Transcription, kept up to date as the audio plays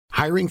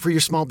Hiring for your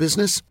small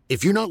business?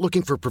 If you're not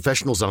looking for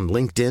professionals on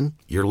LinkedIn,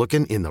 you're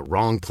looking in the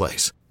wrong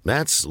place.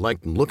 That's like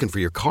looking for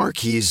your car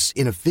keys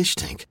in a fish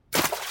tank.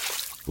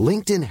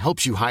 LinkedIn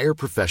helps you hire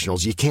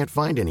professionals you can't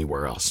find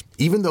anywhere else,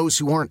 even those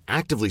who aren't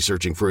actively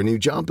searching for a new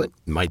job but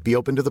might be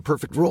open to the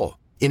perfect role.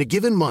 In a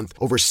given month,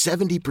 over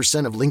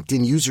 70% of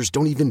LinkedIn users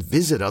don't even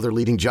visit other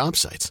leading job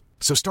sites.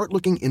 So start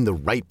looking in the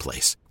right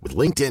place. With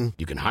LinkedIn,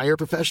 you can hire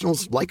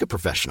professionals like a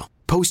professional.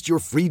 Post your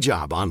free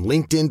job on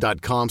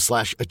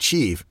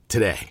linkedin.com/achieve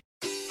today.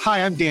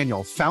 Hi, I'm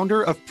Daniel,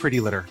 founder of Pretty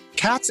Litter.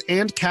 Cats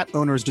and cat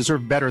owners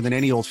deserve better than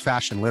any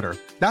old-fashioned litter.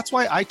 That's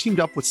why I teamed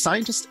up with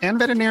scientists and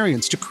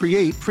veterinarians to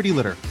create Pretty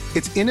Litter.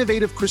 Its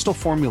innovative crystal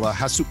formula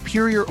has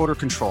superior odor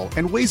control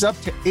and weighs up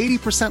to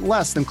 80%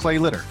 less than clay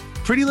litter.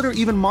 Pretty Litter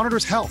even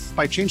monitors health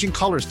by changing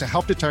colors to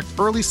help detect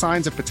early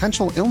signs of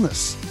potential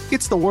illness.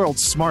 It's the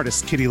world's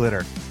smartest kitty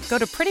litter. Go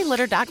to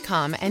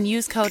prettylitter.com and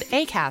use code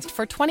ACAST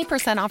for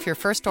 20% off your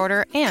first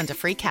order and a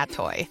free cat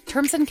toy.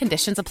 Terms and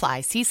conditions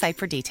apply. See site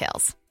for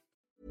details.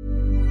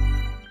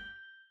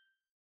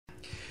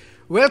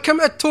 Welcome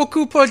to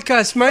Toku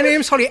Podcast. My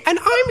name's Holly and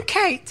I'm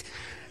Kate.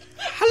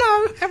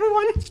 Hello,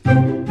 everyone.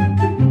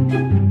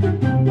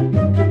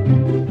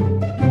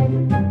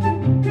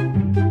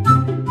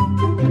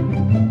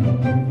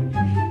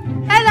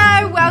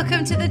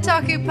 Welcome to the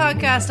Toku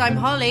Podcast. I'm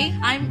Holly.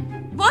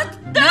 What?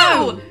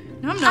 No,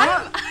 I'm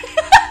not.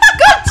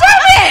 God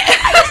damn it!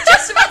 I was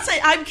just about to say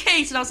I'm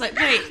Kate, and I was like,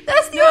 wait,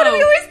 that's the order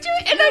we always do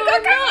it, and I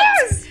got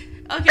confused.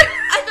 Okay,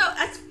 I thought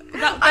I'm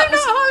not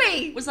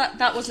Holly. Was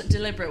that wasn't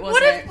deliberate? Was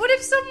it? What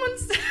if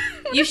someone's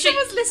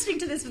someone's listening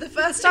to this for the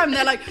first time?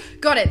 They're like,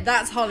 got it.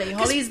 That's Holly.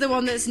 Holly's the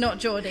one that's not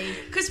Geordie.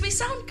 Because we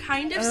sound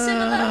kind of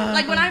similar.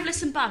 Like when I've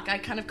listened back, I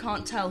kind of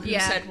can't tell who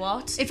said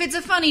what. If it's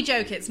a funny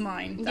joke, it's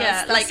mine.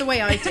 That's the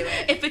way I do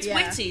it. If it's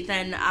witty,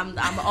 then I'm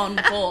on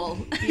the ball.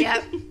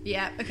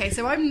 Yeah. Okay,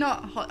 so I'm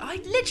not Holly.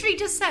 I literally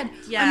just said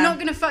I'm not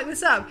going to fuck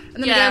this up,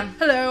 and then I go,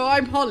 hello,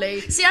 I'm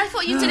Holly. See, I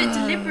thought you did it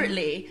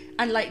deliberately.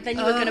 And then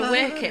you were going to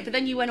work it, but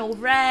then you went all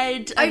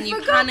red and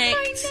you panicked. My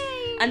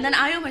name. And then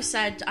I almost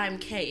said I'm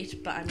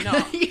Kate, but I'm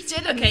not. You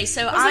didn't. Okay,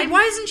 so I was like,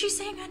 why isn't she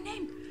saying her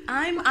name?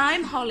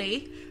 I'm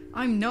Holly.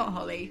 I'm not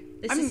Holly.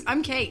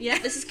 I'm Kate. Yeah,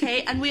 this is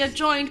Kate, and we are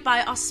joined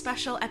by our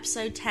special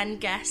episode 10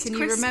 guest. Can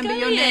you remember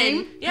your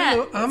name? Yeah.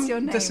 Hello,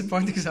 I'm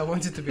disappointed because I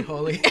wanted to be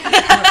Holly.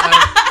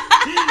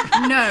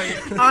 No,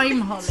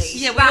 I'm Holly.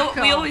 Yeah,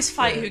 we always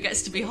fight who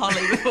gets to be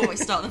Holly before we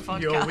start the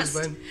podcast. You always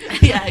win.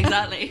 Yeah,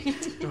 exactly.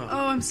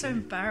 Oh, I'm so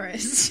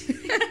embarrassed.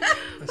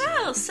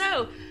 Well,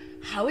 so,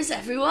 how is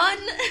everyone?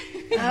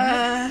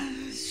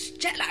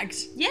 Jet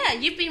lagged. Yeah,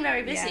 you've been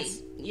very busy.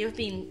 Yes. You've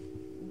been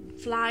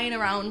flying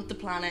around the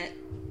planet.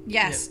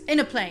 Yes, in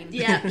a plane.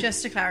 Yeah.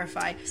 Just to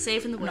clarify.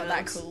 Saving the world. Not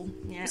that cool.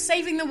 Yeah.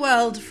 Saving the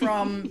world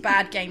from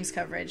bad games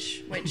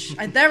coverage, which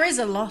there is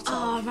a lot of.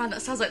 Oh man,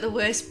 that sounds like the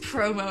worst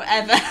promo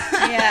ever.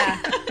 Yeah.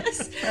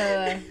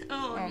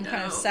 I'm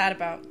kind of sad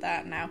about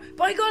that now.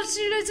 But I got to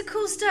do loads of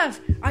cool stuff.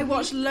 I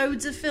watched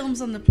loads of films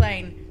on the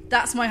plane.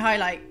 That's my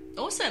highlight.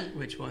 Awesome.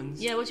 Which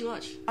ones? Yeah, what'd you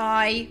watch?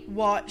 I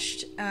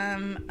watched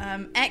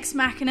Ex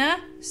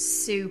Machina.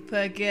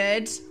 Super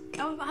good.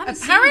 Oh, I haven't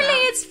Apparently seen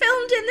that. it's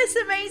filmed in this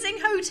amazing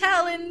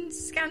hotel in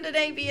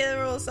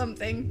Scandinavia or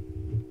something.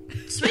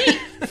 Sweet.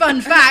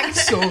 Fun fact.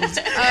 Sold.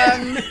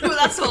 Well,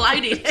 that's all I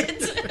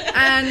needed.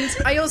 And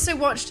I also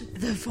watched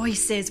The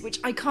Voices,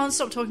 which I can't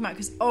stop talking about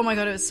because, oh my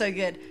god, it was so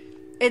good.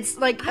 It's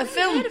like a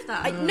film. Heard of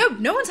that.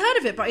 No one's heard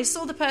of it, but I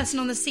saw the person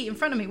on the seat in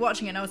front of me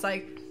watching it and I was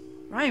like,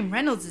 Ryan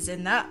Reynolds is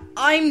in that.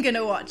 I'm going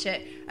to watch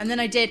it. And then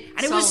I did.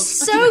 And it was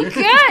so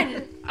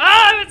good.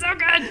 Oh, it was so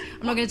good.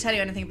 I'm not going to tell you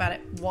anything about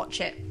it.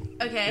 Watch it.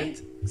 Okay,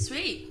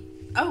 sweet.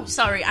 Oh,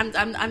 sorry.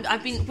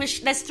 I've been.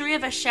 There's three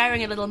of us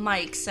sharing a little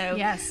mic, so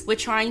yes. We're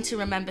trying to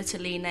remember to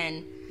lean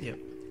in. Yep.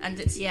 And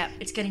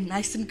it's getting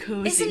nice and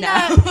cozy Isn't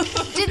now.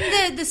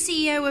 Didn't the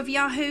CEO of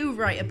Yahoo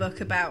write a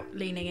book about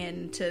leaning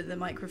into the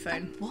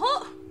microphone?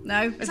 What?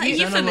 No, is that a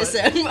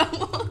euphemism?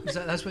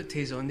 That's what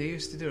Tayzondi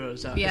used to do, or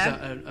is that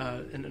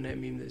an internet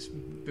meme that's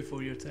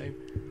before your time?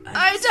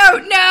 I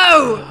don't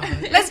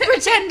know. Let's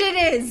pretend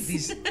it is.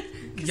 These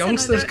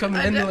youngsters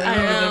coming in with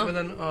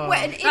an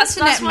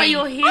that's why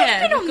you're here.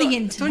 I've been on the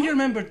internet. Don't you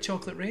remember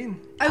Chocolate Rain?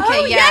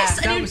 Okay, yes,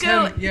 that and was you'd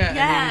go, him.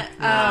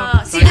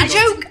 Yeah. See, the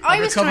joke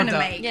I was trying to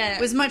make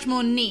was much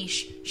more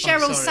niche.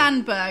 Sheryl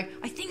Sandberg,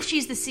 I think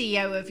she's the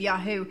CEO of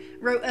Yahoo,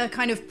 wrote a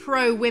kind of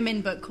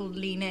pro-women book called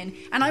Lean In,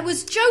 and I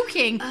was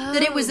joking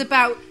that it was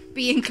about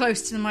being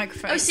close to the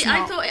microphone. Oh, see,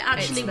 I thought it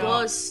actually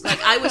was.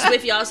 Like, I was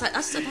with you. I was like,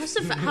 that's how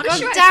did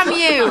she write damn a book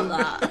you!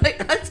 about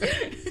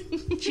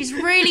that? She's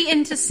really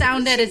into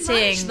sound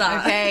editing.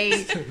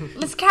 Okay,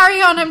 let's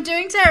carry on. I'm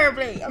doing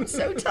terribly. I'm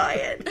so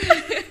tired.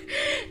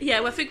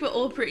 Yeah, well, I think we're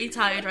all pretty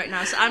tired right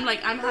now. So I'm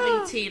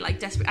having tea, like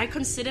desperate. I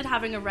considered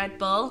having a Red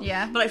Bull.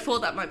 Yeah. But I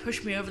thought that might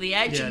push me over the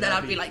edge, and then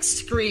I'd be like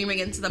screaming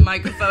into the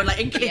microphone, like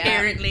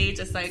incoherently,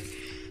 just like.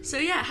 So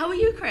yeah, how are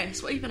you,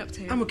 Chris? What have you been up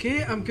to? I'm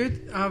okay. I'm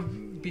good.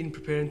 I've been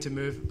preparing to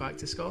move back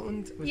to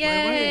Scotland with yay,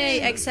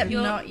 my wife. Except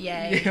not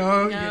yay.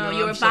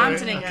 You're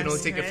abandoning us. I can only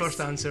take your first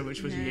answer,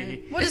 which was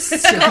yay. What does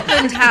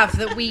Scotland have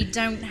that we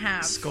don't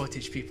have?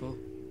 Scottish people.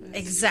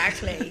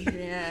 Exactly.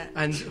 Yeah.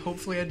 And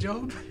hopefully a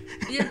job.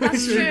 Yeah,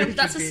 that's true.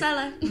 That's a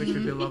seller. Which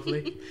would be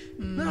lovely.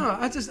 No,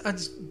 I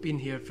just been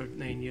here for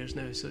 9 years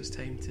now, so it's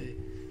time to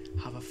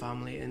have a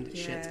family and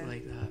shit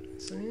like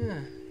that. So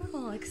yeah.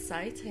 Oh,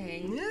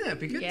 exciting. Yeah, it'd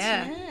be good.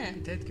 Yeah.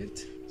 We did good.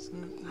 So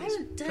I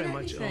haven't done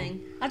anything.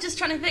 Much I'm just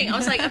trying to think. I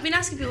was like, I've been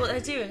asking people what they're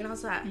doing, and I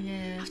was like,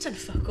 I've done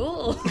fuck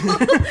all.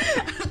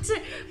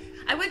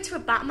 I went to a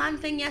Batman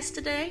thing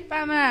yesterday.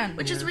 Batman.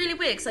 Which is really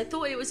weird, because I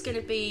thought it was going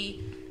to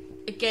be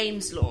a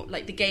games launch,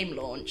 like the game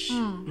launch.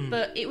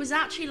 But it was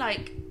actually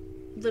like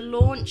the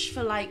launch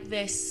for like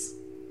this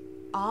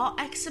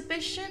art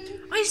exhibition.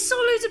 I saw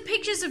loads of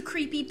pictures of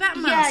creepy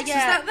Batman masks. Is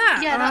that?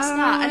 Yeah, that's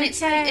that. And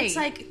it's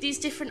like these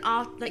different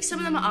art, like some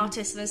of them are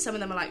artists, and then some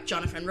of them are like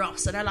Jonathan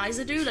Ross and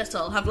Eliza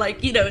Doolittle have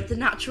like, you know, the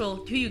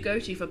natural who you go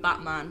to for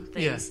Batman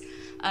things.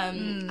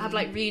 Have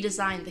like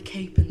redesigned the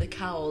cape and the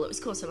cowl. It was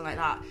called something like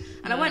that.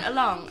 And I went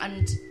along,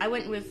 and I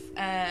went with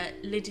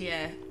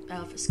Lydia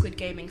of Squid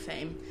Gaming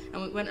fame,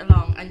 and we went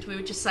along, and we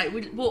were just like,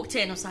 we walked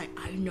in, I was like,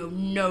 I know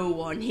no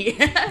one here.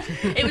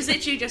 It was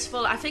literally just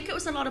full. I think it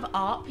was a lot of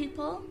art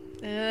people.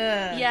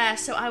 Yeah,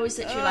 so I was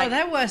literally like,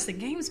 they're worse than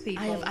games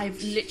people. I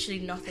have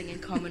literally nothing in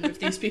common with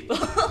these people.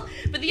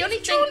 But the only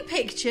thing, drawn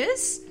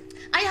pictures.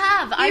 I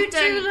have. I've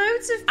done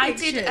loads of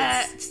pictures.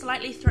 I did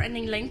slightly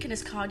threatening Link in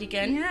his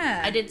cardigan.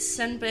 Yeah. I did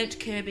sunburnt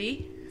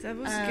Kirby. That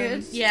was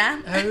good.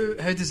 Yeah.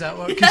 How does that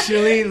work? Because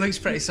Shirley looks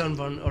pretty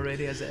sunburnt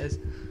already as it is.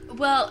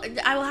 Well,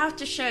 I will have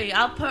to show you.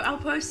 I'll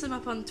post them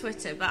up on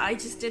Twitter. But I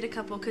just did a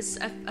couple because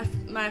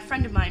my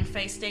friend of mine,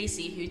 Faye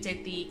Stacey, who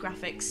did the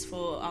graphics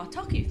for our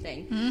Toku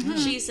thing.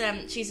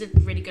 Mm-hmm. She's a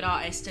really good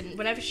artist, and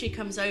whenever she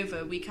comes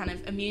over, we kind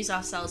of amuse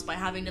ourselves by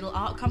having little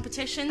art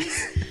competitions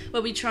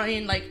where we try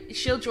and like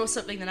she'll draw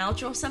something, then I'll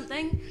draw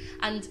something,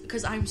 and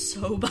because I'm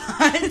so bad,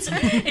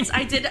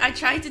 I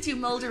tried to do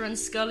Mulder and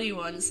Scully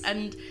once,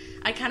 and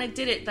I kind of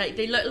did it like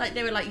they looked like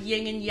they were like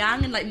yin and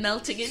yang and like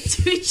melting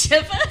into each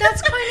other.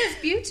 That's kind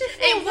of beautiful.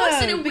 It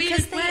was in a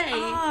weird way.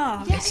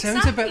 Yeah, it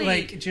sounds a bit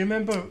like. Do you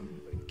remember?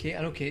 Kate,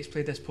 I know Kate's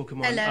played this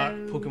Pokemon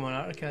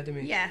Art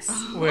Academy. Yes.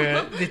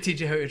 Where they teach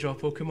you how to draw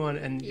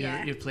Pokemon, and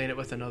you're playing it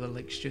with another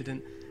like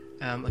student,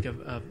 like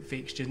a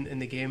fake student in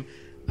the game.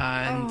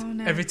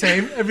 And every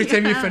time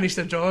you finish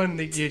the drawing,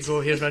 you go,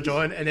 here's my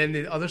drawing, and then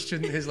the other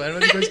student who's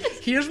learning it goes,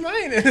 here's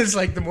mine, and it's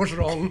like the most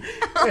wrong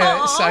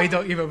side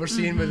art you've ever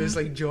seen, with this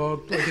like jaw,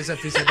 like as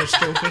if he's had a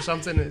stroke or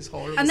something, and it's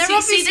horrible. And they're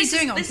obviously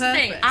doing it on purpose.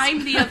 Thing,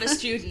 I'm the other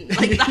student,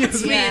 like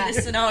that's me in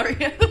this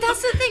scenario. But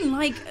that's the thing,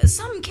 like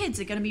some kids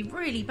are going to be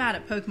really bad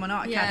at Pokemon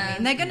Art Academy,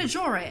 and they're going to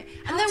draw it,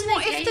 and then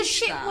what if the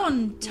shit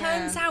one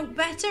turns out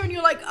better, and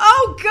you're like,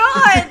 oh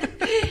god,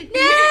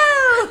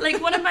 no! Like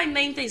one of my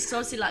main things, because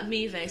obviously like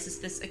Miiverse is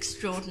this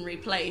extraordinary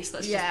place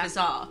that's just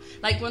bizarre.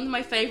 Like one of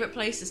my favourite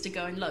places to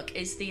go and look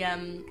is the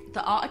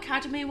Art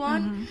Academy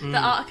one. The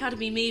Art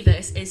Academy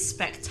Miiverse is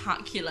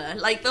spectacular.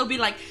 Like there'll be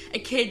like a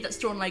kid that's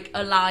drawn like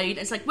a line.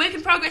 It's like work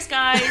in progress,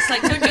 guys.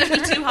 Like don't judge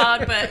me too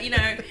hard, but you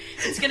know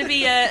it's gonna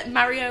be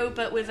Mario,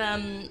 but with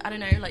I don't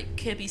know, like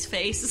Kirby's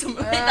face or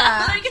something like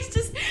that. Like it's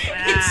just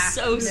it's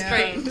so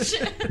strange.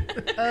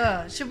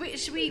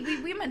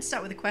 We meant to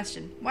start with a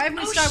question. Why haven't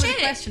we started with a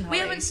question, Holly?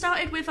 We haven't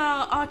started with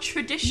our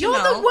traditional.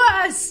 You're the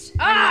worst.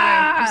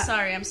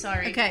 I'm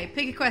sorry. Okay,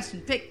 pick a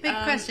question. Pick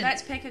a question.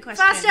 Let's pick a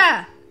question.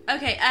 Faster.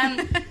 Okay.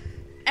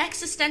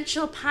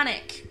 Existential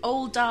Panic,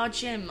 Old Dar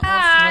Jim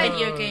of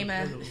video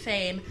gamer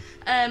fame.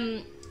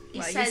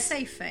 He says, you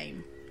say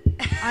fame.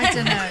 I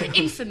don't know.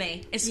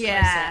 Infamy is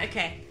closer.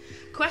 Okay.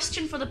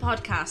 Question for the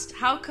podcast: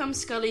 how come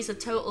Scully's a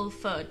total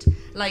FUD,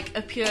 like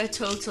a pure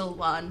total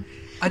one?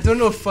 I don't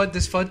know if FUD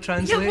does FUD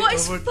translate. Yeah, what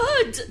is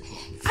FUD?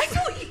 I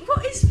thought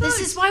what is FUD? This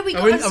is why we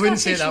got a Scottish one. I wouldn't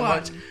say that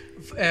much.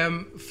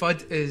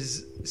 FUD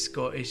is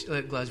Scottish,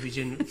 like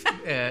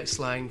Glaswegian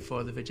slang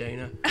for the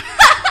vagina.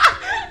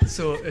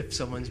 So if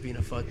someone's been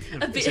a FUD,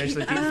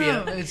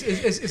 it's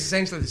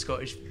essentially the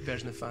Scottish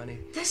version of fanny.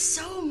 There's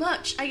so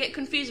much I get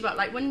confused about.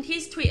 Like when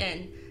he's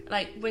tweeting,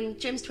 like when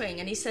Jim's tweeting,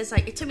 and he says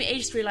like, it took me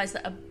ages to realise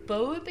that a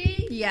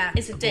Bobby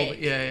is a dick.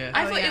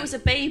 I thought it was a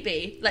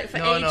baby, like for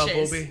ages.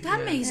 No, Bobby.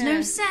 That makes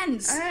no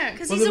sense.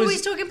 Because he's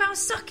always talking about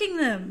sucking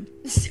them.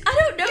 I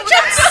don't know. You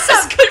don't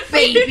suck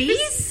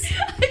babies.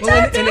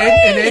 Well, in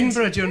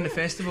Edinburgh during the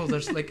festival,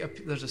 there's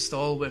a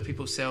stall where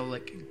people sell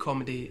like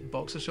comedy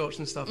boxer shorts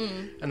and stuff,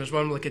 and there's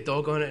one with like a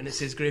dog on it, and it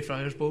says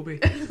Greyfriars Bobby.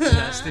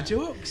 That's the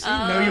joke. See,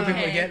 now you'll be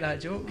able to get that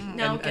joke and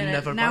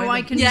never buy now them.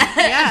 I can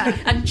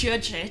and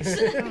judge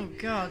it. Oh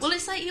god. Well,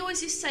 it's like you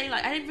always used to say,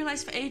 like, I didn't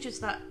realise for ages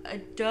that a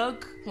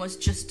dog was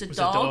just a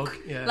dog.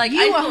 Yeah. Like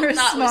you I are thought a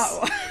that smart was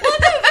one. well,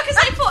 no, because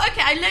I thought,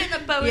 okay, I learned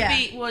that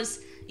Bobby was,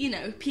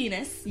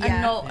 penis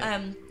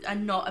Yeah.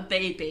 and not a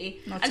baby.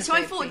 Not and a so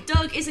baby. I thought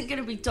Doug isn't going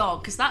to be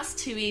dog because that's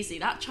too easy.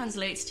 That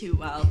translates too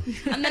well.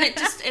 And then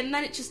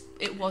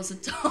it was a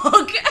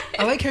dog.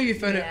 I like how you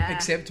found it Yeah.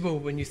 acceptable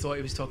when you thought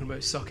he was talking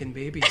about sucking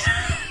babies.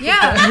 Yeah.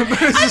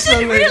 I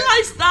didn't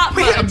realise that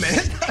Wait much. a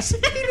minute, that's a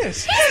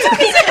penis.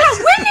 He's about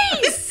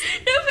willies!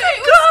 No,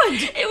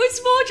 but it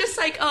was more just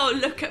like, oh,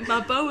 look at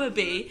my boa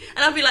bee.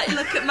 And I'd be like,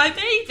 look at my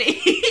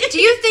baby. Do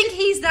you think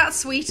he's that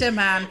sweeter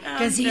man?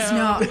 Because he's no.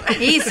 not.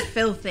 He's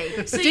filthy.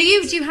 Do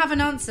you have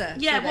an answer?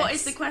 Yeah, for what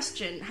this? is the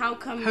question? How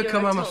come How you're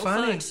come a I'm a total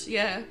fanny? fud?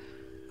 Yeah.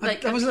 I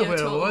wasn't you're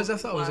aware a it was. I total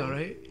thought it was one.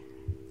 alright.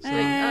 So,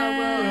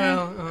 well.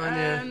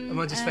 yeah. Am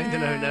I just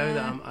finding out now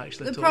that I'm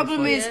actually The totally problem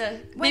fine? is, Yeah.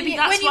 when Maybe you,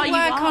 that's when you why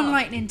you work on are.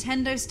 like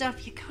Nintendo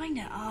stuff, you kind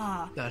of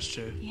are. That's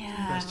true. Yeah.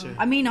 That's true.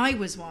 I mean, I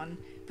was one,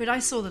 but I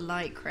saw the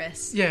light,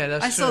 Chris. Yeah,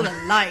 that's I saw true.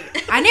 the light,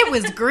 and it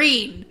was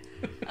green.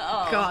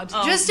 Oh, God.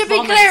 oh, Just to be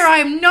vomit. clear,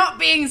 I'm not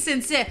being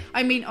sincere.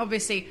 I mean,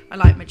 obviously, I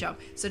like my job,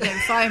 so don't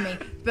fire me.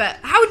 But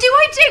how do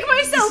I dig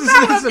myself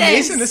out This of is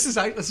amazing. this?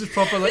 This is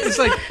proper. It's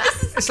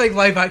like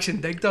live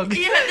action Dig Dug.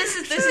 Yeah, this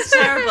is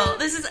terrible. I love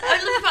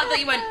the fact that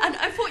you went, and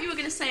I thought you were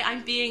going to say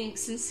I'm being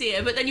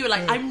sincere, but then you were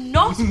like, I'm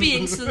not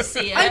being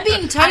sincere. I'm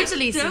being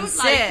totally I don't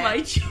sincere. like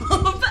my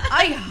job.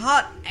 I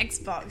heart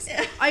Xbox.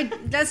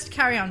 Let's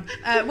carry on.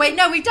 Wait,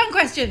 no, we've done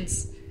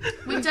questions.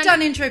 We've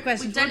done intro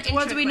questions. We've done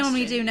What do we intro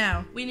normally questions. do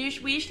now? We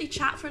usually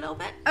chat for a little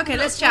bit. Okay,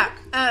 let's chat.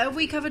 Have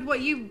we covered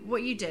what you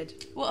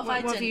did? What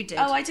have you did?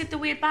 Oh, I did the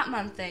weird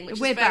Batman thing, which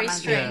Weird is very Batman.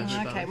 strange. Yeah.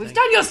 Okay, Batman we've thing.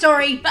 done your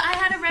story. But I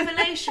had a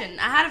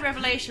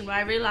revelation. Where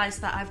I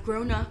realised that I've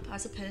grown up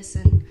as a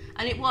person,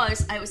 and it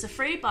was a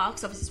free bar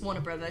because obviously it's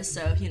Warner Brothers,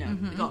 so we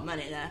got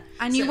money there.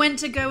 And you So- went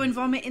to go and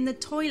vomit in the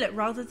toilet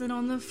rather than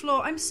on the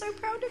floor. I'm so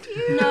proud of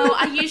you. No,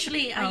 I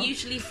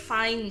usually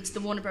find the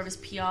Warner Brothers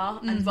PR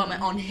and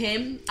vomit on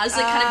him as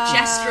a kind of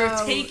gesture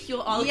of take your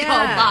alcohol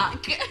Yeah.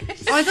 back.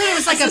 Oh, I thought it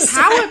was like a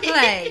power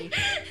play.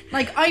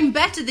 Like, I'm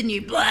better than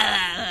you. Blah.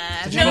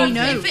 Did Then he you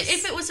knows.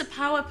 If it was a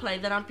power play,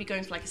 then I'd be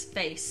going for like his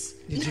face.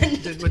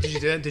 What did you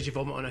do? Did you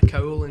vomit on a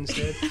cowl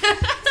instead?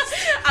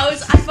 I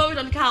voted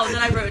on Cowl, and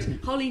then I wrote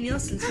Holly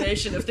Nielsen's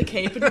version of the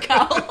Cape and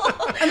Cowl.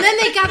 And then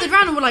they gathered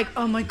round and were like,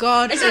 oh my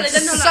God, Exactly, it's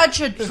then they're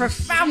such a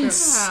profound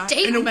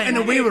statement. In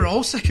a way, we're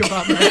all sick of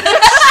Batman.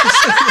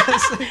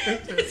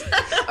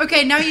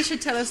 Okay, now you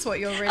should tell us what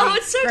you're really Oh,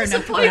 it's so grown up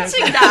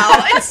disappointing about.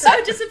 now. It's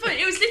so disappointing.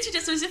 It was literally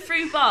just, it was a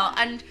free bar,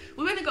 and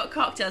we went and got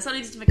cocktails. I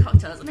used to make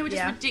cocktails, and they were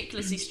just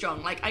ridiculously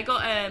strong. Like, I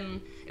got,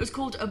 it was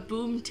called a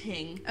boom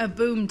ting. A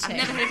boom ting.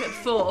 I've never heard of it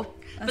before.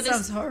 That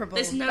sounds horrible.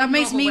 There's no that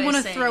makes normal me way of want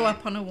to saying throw it.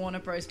 up on a Warner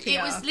Bros. PR.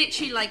 It was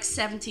literally like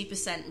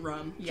 70%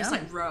 rum, just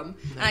Yum. like rum.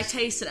 And I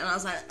tasted it and I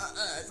was like,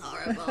 it's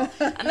horrible.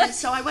 And then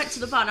so I went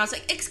to the bar and I was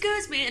like,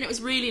 excuse me, and it was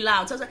really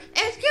loud. So I was like,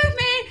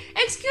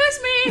 excuse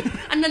me,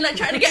 and then like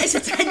trying to get his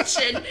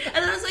attention. And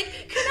then I was like,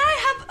 can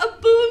I have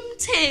a boom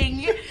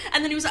ting?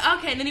 And then he was like,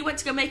 okay. And then he went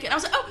to go make it. And I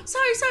was like, oh,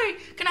 sorry,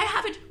 can I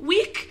have it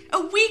a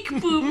weak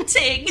boom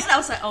ting? And I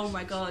was like, oh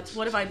my God,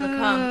 what have I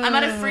become? I'm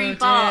at a free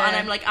bar dear. and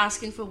I'm like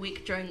asking for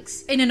weak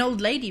drinks. in an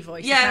old lady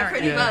voice. Yeah,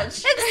 apparently. pretty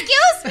much.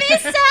 Excuse me,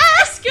 sir.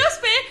 Excuse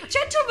me,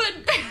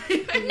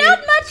 gentlemen. Not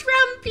much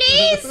rum,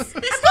 please.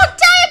 I've got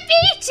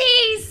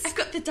diabetes. I've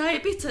got the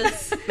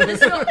diabetes.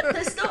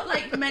 There's not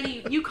like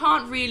many. You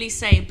can't really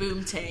say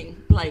boom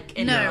ting like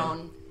in No.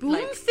 Iran. Boom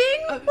Like, thing?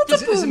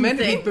 What's a boom Is it meant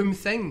thing? to be boom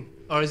thing,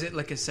 or is it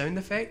like a sound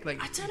effect? Like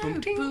I don't boom know,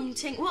 ting? boom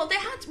ting. Well, they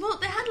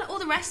had like all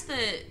the rest of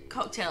the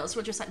cocktails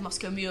were just like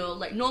Moscow Mule,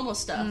 like normal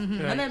stuff,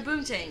 Mm-hmm. and then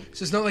boom ting.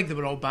 So it's not like they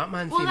were all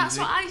Batman themed. Well, that's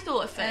what I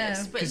thought at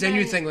first. But Because then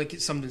you'd think like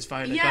something's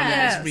fired a gun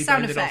Yeah, and it's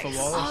sound rebounded off a effects.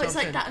 wall. Or oh, it's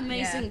like something. that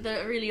amazing,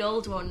 the really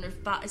old one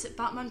of is it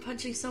Batman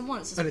punching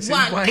someone? It's And it just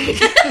says wank. wank.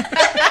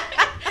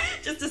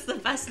 Just as the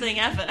best thing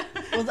ever.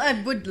 Well,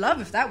 I would love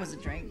if that was a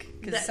drink,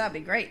 because That- that'd be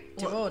great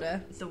to What?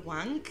 order. The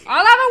wank?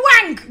 I'll have a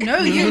wank! No,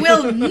 you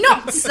will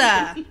not,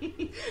 sir!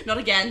 Not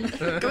again.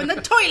 Go in the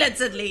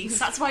toilets, at least.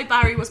 That's why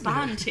Barry was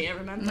banned here.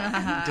 Remember?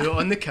 Do it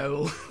on the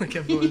cowl, like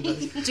everyone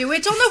does. Do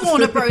it on the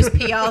Warner Bros.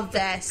 PR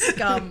there,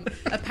 scum,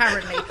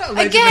 apparently.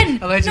 Allegedly. Again,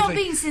 Allegedly. not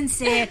being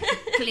sincere.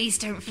 Please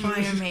don't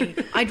fire me.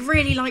 I'd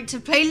really like to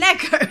play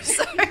Legos.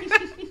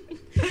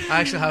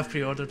 I actually have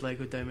pre-ordered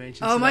Lego Dimensions.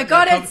 Oh so my that-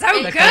 God, that it's cov-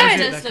 so that good! covers It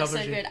you, does that look so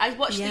covers you. good. I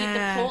watched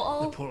Yeah. the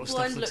Portal. The Portal stuff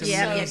one. looks Looks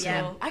amazing. so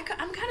Yeah. cool.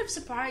 I'm kind of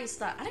surprised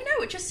that I don't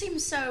know. It just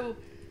seems so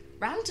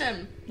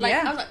random. Like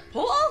Yeah. I was like,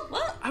 Portal?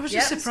 What? I was Yeah,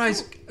 just that's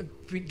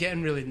surprised,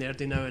 getting really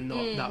nerdy now and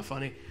not that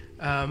funny.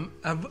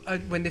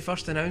 When they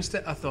first announced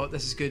it, I thought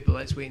this is good, but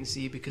let's wait and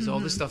see, because all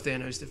the stuff they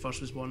announced at first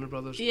was Warner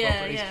Brothers Yeah,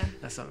 properties. yeah.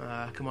 I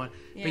thought, come on.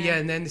 Yeah. But yeah,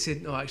 and then they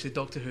said, no, actually,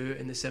 Doctor Who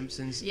and The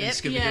Simpsons Yep. and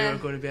Scooby-Doo Yeah. are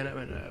going to be in it. I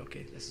went,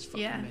 okay, this is fucking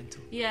Yeah. mental.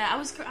 Yeah, I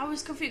was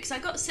confused because I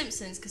got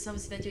Simpsons because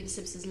obviously they're doing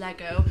Simpsons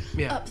Lego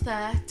Yeah. up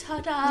there.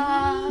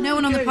 Ta-da! No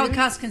one on the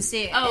podcast can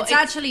see it. Oh, it's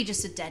it's- actually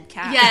just a dead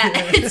cat. Yeah,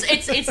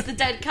 it's the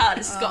dead cat.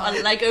 It's got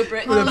a Lego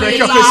brick. With a Holly,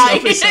 brick up lie.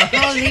 his selfie.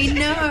 Holly,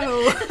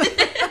 no.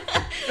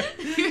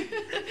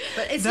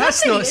 But it's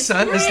That's lovely. not It's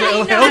Santa's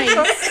really little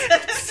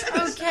nice.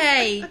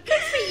 Okay,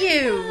 good for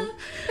you.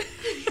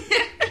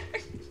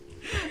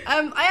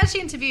 I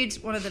actually interviewed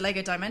one of the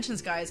Lego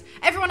Dimensions guys.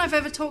 Everyone I've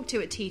ever talked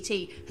to at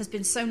TT has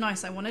been so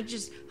nice. I want to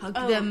just hug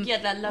them. Yeah,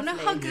 they're lovely. I want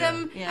to hug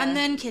them and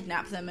then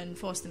kidnap them and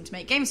force them to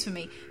make games for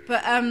me.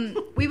 But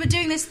we were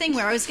doing this thing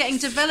where I was getting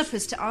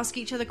developers to ask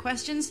each other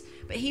questions,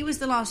 but he was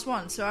the last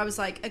one. So I was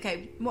like,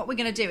 okay, what we're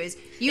going to do is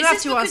you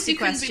have to ask the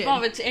question. You couldn't be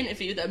bothered to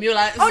interview them. You were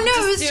like, oh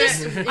no, it was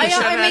just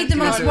I made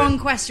them ask one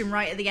question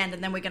right at the end,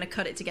 and then we're going to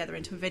cut it together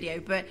into a video.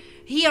 But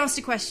he asked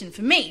a question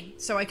for me,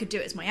 so I could do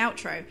it as my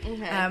outro.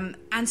 Okay.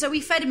 And so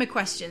we fed him a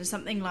question,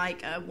 something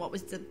like, what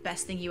was the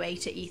best thing you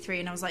ate at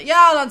E3? And I was like, yeah,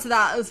 I'll answer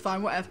that. It was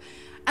fine, whatever.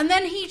 And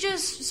then he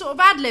just sort of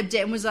ad-libbed it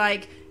and was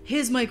like,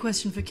 here's my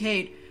question for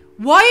Kate.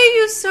 Why are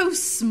you so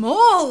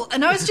small?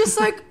 And I was just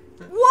like,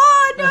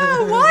 what?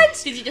 No,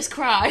 what? Did you just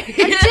cry?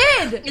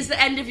 I did. Is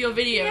the end of your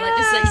video, like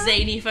this like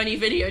zany, funny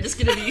video, just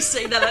going to be you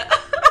saying that like...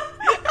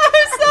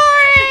 I'm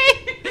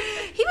sorry.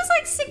 He was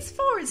like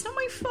 6'4". It's not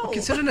my fault.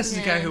 Considering this is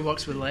a guy who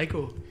works with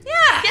Lego.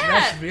 Yeah.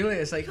 That's really,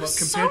 it's like, what,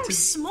 compared to...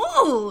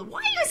 small. Why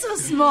are you so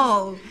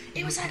small?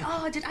 It was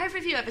like, did either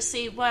of you ever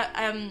see what,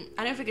 I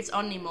don't think it's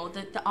on anymore,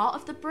 the Art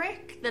of the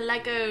Brick? The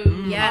Lego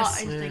art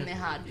thing they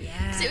had.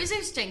 Yeah. So it was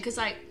interesting, because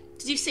like,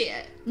 did you see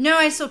it? No,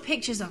 I saw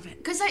pictures of it.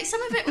 Because like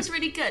some of it was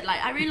really good.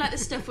 Like I really like the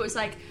stuff where it was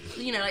like,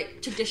 you know,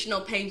 like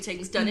traditional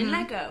paintings done in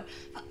Lego.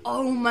 But,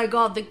 oh my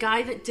god, the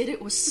guy that did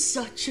it was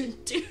such a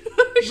douche.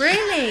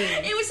 Really?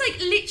 It was like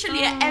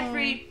literally at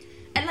every...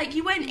 And like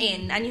you went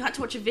in and you had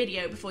to watch a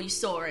video before you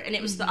saw it, and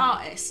it was the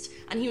artist,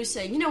 and he was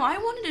saying, you know, I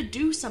wanted to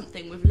do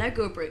something with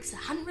Lego bricks that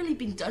hadn't really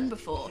been done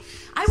before.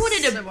 I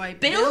wanted to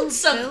build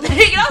something.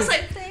 And I was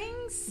like,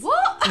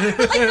 what? Like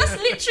that's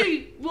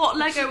literally what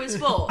Lego is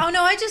for. Oh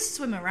no, I just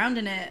swim around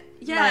in it.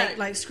 Yeah,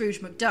 like Scrooge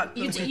McDuck.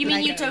 You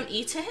mean you don't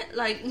eat it?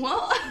 Like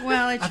what?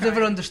 Well, I've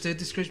never understood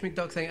the Scrooge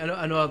McDuck thing.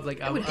 I know.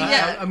 Like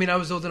I mean, I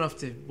was old enough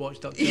to watch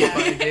Doctor Who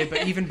back in the day,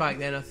 but even back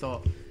then, I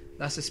thought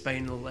that's a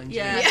spinal injury.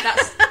 Yeah,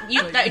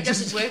 it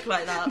doesn't work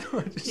like that.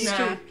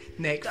 No,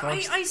 neck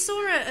first. I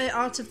saw an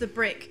Art of the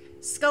Brick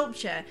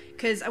sculpture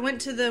because I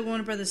went to the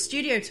Warner Brothers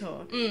studio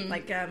tour,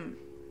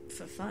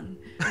 for fun.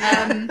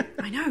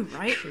 I know,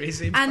 right?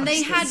 Crazy and bastards.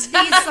 they had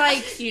these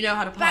like you know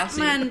how to pass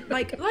Batman,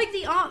 like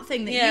the art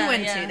thing that you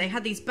went to. They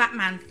had these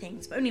Batman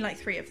things, but only like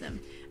 3 of them.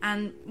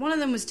 And one of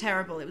them was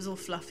terrible. It was all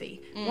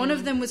fluffy. One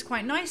of them was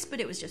quite nice, but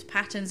it was just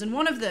patterns. And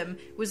one of them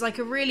was like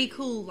a really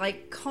cool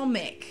like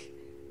comic,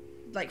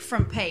 like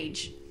front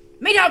page,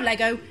 made out of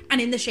Lego and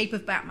in the shape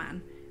of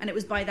Batman. And it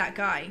was by that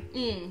guy.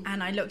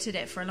 And I looked at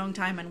it for a long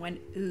time and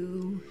went,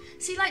 ooh.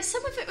 See, like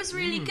some of it was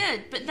really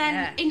good, but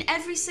then in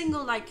every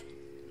single like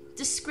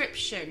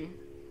description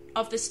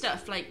of the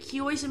stuff, like he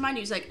always reminded me,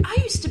 he was like,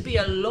 I used to be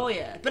a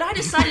lawyer, but I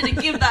decided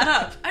to give that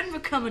up and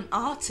become an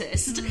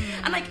artist.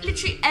 And like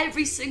literally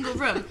every single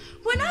room,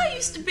 when I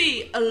used to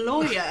be a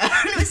lawyer,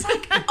 and it was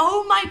like,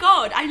 oh my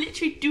god, I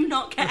literally do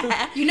not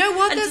care. You know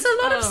what? There's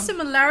a lot of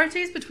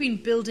similarities between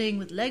building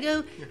with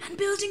Lego and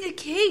building a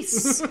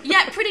case.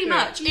 Yeah, pretty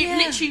much. It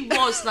literally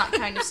was that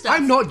kind of stuff.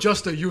 I'm not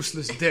just a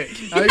useless dick.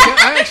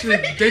 I actually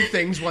did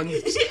things once.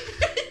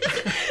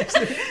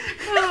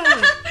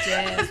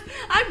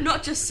 I'm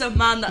not just some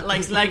man that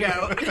likes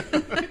Lego.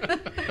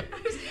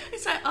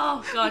 It's like,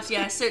 oh god,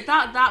 yeah. So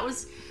that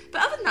was,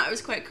 but other than that, it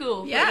was quite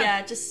cool. Yeah, but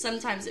yeah. Just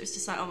sometimes it was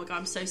just like, oh my god,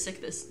 I'm so sick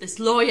of this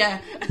lawyer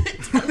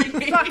telling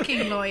me.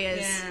 Fucking lawyers.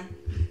 Yeah.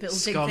 Building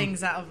Scum.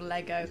 things out of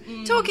Lego.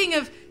 Talking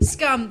of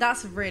scum,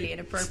 that's a really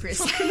inappropriate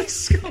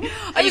Scum.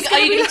 Are you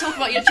going to talk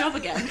about your job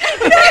again?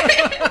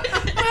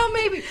 Well,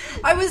 maybe.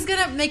 I was going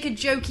to make a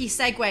jokey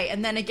segue,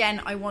 and then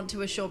again, I want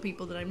to assure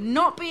people that I'm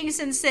not being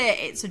sincere.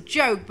 It's a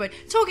joke, but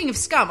talking of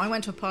scum, I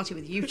went to a party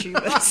with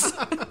YouTubers.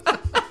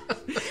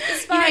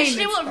 It's fine. You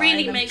know what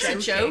really makes a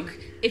joke?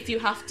 If you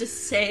have to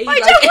say, I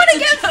don't want to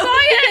get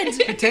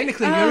fired. But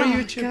technically, you're a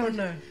YouTuber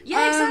now.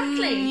 Yeah,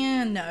 exactly.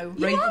 Yeah, no.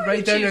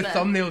 Write down your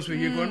thumbnails where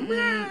you're going.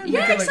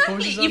 Yeah,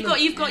 exactly.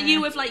 You've got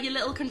you with like your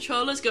little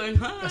controllers going.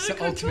 That's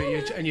the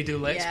ultimate, and you do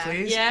let's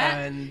plays. Yeah,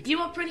 and you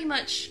are pretty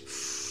much.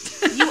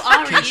 You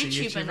are a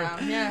YouTuber now.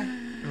 Yeah.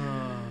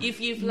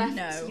 You've left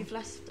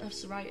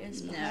us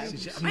writers. No,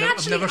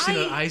 I've never seen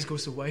her eyes go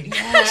so wide. Yeah.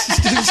 I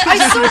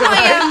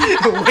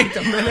saw my Wait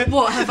a minute.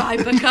 What have I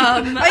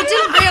become? I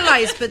didn't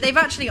realise, but they've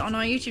actually on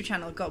our YouTube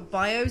channel got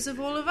bios of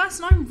all of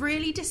us, and I'm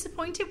really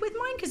disappointed with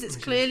mine because it's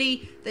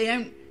clearly they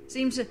don't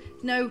seem to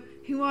know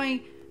who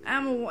I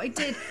am or what I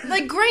did.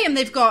 Like Graham,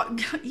 they've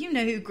got, you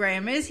know who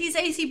Graham is. He's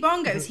AC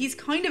Bongos. He's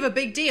kind of a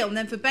big deal. And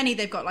then for Benny,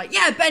 they've got like,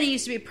 Benny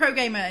used to be a pro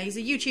gamer. He's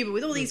a YouTuber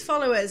with all these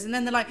followers. And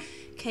then they're like,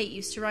 Kate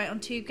used to write on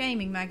 2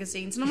 gaming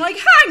magazines. And I'm like,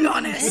 hang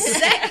on a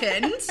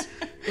second.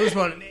 Those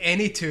weren't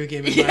any 2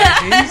 gaming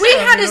magazines. We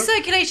had a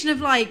circulation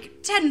of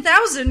like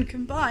 10,000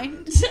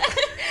 combined.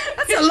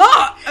 That's a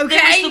lot, okay?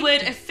 There's the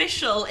word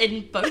official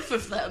in both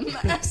of them.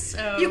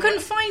 So you can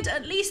find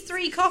at least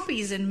 3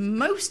 copies in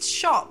most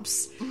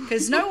shops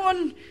because no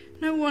one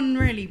No one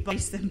really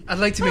buys them. I'd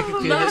like to make it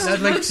clear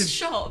most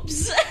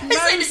shops.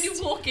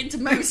 You walk into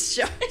most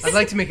shops. I'd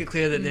like to make it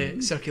clear that the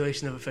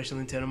circulation of Official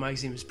Nintendo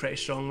magazine was pretty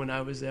strong when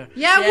I was there.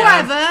 Yeah,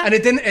 whatever. And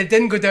it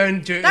didn't go down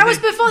due to that was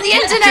before the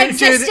internet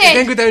existed. It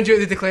didn't go down due to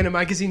the decline of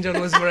magazine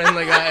journalism or anything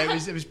like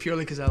that. It was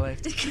purely because I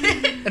left,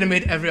 and it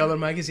made every other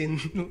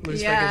magazine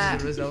lose figures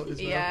as a result as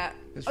well. Yeah.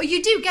 Oh,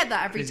 you do get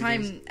that every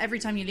time. Every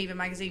time you leave a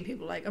magazine,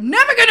 people are like, "I'm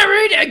never going to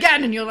read it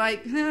again," and you're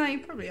like, "No, you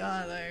probably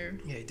are, though."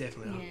 Yeah, you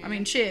definitely are. I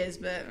mean, cheers,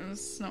 but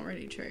it's not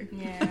really true.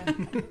 Yeah.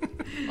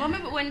 Well, I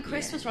remember when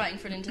Chris was writing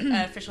for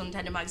Official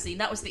Nintendo magazine.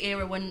 That was the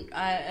era when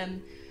I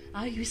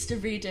used to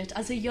read it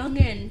as a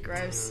youngin'.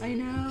 Gross. I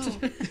know.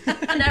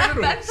 And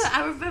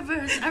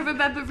I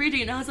remember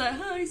reading it and I was like,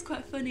 oh, he's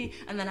quite funny.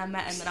 And then I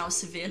met him and I was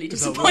severely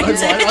disappointed.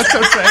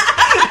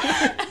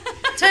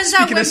 Turns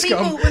out when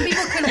people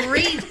can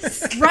write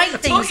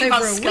things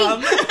over a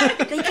week,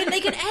 they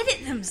can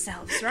edit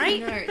themselves,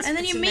 right? And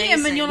then you meet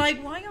them and you're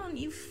like, why aren't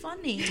you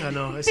funny? I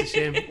know, it's a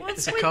shame.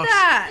 What's it's with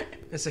that?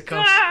 It's a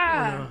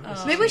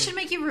curse. Maybe we should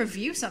make you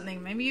review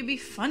something. Maybe you'd be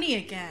funny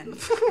again.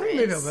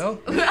 Maybe I will.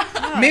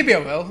 Maybe I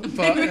will.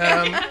 But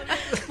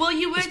well,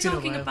 you were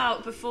talking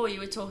about before. You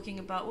were talking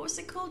about what was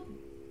it called?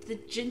 The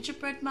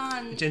Gingerbread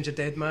Man. Ginger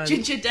Dead Man.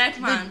 Ginger Dead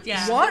Man.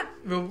 Yeah. What?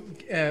 Well,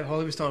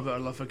 Holly was talking about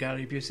her love for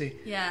Gary Busey.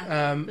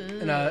 Yeah.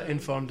 And I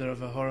informed her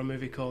of a horror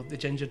movie called The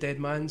Ginger Dead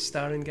Man,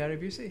 starring Gary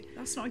Busey.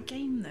 That's not a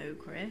game, though,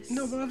 Chris.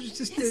 No, but I was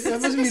just.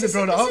 It wasn't me that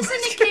brought it up. This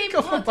isn't a game.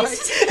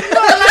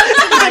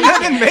 I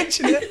didn't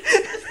mention it.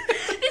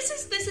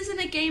 This isn't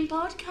a game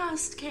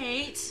podcast,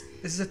 Kate.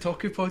 This is a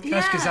Toku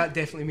podcast because that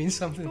definitely means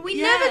something. But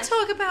we never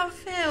talk about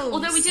films.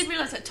 Although we did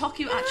realise that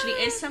Toku actually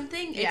is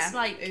something. It's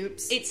like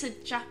it's a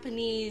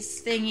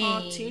Japanese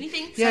cartoony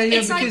thing. Yeah,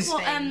 it's because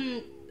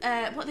like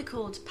what are they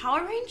called?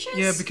 Power Rangers?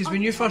 Yeah, because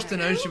when you first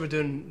announced you were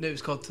doing it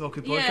was called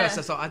Toku Podcast,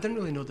 I thought I didn't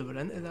really know they were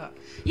into that.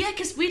 Yeah,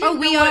 because we didn't. Oh,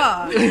 we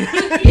are.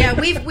 Yeah,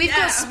 we've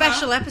got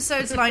special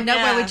episodes lined up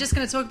where we're just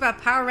going to talk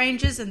about Power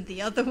Rangers and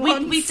the other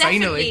ones. We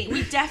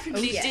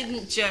definitely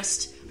didn't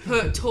just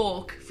put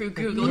talk through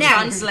Google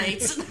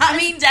Translate.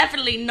 That's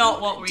definitely not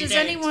what we did. Does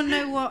anyone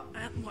know what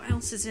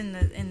else is in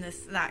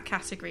that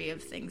category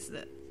of things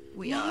that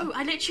we are? No,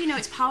 I literally know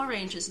it's Power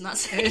Rangers and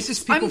that's it. It's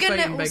just people I'm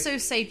going to also big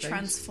say things.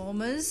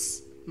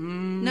 Transformers.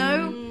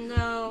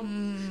 No,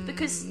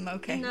 because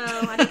okay. No,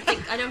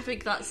 I don't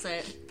think that's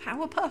it.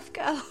 Powerpuff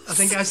Girls. I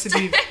think it has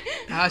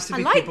to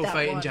be people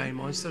fighting giant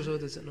monsters, or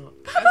does it not?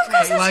 Powerpuff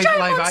Girls has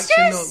giant monsters.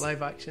 Action, not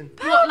live action.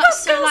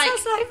 Powerpuff Girls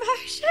has live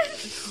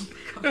action.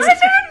 I don't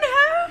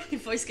know. Your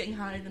voice getting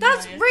higher than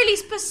that's really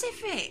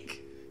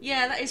specific.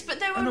 Yeah, that is. But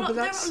there are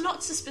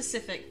lots of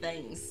specific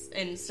things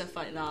in stuff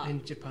like that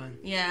in Japan.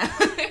 Yeah.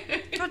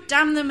 God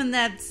damn them and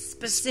their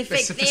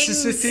specific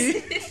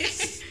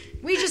things.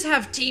 We just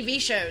have TV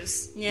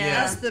shows. Yeah.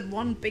 That's the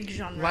one big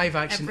genre. Live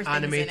action,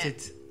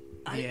 animated.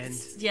 The end.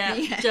 Yeah,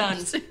 done.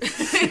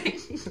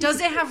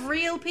 Does it have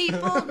real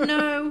people?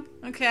 No.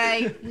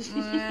 Okay.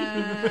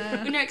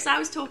 Because I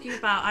was talking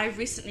about, I've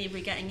recently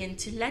been getting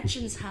into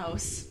Legends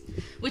House,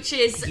 which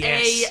is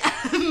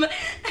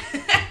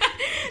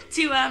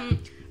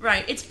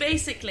right, it's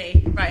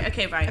basically,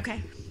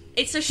 okay.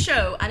 It's a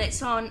show, and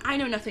it's on, I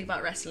know nothing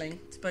about wrestling,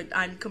 but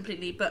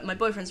my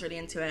boyfriend's really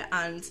into it,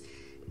 and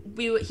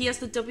he has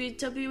the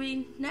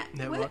WWE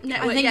network.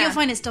 I think you'll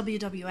find it's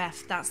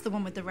WWF. That's the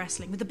one with the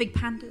wrestling, with the big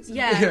pandas.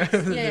 Yeah.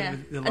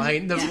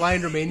 The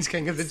lion remains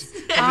king of the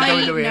WWE.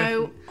 I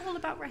know all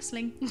about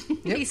wrestling.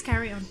 Please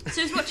carry on.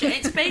 So just watch it.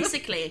 It's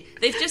basically,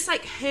 they've just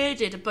like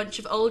herded a bunch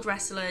of old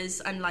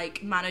wrestlers and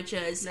like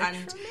managers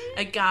and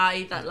a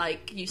guy that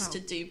used to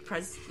do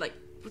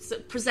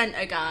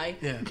presenter guy.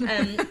 Yeah.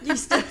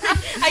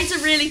 I had to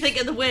really think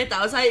of the word that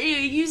I was like,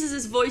 he uses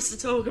his voice to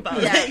talk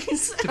about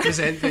things. To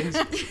present things.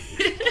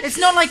 It's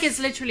not like it's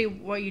literally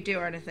what you do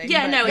or anything.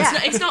 Yeah, no,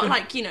 it's not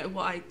like,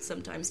 what I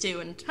sometimes do.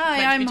 And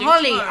hi, I'm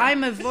Holly. Tomorrow.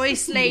 I'm a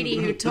voice lady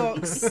who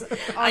talks on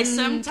I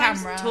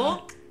sometimes camera.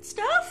 Talk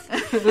stuff.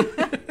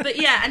 But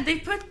yeah, and they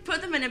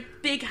put them in a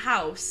big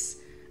house.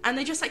 And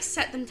they just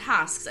set them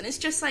tasks, and it's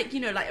just a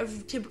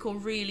typical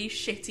really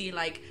shitty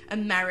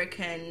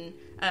American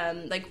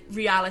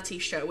reality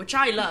show, which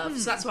I love.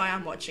 So that's why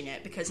I'm watching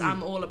it, because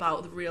I'm all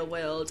about the real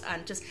world,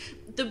 and just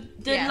the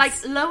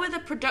lower the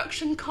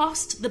production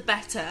cost, the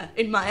better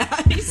in my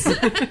eyes.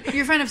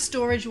 You're a fan of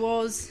Storage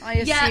Wars, I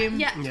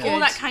assume. Yeah, all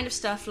that kind of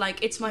stuff.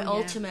 It's my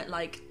ultimate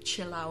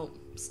chill out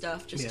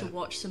stuff, just to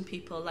watch some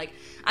people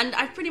and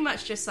I've pretty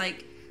much just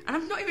and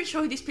I'm not even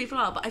sure who these people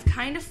are, but I've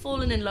kind of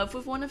fallen in love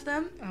with one of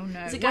them. Oh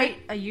no! Wait,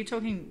 are you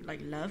talking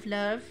love?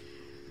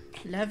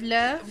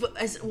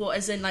 As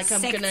in I'm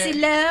sexy gonna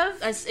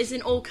love? As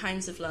in all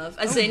kinds of love.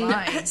 As in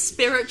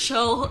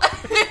spiritual,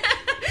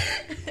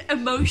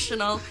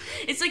 emotional.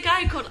 It's a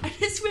guy called.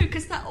 It's weird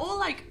because they're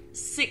all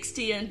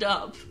 60 and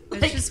up.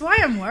 Which is why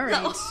I'm worried.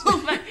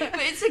 But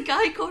it's a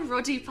guy called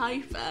Roddy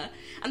Piper.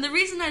 And the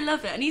reason I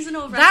love it, and he's an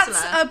old wrestler.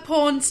 That's a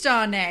porn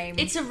star name.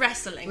 It's a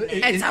wrestling name.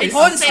 It's a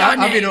porn star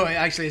name.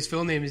 Actually, his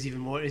full name is even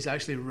more. It's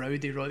actually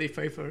Roddy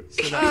Piper.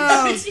 So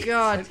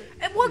God.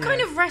 What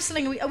kind of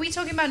wrestling are we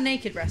talking about?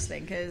 Naked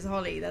wrestling? Because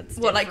Holly, that's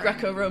what, different.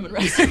 like Greco-Roman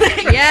wrestling?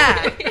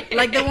 Yeah,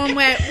 like the one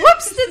where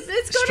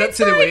it's got stripped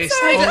to the waist.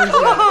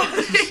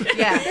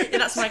 Yeah,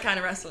 that's my kind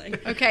of wrestling.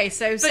 Okay,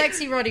 so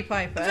sexy Roddy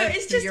Piper. But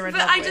it's just,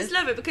 I just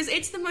love it because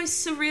it's the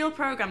most surreal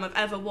program I've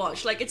ever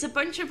watched. Like, it's a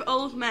bunch of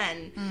old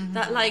men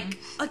that like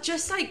are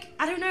just like,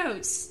 I don't know,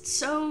 it's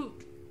so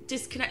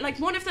disconnect. Like,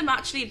 one of them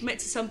actually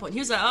admits at some point, he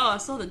was like, I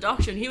saw the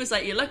doctor, and he was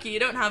like, you're lucky you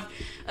don't have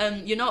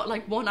you're not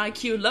like 1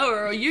 IQ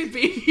lower, or you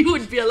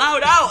wouldn't be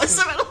allowed out, or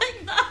something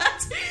like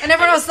that. And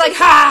everyone else like,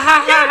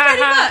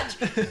 ha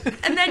pretty much.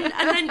 and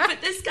then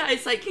but this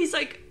guy's like, he's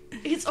like,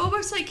 it's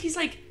almost like he's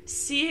like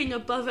seeing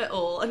above it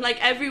all, and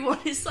like everyone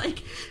is like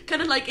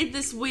kind of like in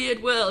this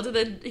weird world, and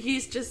then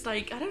he's just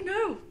like, I don't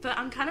know, but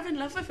I'm kind of in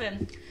love with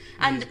him.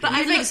 But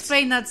you've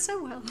explained that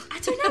so well. I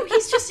don't know.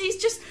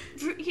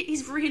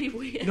 He's really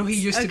weird. No, he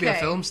used to be a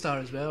film star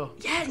as well.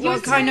 Yeah.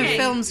 What kind of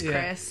films,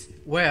 Chris? Yeah.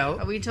 Well,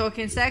 are we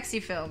talking sexy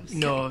films?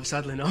 No,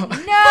 sadly not. No,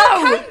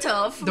 kind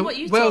of. What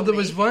you told there me.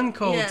 was one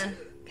called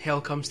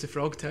Hell Comes to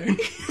Frogtown,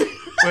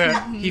 where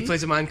he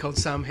plays a man called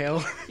Sam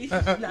Hell,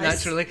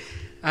 naturally.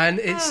 And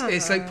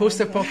it's like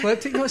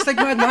post-apocalyptic. No, it's like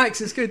Mad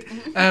Max. It's good.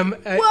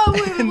 Whoa.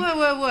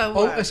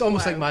 It's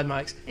almost like Mad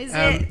Max. Is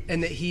it?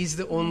 And that he's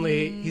the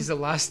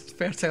last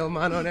fertile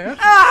man on Earth.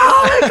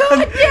 Oh my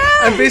God,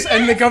 yes!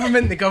 And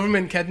the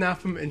government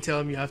kidnap him and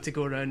tell him you have to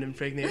go around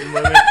impregnating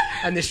women,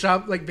 and they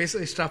strap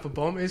a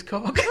bomb to his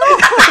cock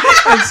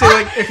and say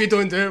like, if you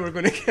don't do it, we're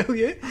going to kill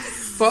you.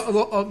 But a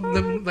lot of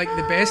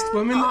the best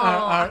women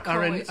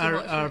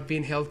are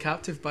being held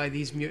captive by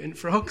these mutant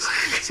frogs,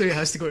 so he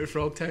has to go to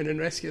Frogtown and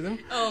rescue them.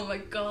 Oh my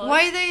God!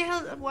 Why are they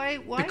held? Why?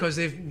 Because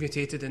they've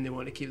mutated and they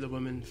want to keep the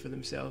women for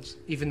themselves,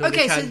 even though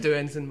they can't do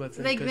anything with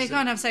them. They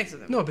can't have sex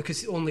with them. No,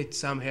 because only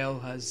Sam Hell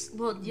has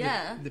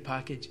the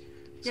package.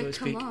 So to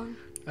speak. Come on.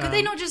 Could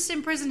they not just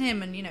imprison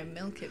him and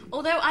milk him?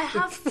 Although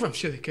I'm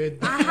sure they could.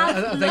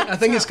 I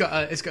think it's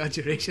got a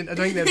duration. I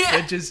don't think they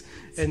have fridges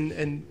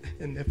in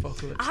the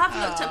apocalypse. I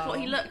have looked up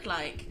what he looked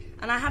like,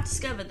 and I have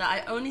discovered that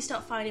I only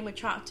started finding him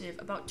attractive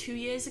about 2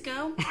 years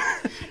ago.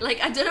 Like,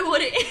 I don't know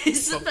what it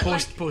is.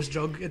 Post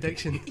drug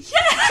addiction.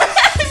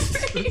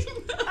 Yeah.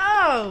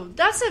 Oh,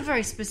 that's a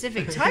very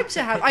specific type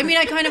to have. I mean,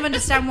 I kind of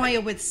understand why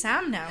you're with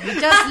Sam now. He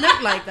does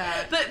look like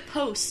that. But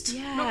post.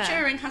 Yeah. Not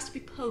during, has to be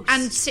post.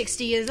 And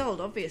 60 years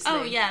old, obviously.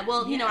 Oh, yeah.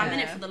 Well, I'm in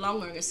it for the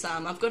long run as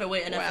Sam. I've got to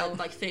wait another,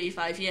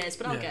 35 years,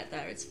 but I'll get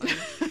there. It's fine.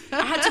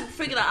 I had to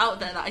figure that out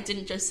there, that I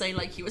didn't just say,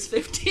 like, he was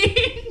 15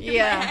 in my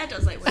head. I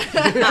was like, wait,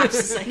 maths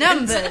a second.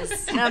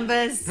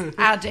 Numbers,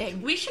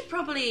 adding. We should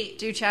probably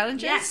do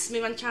challenges. Yes,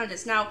 move on to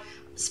challenges. Now,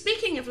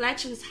 speaking of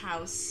Legends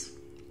House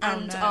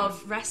and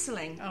of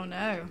wrestling. Oh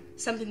no.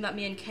 Something that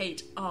me and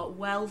Kate are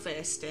well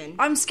versed in.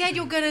 I'm scared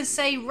you're going to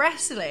say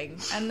wrestling,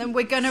 and then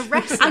we're going to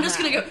wrestle. I'm just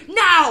going to go,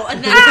 now!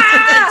 And then,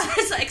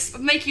 just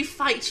make you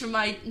fight for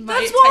my attention.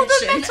 That's what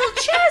the metal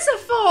chairs are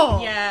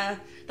for! Yeah.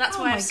 That's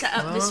why I've set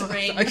up this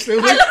ring. I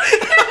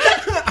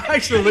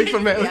actually look for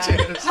metal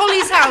chairs.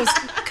 Holly's house,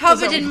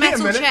 covered in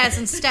metal chairs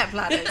and step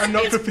ladders. I'm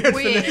not prepared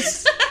for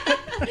this.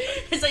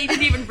 It's like you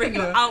didn't even bring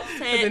your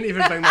outfit. I didn't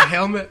even bring my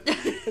helmet.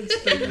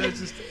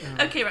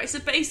 Okay, right. So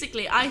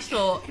basically, I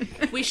thought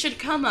we should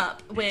come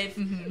up with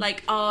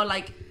our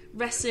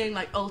wrestling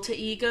alter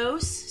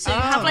egos. So you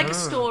have a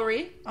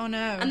story. Oh no!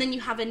 And then you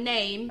have a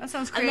name. That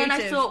sounds creative. And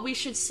then I thought we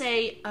should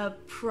say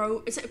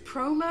Is it a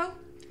promo?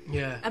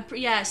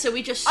 Yeah. So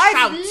we just shout.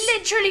 I've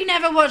literally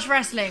never watched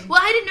wrestling.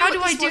 Well, I didn't know how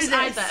do I do this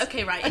either.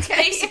 Okay, right. It's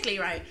basically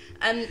right.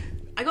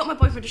 I got my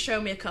boyfriend to show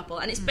me a couple,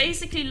 and it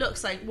basically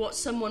looks like what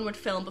someone would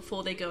film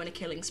before they go on a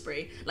killing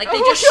spree. Like, they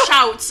just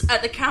shout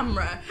at the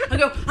camera and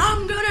go,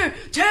 I'm gonna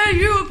tear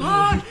you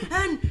apart,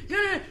 and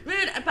gonna...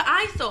 But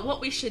I thought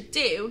what we should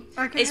do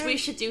is we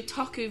should do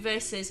Toku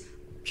versus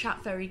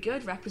Chat Very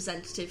Good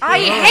representative. I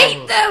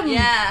hate them!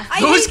 Yeah.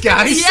 Those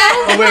guys? Yeah.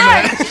 Oh, wait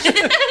a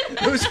minute.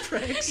 Those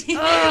pricks. Okay.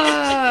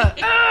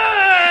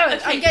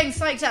 I'm getting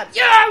psyched up.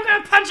 Yeah, I'm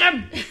gonna punch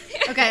him!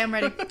 Okay, I'm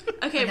ready.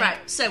 Okay, right.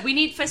 So,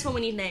 first of all, we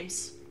need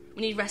names.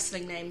 We need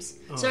wrestling names.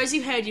 So as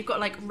you heard, you've got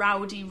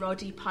Rowdy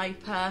Roddy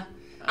Piper.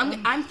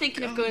 I'm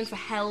thinking of going for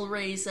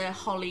Hellraiser,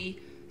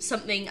 Holly,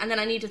 something, and then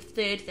I need a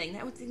third thing.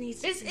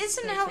 Is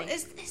there not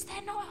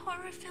a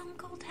horror film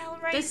called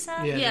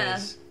Hellraiser? Yeah.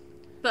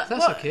 But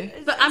that's okay.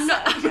 But I'm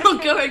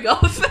not going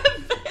off of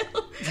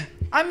film.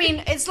 I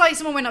mean, it's like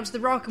someone went up to The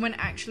Rock and went,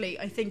 actually,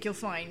 I think you'll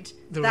find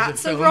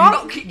that's a rock.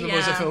 rock. There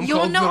was a film You're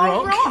called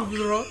not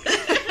The Rock.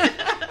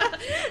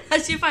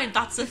 As you find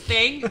that's a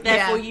thing,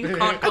 therefore you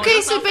can't.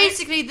 Okay, so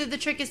basically the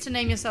trick is to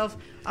name yourself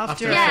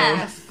after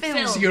a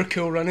film. So you're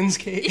Cool Runnings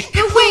Kate.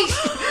 No, wait,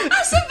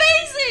 that's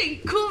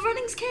amazing. Cool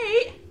Runnings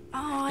Kate.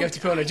 Oh, you have to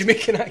put on a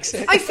Jamaican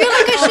accent. I feel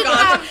like I should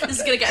have... This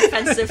is going to get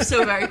offensive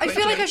so very quickly. I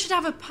feel like I should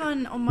have a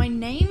pun on my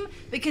name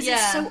because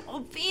it's so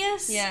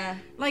obvious. Yeah.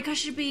 Like I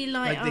should be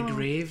like... Like the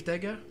grave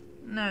digger?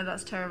 No,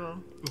 that's terrible.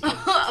 Okay.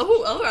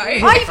 Oh, all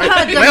right. I've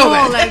heard them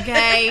all,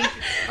 okay?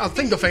 I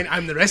think you'll find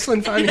I'm the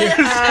wrestling fan here.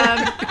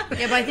 Yeah,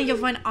 but I think you'll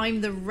find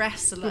I'm the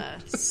wrestler.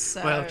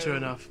 So. Well, true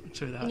enough.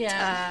 True that.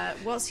 Yeah.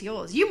 What's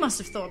yours? You must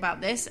have thought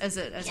about this as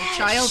a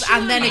child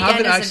and then I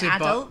again as an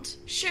adult.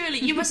 Surely.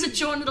 You must have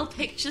drawn little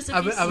pictures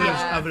of yourself.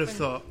 I would have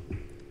thought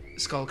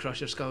Skull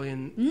Crusher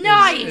Scullion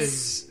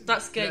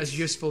that's good. As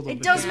useful.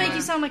 It does make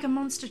you sound like a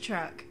monster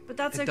truck, but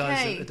that's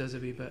okay. It does a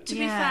wee bit. To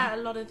be fair, a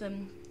lot of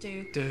them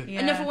do.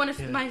 Yeah. Another one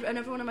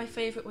of my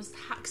favourite was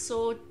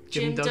Hacksaw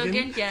Jim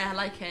Duggan. Yeah, I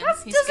like him.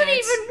 That doesn't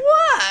even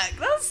work.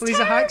 That's terrible. He's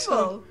a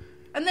hacksaw.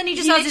 And then he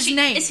just has his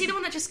name. Is he the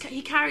one that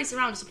he carries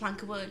around as a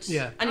plank of wood?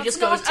 Yeah. And he just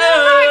That's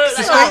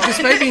goes, not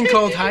Despite being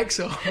called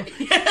Hacksaw,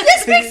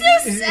 This makes no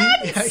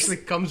sense. He actually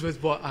comes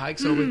with what a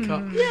hacksaw would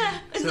cut. Yeah,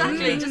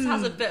 exactly. He just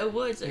has a bit of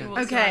wood.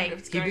 Okay.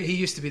 He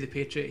used to be the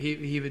patriot.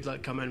 He would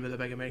like come in with a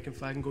big American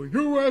flag and go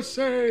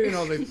USA, and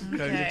all the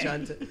crowd would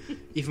chant it.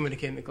 Even when he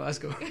came to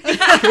Glasgow.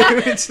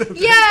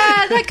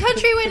 Yeah, that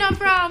country we're not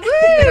from.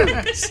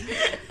 Woo!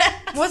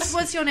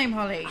 What's your name,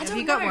 Holly? Have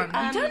you got one?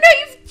 I don't know.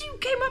 You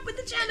came up with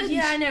the challenge.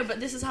 Yeah, I know, but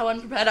this is how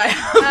unprepared I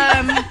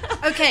am.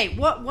 Okay,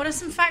 what are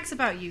some facts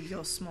about you?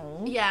 You're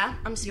small. Yeah,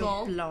 I'm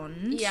small. You're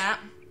blonde. Yeah.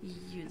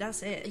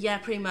 That's it. Yeah,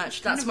 pretty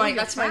much. That's my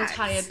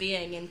entire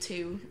being in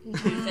two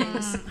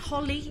things.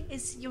 Holly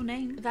is your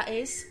name. That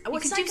is. You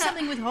could do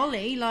something with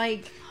Holly,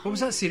 like... What was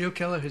that serial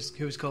killer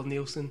who was called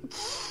Nielsen?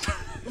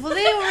 Well,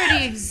 they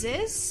already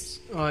exist.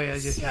 Oh yeah,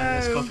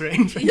 that's copyright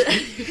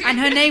infringement. And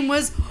her name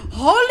was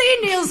Holly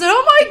Nielsen.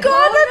 Oh my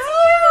god, that's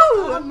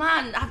you! Oh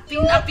man,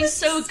 I've been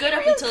so good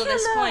up until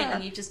this point,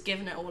 and you've just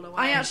given it all away.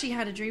 I actually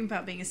had a dream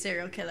about being a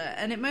serial killer,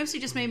 and it mostly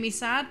just made me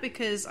sad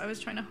because I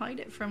was trying to hide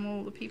it from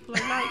all the people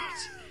I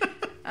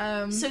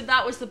liked. So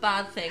that was the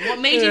bad thing. What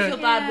made you feel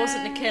bad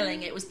wasn't the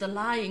killing; it was the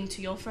lying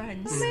to your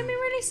friends. It made me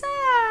really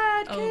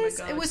sad. Oh my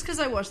god! It was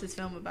because I watched this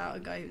film about a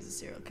guy who was a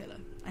serial killer,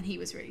 and he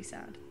was really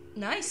sad.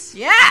 Nice.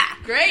 Yeah.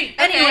 Great.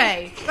 Okay.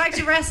 Anyway, back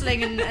to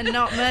wrestling and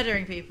not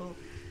murdering people.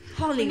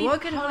 Holly,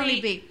 what could Holly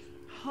be?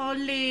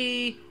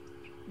 Holly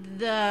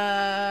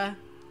the...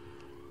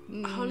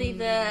 How do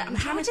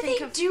they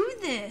do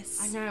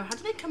this? I know. How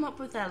do they come up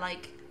with their,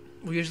 like...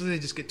 Well, usually they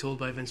just get told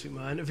by Vince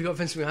McMahon. Have you got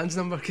Vince McMahon's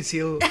number? Because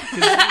he'll...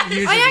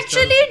 I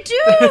actually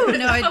do!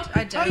 No,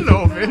 I don't.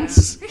 Hello,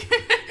 Vince.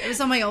 It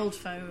was on my old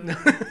phone.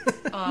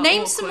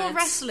 Name some more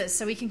wrestlers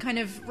so we can kind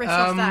of riff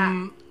off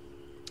that.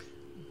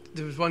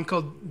 There was one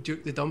called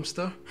Duke the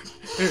Dumpster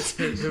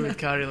who would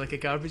carry like a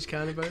garbage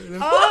can about with him.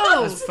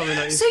 Oh! So you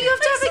have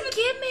to have a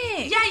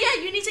gimmick! Yeah,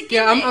 you need a gimmick.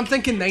 Yeah, I'm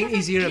thinking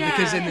 90s era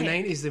because in the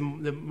 90s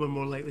they were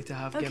more likely to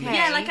have gimmicks.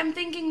 Yeah, like I'm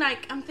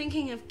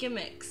thinking of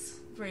gimmicks,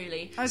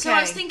 really. Okay. So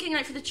I was thinking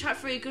like for the chat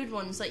for your good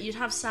ones, like you'd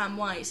have Sam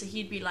White, so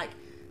he'd be like,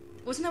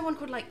 wasn't there one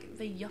called like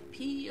the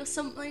Yuppie or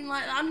something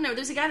like that? I don't know.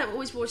 There's a guy that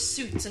always wore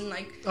suits and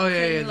like. Oh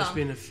yeah, there's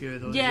been a few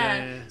of those.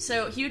 Yeah.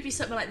 So he would be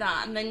something like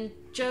that, and then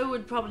Joe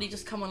would probably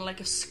just come on like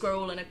a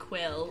scroll and a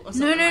quill or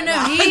something.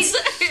 No.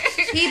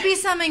 He'd be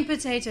something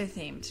potato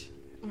themed.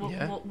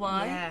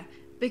 Why? Yeah,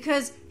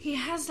 because he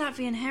has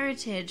Latvian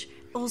heritage.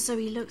 Also,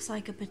 he looks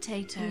like a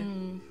potato.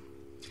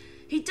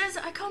 He does.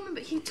 I can't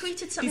remember. He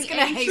tweeted something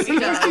ages ago,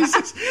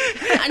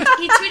 and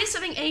he tweeted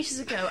something ages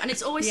ago, and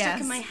it's always stuck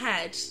in my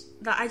head.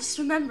 That I just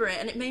remember it,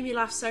 and it made me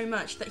laugh so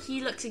much that he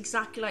looks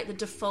exactly like the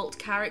default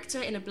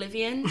character in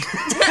Oblivion. And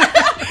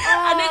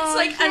it's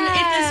like,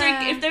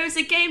 and if there is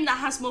a game that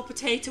has more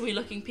potae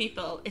looking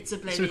people, it's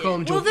Oblivion. So we call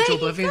him Joe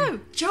Oblivion.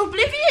 Joe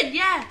Oblivion,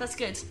 yeah, that's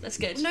good.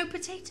 No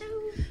potato,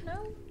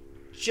 no.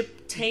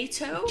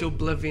 Potato. Joe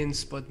Oblivion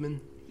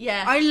Spudman.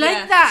 Yeah, I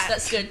like that.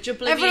 That's good.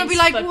 Everyone will be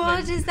like,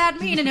 "What does that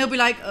mean?" And he'll be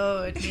like,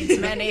 "Oh, it means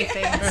many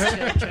things,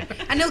 children."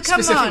 And he'll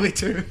come on.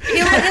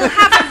 He'll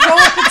have a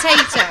raw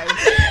potato.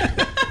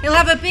 He'll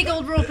have a big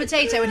old raw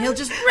potato, and he'll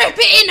just rip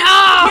it in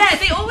half. Yeah,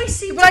 they always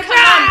seem to come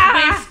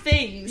on with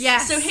things.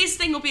 Yes. So his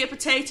thing will be a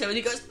potato, and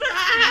he goes.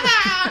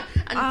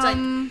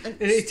 And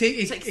he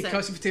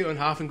cuts the potato in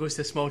half and goes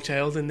to a small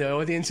child in the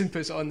audience and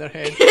puts it on their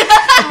head.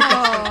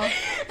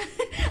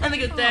 And they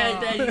go,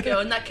 there you go.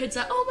 And that kid's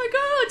like, oh my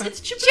god,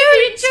 it's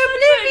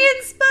Oblivion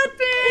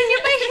Spudman,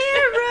 you're my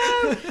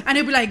hero. And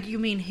he'll be like, you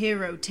mean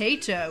Hero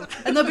Tato?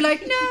 And they'll be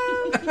like,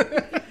 no.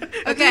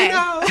 Okay.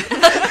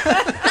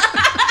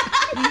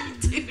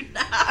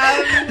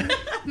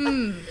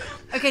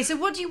 Okay, so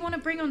what do you want to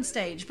bring on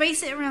stage?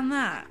 Base it around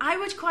that. I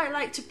would quite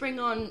like to bring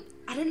on,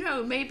 I don't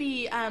know,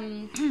 maybe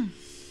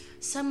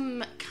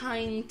some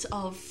kind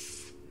of...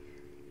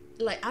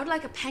 Like, I would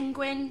like a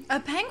penguin. A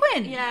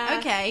penguin? Yeah.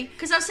 Okay.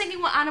 Because I was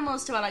thinking, what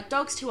animals do I like?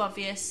 Dog's too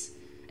obvious.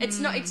 It's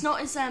not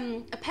as,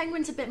 a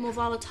penguin's a bit more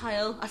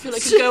volatile. I feel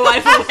like it could go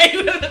either way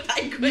with a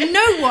penguin.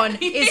 No one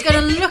is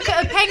going to look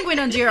at a penguin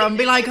on Jira and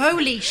be like,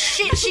 holy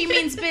shit, she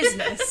means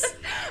business.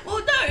 Well,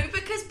 no,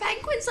 because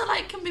penguins are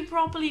can be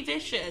properly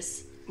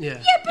vicious. Yeah. Yeah,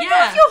 but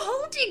not if you're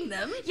holding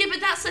them. Yeah, but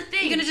that's the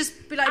thing. You're gonna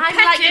just be like, I'm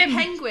peck like him. a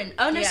penguin,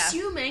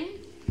 unassuming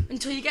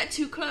until you get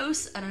too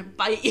close and I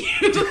bite you.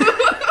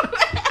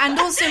 And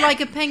also,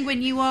 like a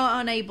penguin, you are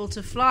unable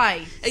to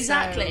fly.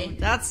 Exactly. So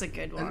that's a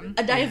good one.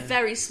 And I have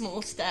very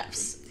small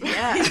steps.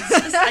 Yeah.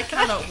 I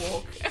cannot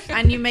walk.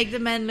 And you make the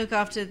men look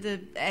after the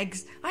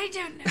eggs. I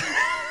don't know.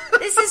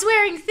 This is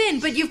wearing thin,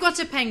 but you've got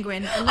a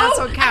penguin, and that's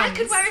what counts. And I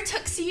could wear a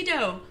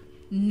tuxedo.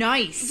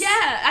 Nice.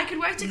 Yeah, I could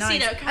wear a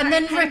tuxedo. Nice. And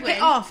then rip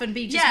it off and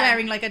be just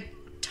wearing like a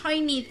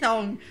tiny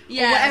thong or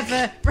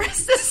whatever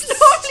breasts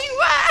normally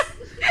wear.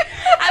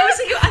 I was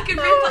thinking I could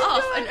rip it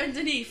off, and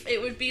underneath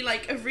it would be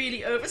like a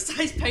really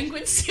oversized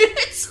penguin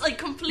suit, like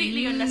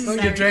completely unnecessary.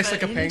 Oh, you're dressed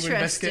like a penguin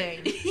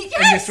biscuit, Yes!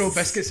 and you throw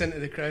biscuits into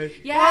the crowd.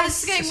 Yeah, Well, this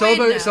is getting It's weird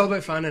all now.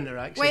 about fan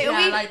interaction. Wait, Yeah, are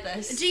I we, like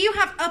this. do you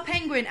have a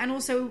penguin and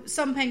also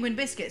some penguin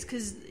biscuits?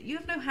 Because you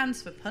have no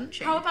hands for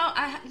punching. How about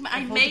I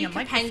holding make a a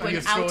microphone. penguin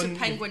You've out thrown- of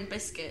penguin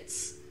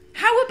biscuits?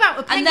 How about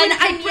a And penguin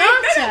then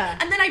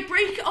pinata? and then I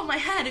break it on my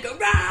head and go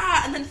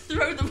rah, and then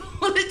throw them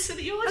all into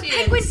the A audience.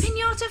 penguin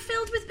pinata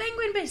filled with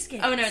penguin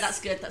biscuits. Oh no, that's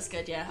good. That's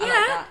good. Yeah, I Yeah,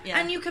 like that. Yeah,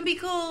 and you can be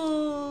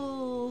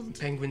called.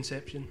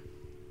 Penguinception.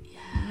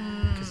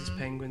 yeah. Because it's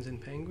penguins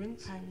and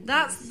penguins.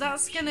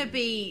 That's gonna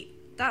be.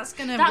 That's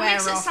gonna That wear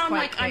makes it off sound quite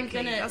like I'm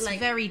quickly. gonna, That's like-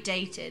 very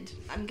dated.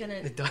 I'm gonna.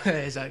 It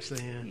is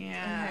actually, yeah.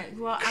 Yeah.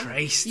 Well,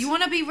 Christ. You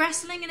want to be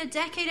wrestling in a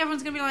decade?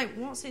 Everyone's gonna be like,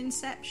 "What's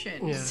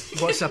Inception? Yeah.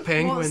 What's a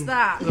penguin? What's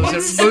that?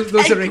 Those are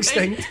penguin?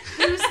 extinct.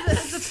 Who's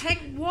the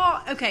penguin?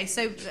 What? Okay,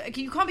 so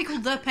you can't be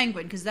called the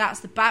Penguin because that's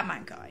the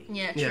Batman guy,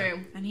 Yeah, Yeah. true.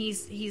 and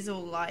he's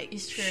all like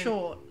He's true.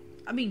 short.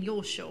 I mean,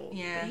 you're short,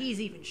 Yeah. but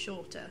he's even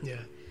shorter.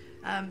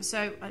 Yeah.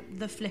 So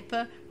the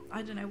Flipper.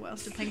 I don't know what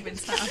else do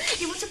penguins have.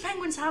 Yeah, what do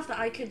penguins have that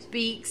I could?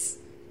 Beaks.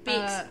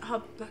 Beaks.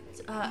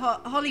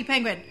 Holly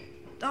Penguin.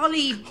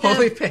 Holly.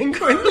 Holy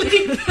penguin.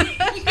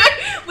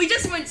 We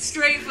just went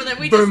straight for them.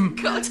 We Boom.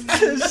 just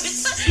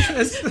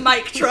got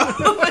mic drop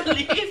and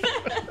leave.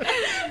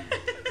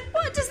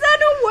 What does that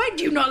not work?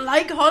 Do you not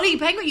like Holly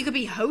Penguin? You could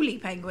be Holy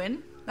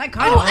Penguin. That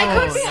kind Oh, of. I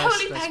could be that's-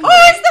 Holy that's Penguin.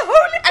 Oh, it's the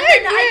Holy And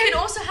Penguin. then I could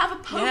also have a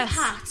Pope Yes.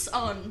 hat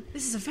on.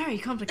 This is a very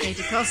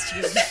complicated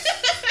costume.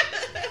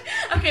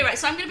 Okay, right,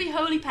 so I'm going to be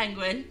Holy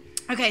Penguin.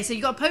 Okay, so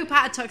you got a Pope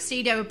hat, a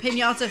tuxedo, a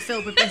pinata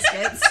filled with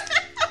biscuits.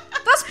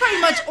 That's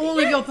pretty much all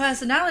of your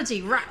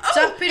personality wrapped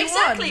up in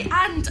exactly.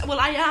 one. And, well,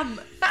 I am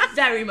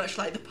very much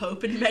like the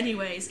Pope in many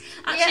ways.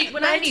 Actually, Yeah,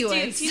 when I had to do,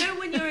 anyways. do you know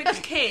when you're a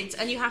kid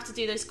and you have to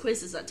do those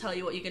quizzes that tell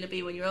you what you're going to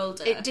be when you're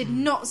older? It did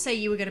not say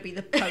you were going to be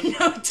the Pope. No,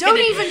 it Don't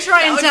didn't. even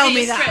try and would tell be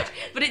me a that. stretch.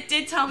 But it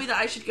did tell me that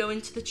I should go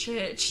into the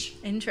church.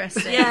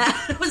 Interesting. Yeah,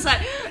 I was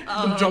like,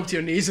 oh. Drop to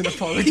your knees and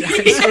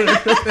apologise.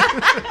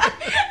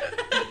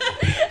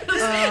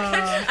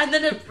 And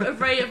then a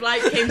ray of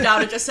light came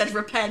down and just said,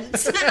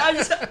 repent. And I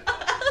was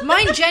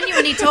Mine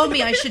genuinely told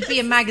me I should be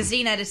a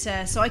magazine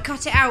editor, so I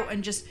cut it out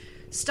and just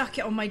stuck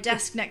it on my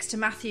desk next to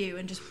Matthew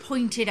and just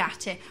pointed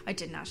at it. I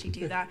didn't actually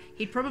do that.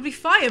 He'd probably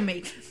fire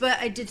me, but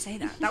I did say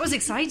that. That was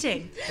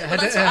exciting. It had,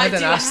 that's it what had I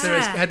an do.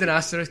 asterisk. Yeah. It had an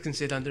asterisk and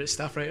said under it,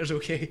 staff writers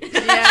okay.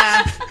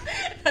 Yeah.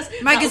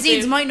 Magazines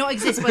that'll do. might not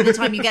exist by the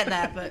time you get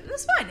there, but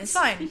that's fine, it's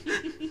fine.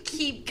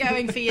 Keep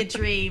going for your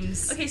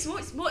dreams. Okay, so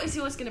what is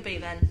yours going to be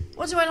then?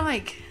 What do I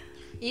like?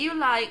 You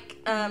like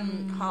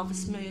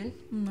Harvest Moon.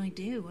 I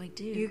do.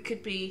 You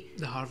could be...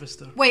 The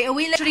Harvester. Wait, are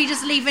we literally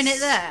just leaving it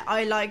there?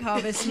 I like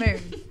Harvest Moon.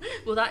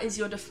 Well, that is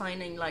your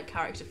defining like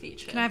character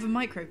feature. Can I have a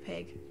micro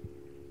pig?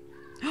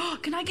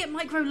 Can I get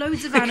micro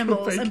loads of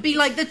animals pig. and be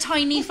like the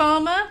tiny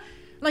farmer?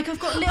 Like I've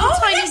got little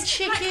tiny yes, like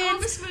chickens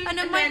Harvest Moon and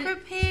a and then-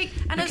 micro pig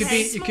and a You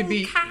small could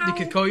be. cow. You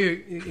could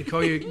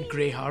call you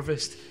Grey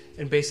Harvest,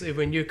 and basically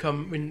when you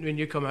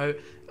come out,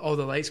 all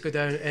the lights go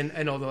down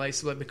and all the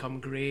lights like become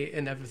grey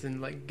and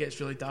everything like gets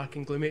really dark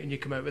and gloomy, and you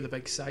come out with a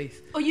big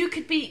scythe Or you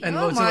could be... and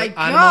Oh loads of my like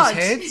animals' God.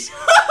 heads.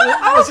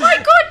 Oh my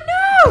god,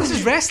 no! This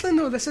is wrestling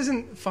though. This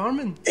isn't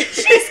farming.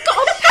 She's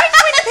got a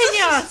penguin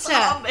pinata.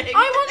 Farming.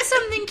 I want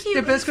something cute.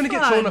 Yeah, but it's going to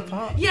and get fun. torn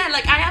apart. Yeah,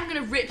 like I am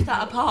going to rip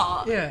that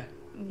apart. Yeah.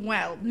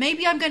 Well,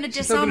 maybe I'm going to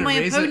still disarm gonna my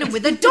raise opponent it.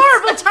 with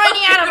adorable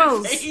tiny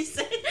animals.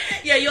 Amazing.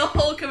 Yeah, your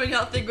whole coming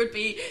out thing would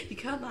be you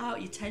come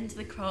out, you tend to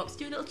the crops,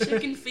 do a little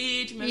chicken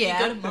feed, maybe Yeah.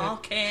 you go to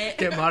market.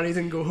 Get married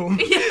and go home.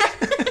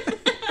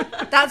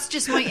 That's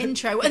just my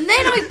intro, and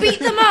then I beat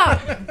them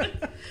up.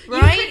 You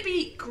Right? could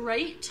be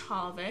Great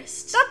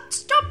Harvest.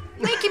 Stop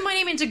making my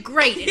name into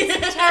great.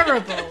 It's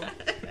terrible.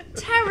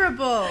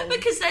 Terrible.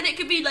 Because then it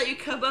could be like you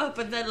come up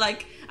and then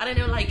like I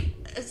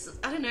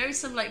don't know,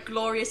 some like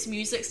glorious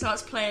music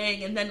starts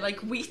playing and then like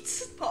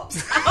wheat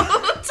pops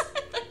out.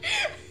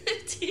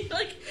 Do you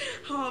like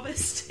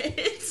harvest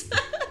it?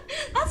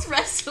 That's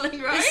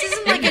wrestling, right? This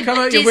isn't like You a come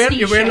out. Disney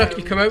You show.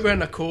 come out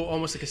wearing a coat,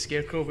 almost like a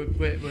scarecrow with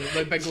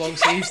like big long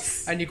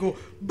sleeves, and you go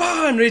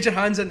bah and raise your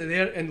hands into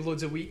there, and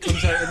loads of wheat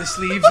comes out of the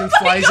sleeves and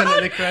flies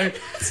into the crowd.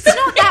 It's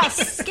not that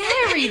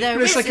scary though.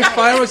 It's Is like it? a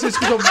fireworks. It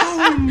just goes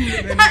boom.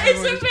 And then That is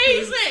everyone just-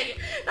 amazing.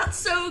 That's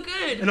so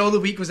good. And all the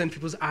wheat goes in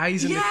people's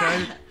eyes in the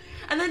crowd.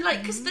 And then,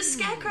 like, because the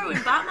Scarecrow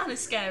in Batman is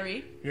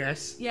scary.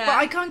 Yes. Yeah. But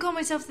I can't call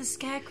myself the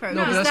Scarecrow.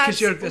 No, but that's because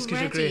you're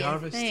Grey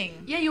Harvest.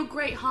 Yeah, you're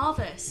Great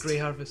Harvest. Grey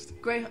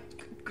Harvest. Grey Harvest.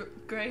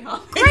 Grey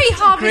Harvest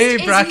Grey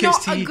is brackets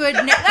not T. a good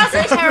name. That's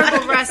a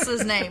terrible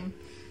wrestler's name.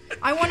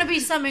 I want to be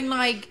something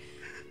like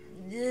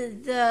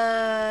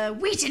the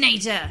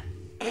Wheatonator.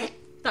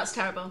 That's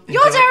terrible.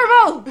 You're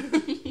terrible!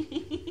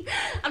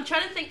 I'm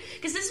trying to think,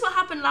 because this is what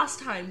happened last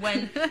time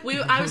when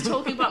I was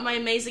talking about my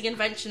amazing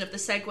invention of the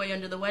Segway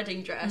under the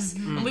wedding dress,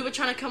 and we were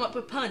trying to come up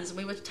with puns, and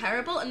we were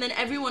terrible, and then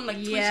everyone like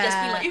tweeted us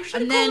being like, you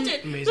should have called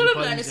it. Amazing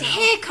puns, like,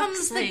 Here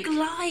comes the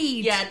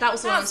glide. Yeah, that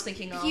was what I was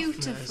thinking of.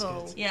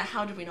 Beautiful. Yeah,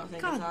 how did we not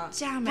think of that?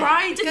 Damn it.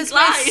 Bride and Because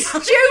glide. we're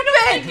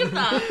stupid! Think of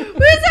that.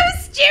 We're so I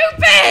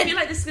stupid! feel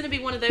like this is going to be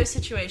one of those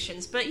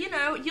situations, but you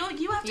know,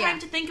 you have time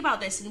to think about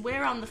this, and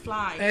we're on the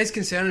fly. It is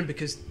concerning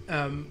because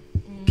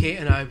Kate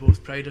and I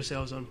both pride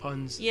ourselves on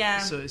puns. Yeah.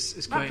 So it's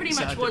quite that pretty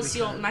sad much was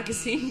your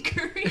magazine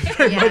career.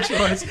 Pretty much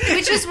was.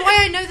 Which is why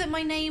I know that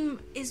my name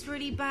is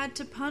really bad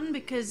to pun,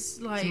 because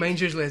like... Mine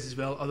usually is as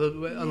well,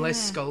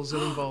 unless skulls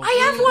are involved. I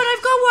have one,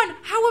 I've got one!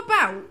 How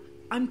about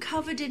I'm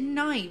covered in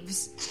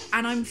knives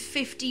and I'm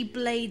 50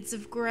 blades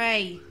of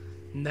grey?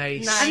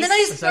 Nice. And then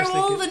I That's throw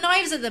all good. the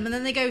knives at them, and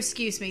then they go,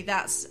 excuse me,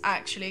 that's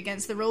actually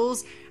against the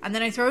rules. And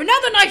then I throw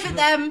another knife at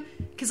them,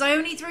 because I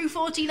only threw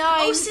 40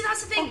 knives. Oh, see,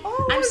 that's the thing.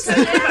 I'm so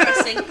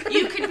embarrassing.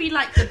 You could be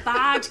like the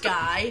bad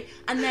guy,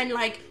 and then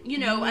like, you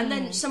know, and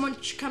then someone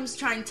comes to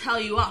try and tell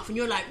you off, and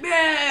you're like, "Bleh,"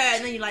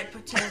 and then you like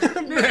pretend.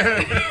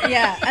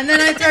 Yeah, and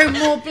then I throw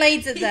more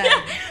blades at them.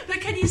 Yeah,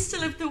 but can you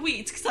still have the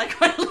wheat? Because I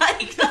quite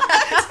like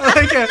that.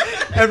 I like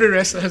every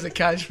wrestler has a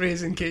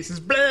catchphrase in cases.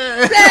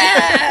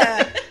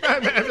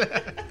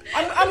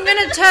 I'm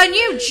going to turn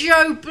you,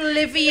 Joe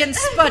Blivian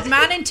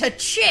Spudman, into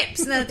chips,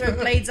 and then throw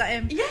blades at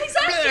him. Yeah,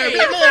 exactly.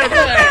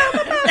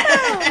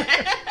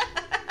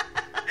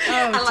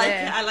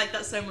 I like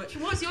that so much.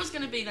 What's yours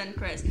going to be then,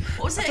 Chris?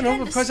 What was it I don't know,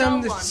 again? because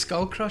I'm the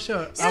Skull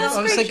Crusher.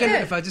 I was thinking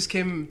if I just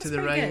came to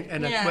the ring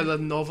and with a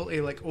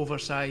novelty like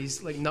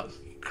oversized like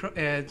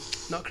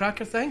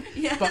nutcracker thing,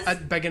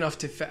 but big enough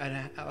to fit in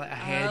a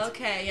head.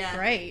 Okay, yeah,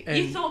 great.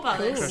 You thought about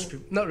this?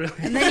 Not really.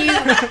 And then you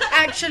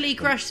actually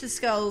crush the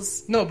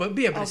skulls. No, but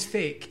it's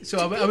fake. So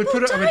I would people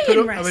put it. I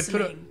die would in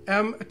put it.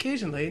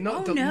 Occasionally,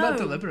 not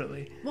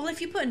deliberately. Well,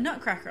 if you put a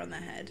nutcracker on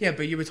their head. Yeah,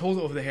 but you would hold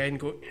it over the head and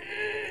go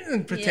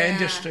and pretend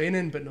you're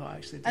straining, but not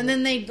actually. And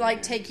then they'd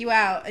like take you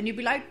out, and you'd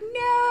be like,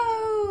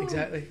 no.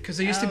 Exactly, because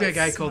there used to be a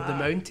guy called the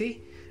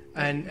Mountie,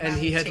 and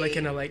he had like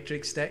an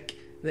electric stick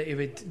that he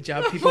would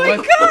jab people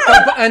with.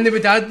 And they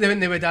would add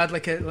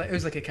like it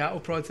was like a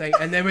cattle prod thing,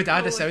 and then would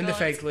add a sound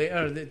effect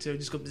later that would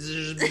just go.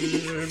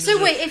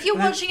 So wait, if you're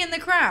watching in the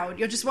crowd,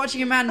 you're just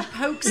watching a man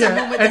poke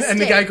someone with a stick. And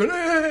the guy going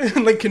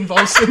and like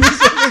convulsing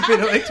and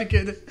being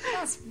electrocuted.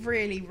 That's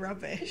really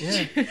rubbish.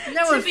 Yeah.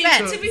 No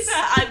offense. To be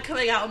fair, I'm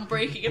coming out and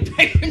breaking a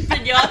penguin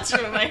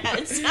pinata in my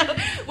head, so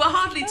we're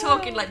hardly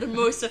talking like the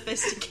most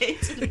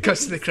sophisticated. It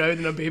cuts to the crowd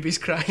and a baby's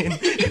crying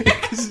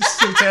because it's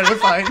so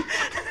terrifying.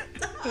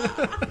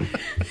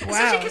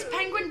 Especially because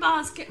penguin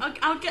bars,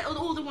 I would get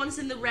all the ones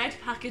in the red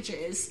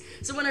packages,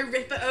 so when I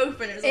rip it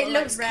open, it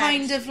looks like red.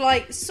 kind of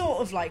like,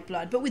 sort of like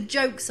blood, but with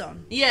jokes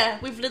on. Yeah,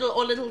 with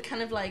little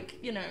kind of like,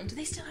 you know. Do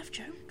they still have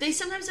jokes? They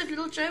sometimes have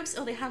little jokes,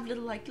 or they have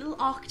little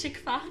Arctic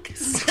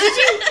facts.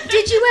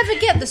 Did you ever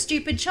get the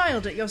stupid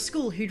child at your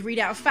school who'd read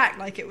out a fact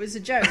like it was a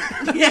joke?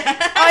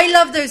 Yeah. I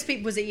love those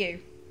people. Was it you?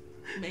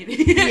 Maybe.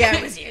 Yeah,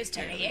 it was you. It was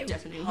totally you.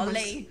 Definitely.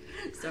 Holly.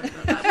 Sorry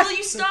about that. Well,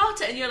 you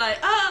start it and you're like,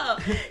 oh,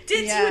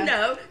 did you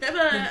know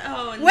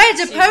that? Where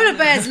do polar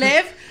bears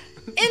live?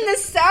 In the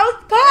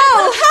South Pole.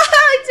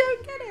 I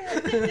don't get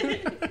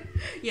it.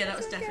 Yeah, that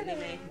was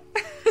definitely me.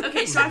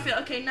 Okay, so I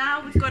feel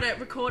now we've got to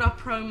record our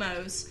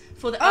promos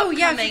for the upcoming. Oh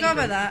yeah, I forgot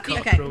about that.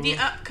 Okay. The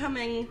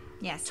upcoming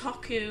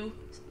Toku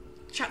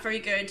Chat Very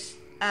Good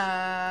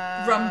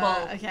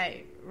Rumble.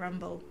 Okay,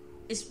 Rumble.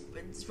 Is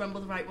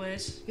Rumble the right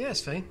word? Yeah,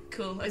 it's fine.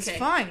 Cool. Okay. It's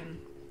fine.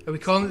 Are we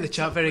calling it the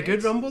Chat Very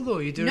Good Rumble though?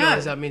 You do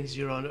realise that means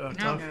you're on our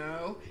turf?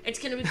 No. It's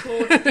going to be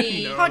called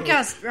the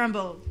Podcast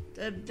Rumble.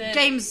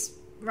 Games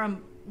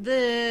Rumble.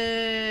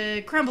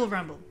 The Crumble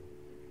Rumble.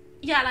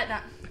 Yeah, I like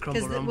that.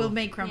 Crumble Rumble. We'll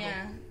make Crumble.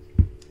 Yeah.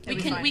 We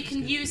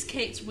can use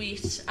Kate's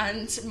wheat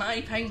and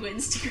my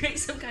penguins to create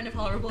some kind of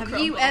horrible crumble.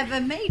 Have you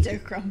ever made a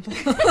crumble?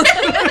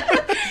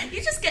 You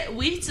just get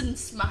wheat and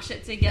smash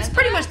it together. It's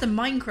pretty much the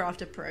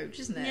Minecraft approach,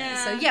 isn't it?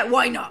 Yeah. So yeah,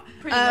 why not?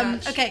 Pretty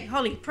much. Okay,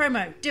 Holly,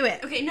 promo, do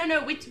it. Okay,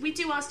 no, we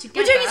do ours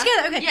together. We're doing it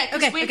together. Okay, yeah,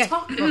 because we're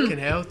talking. Fucking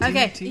hell.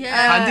 Okay.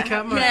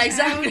 Handicap match. Yeah,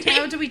 exactly.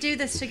 How do we do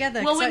this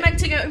together? Well, we're meant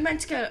to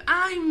go.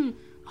 I'm.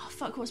 Oh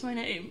fuck! What's my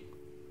name?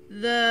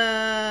 The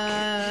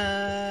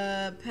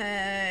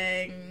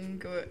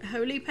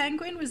Holy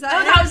Penguin, was that?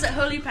 Oh, that was a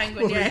Holy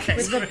Penguin. Yeah,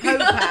 with the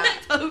Popa.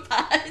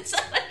 Popa. It's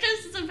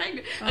just as a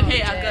penguin.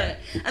 Okay, I've got it.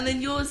 And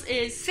then yours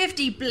is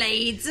 50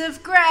 Blades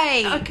of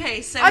Grey.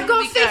 Okay, so I've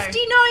got 50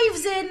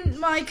 knives in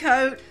my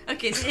coat.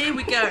 Okay, so here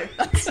we go.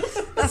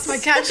 That's my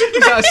catch.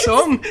 Is that a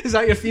song? Is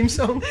that your theme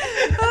song?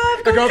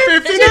 I got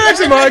 50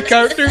 knives in my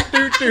coat.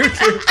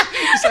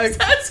 It's like,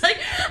 Sounds like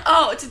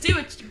Oh, to do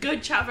a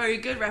good Chat Very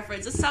Good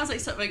reference, it sounds like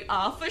something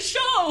Arthur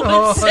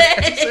Shaw would say.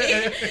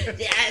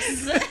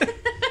 Yes.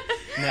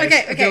 Nice.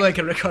 Okay. I feel like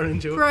a recurring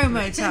joke.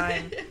 Promo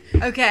time.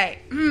 Okay.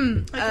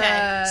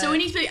 Okay. So we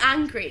need to be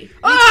angry.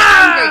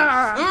 Okay,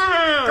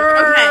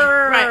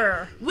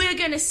 right. We're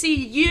gonna see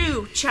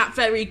you, Chat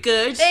Very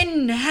Good,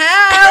 in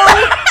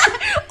hell,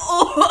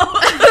 or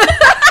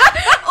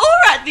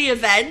at the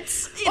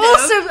event.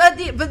 Also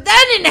but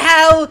then in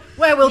hell,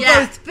 where we'll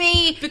both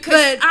be.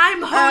 Because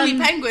I'm Holy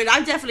Penguin,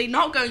 I'm definitely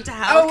not going to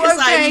hell because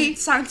I'm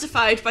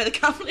sanctified by the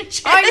Catholic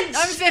Church. I'm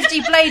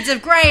 50 Blades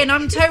of Grey, and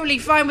I'm totally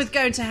fine with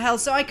going to hell,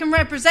 so I can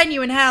represent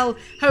you in hell,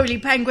 Holy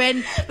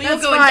Penguin. But you're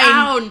going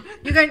down.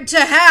 You're going to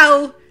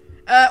hell,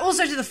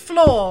 also to the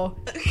floor.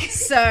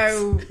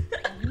 So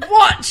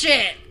watch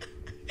it.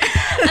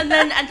 and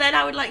then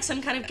I would like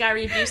some kind of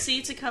Gary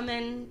Busey to come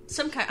in.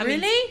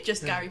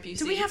 Just Gary Busey.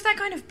 Do we have that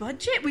kind of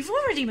budget? We've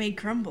already made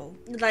Crumble.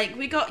 Like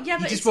we got,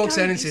 but he just walks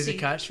in and says a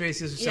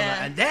catchphrase or something,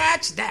 and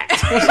that's that.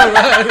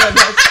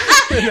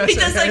 He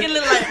does like a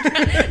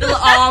little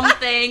arm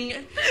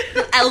thing,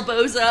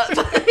 elbows up.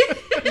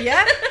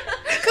 Yeah.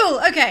 Cool.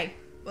 Okay.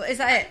 Well, is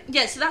that it?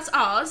 Yeah. So that's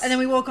ours. And then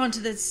we walk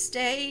onto the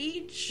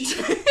stage.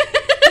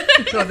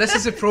 No, this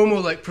is a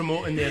promo, like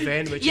promoting the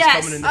event, which is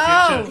coming in the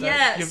future.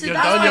 Yeah. So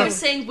that's why I was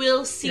saying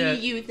we'll see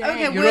you then.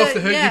 Okay, you're off the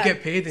hook. You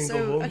get paid and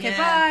go home. Okay,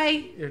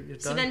 bye. You're done.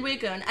 So then we're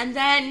going, and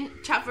then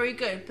Chat Very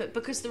Good, but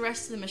because the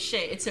rest of them are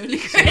shit, it's only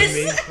Chris.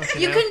 Okay,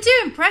 you can do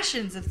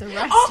impressions of the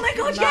rest. Oh my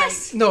god,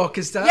 yes. No,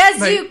 because that.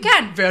 Yes, you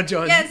can. Verge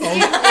on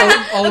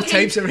all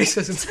types of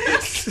racism.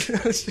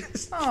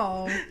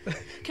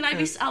 Can I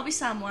be? I'll be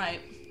Sam White.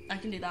 I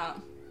can do that.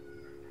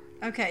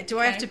 Okay, do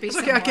I have to be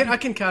someone? Okay, I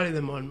can carry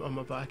them on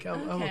my back.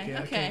 I'm okay.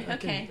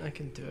 I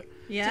can do it.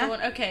 Yeah?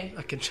 Okay.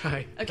 I can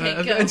try. Okay,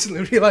 I've go.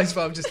 instantly realised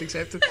what I've just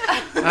accepted.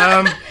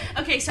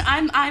 Okay, so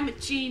I'm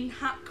Gene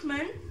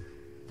Hackman.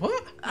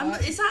 What?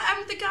 Is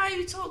that the guy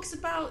who talks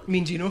about...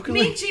 Mean Gene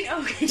Oakley? Mean Gene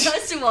Oakley,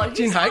 that's the one.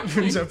 Gene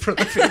Hackman's a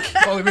prolific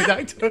Hollywood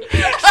actor. Who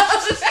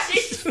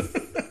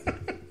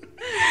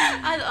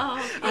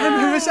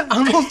is it?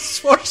 Arnold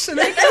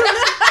Schwarzenegger?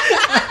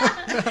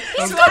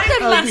 He's got the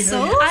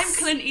muscles. I'm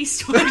Clint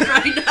Eastwood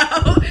right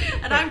now,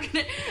 and I'm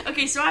gonna.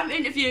 Okay, so I'm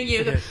interviewing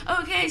you.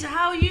 Okay, so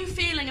how are you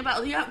feeling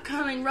about the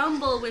upcoming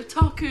Rumble with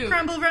Toku?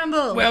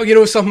 Rumble. Well, you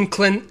know something,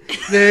 Clint.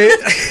 The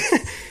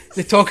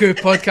Toku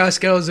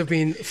podcast girls have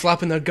been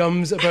flapping their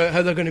gums about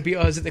how they're going to beat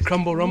us at the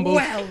Crumble Rumble.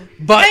 Well,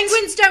 but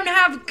penguins don't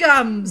have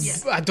gums.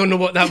 Yeah. I don't know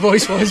what that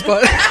voice was,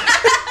 but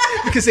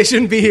because they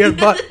shouldn't be here.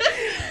 But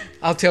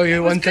I'll tell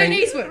you one thing.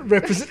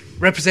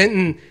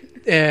 Representing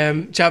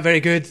Chat Very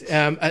Good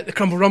at the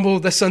Crumble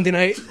Rumble this Sunday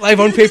night, live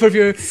on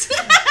pay-per-view.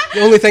 The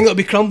only thing that'll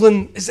be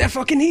crumbling is their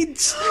fucking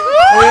heads.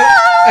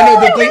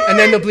 And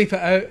then they'll bleep it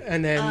out,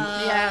 and then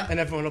and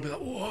everyone will be like,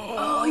 whoa.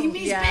 Oh, you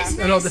mean business.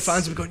 And all the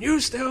fans will be going, you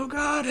still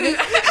got it.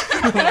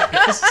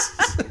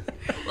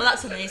 Well,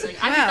 that's amazing.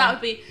 I think that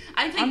would be...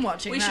 I think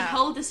we should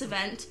hold this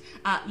event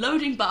at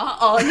Loading Bar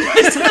on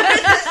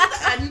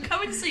and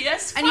come and see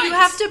us. And you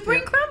have to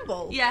bring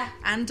Crumble. Yeah.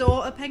 And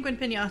or a penguin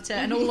pinata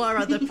and all our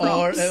other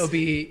props. Or it'll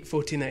be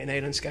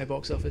 $14.99 on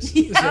Skybox Office.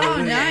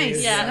 Oh,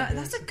 nice. Yeah.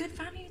 That's a good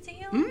value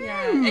deal.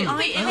 Yeah.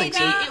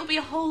 It'll be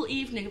a whole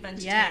evening of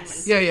entertainment.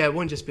 Yes. Yeah, it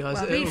won't just be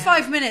us. Well, in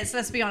 5 minutes,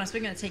 let's be honest,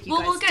 we're going to take you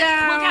guys down. We'll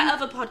get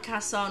other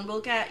podcasts on.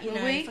 We'll get,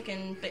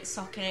 fucking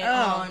Bitsocket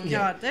on. Oh,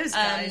 God, those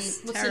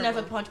guys. What's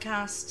another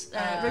podcast?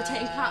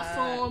 Rotating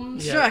Platforms.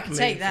 Sure, I can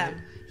take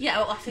them. Yeah,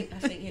 well, I think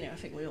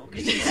we all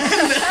could do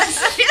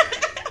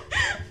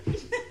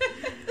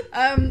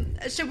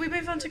that. Should we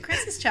move on to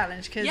Chris's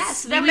challenge?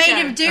 Because we made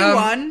him do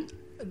one.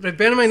 But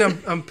bear in mind,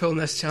 I'm pulling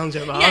this challenge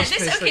out of my arse.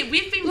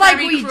 We've been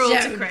very cruel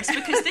to Chris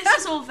because this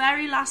was all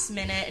very last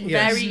minute and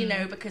very,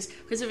 because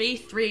of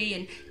E3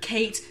 and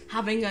Kate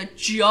having a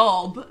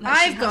job.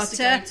 I've got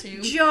a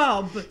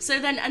job. So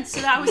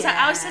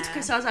I said to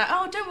Chris, I was like,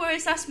 oh, don't worry,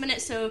 it's last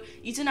minute, so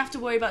you didn't have to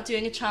worry about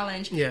doing a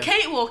challenge. Yeah.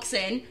 Kate walks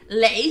in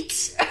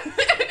late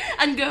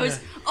and goes,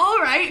 all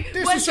right,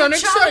 this where's is your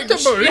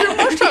unacceptable. You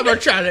must have a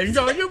challenge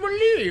or you will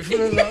leave.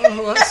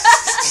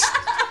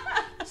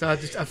 So I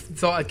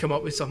thought I'd come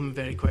up with something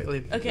very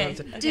quickly. Okay.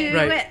 Do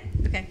it.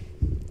 Okay,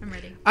 I'm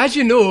ready. As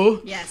you know...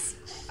 Yes.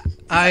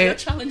 Your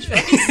challenge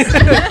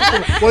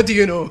face. What do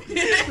you know?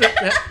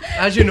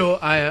 As you know,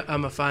 I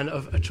am a fan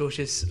of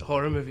atrocious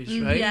horror movies,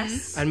 right?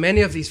 Yes. And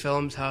many of these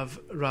films have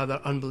rather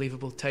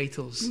unbelievable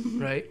titles,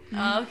 right?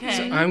 Okay.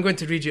 So I'm going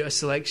to read you a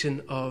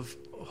selection of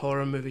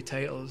horror movie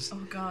titles.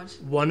 Oh, God.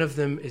 One of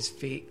them is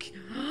fake.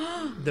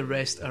 The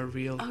rest are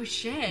real. Oh,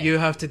 shit. You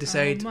have to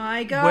decide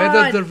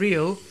whether they're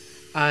real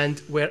and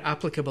where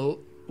applicable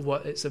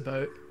what it's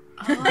about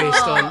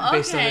based on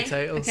the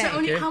title. Okay.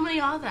 So how many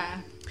are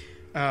there?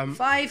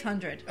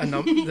 500.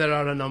 There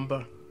are a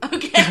number.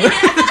 Okay.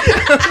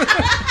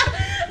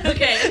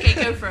 okay,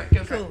 go for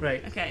it.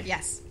 Right. Okay.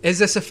 Yes. Is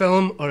this a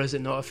film or is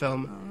it not a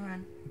film? Oh,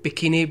 man.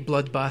 Bikini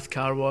Bloodbath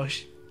Car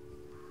Wash.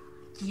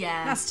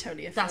 Yeah. That's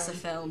totally a film. That's a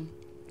film.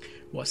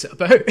 What's it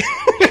about? So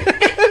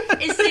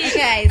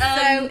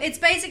it's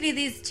basically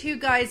these two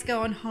guys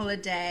go on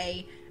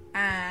holiday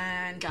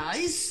and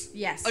guys,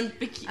 yes,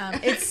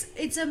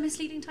 it's a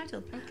misleading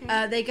title.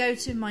 Okay. They go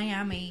to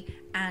Miami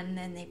and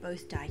then they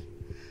both die.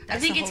 I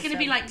think it's going to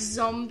be like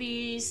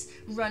zombies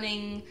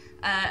running,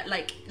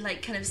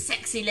 like kind of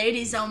sexy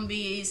lady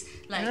zombies,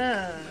 like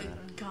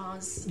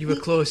cars. You were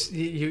close.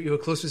 You were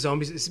close with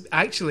zombies. It's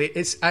actually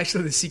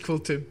the sequel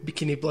to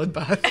Bikini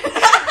Bloodbath.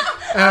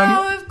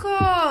 Oh, of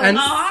course. And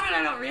how did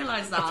I not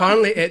realise that?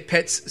 Apparently, it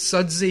pits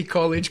Sudsy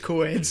college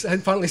co-eds.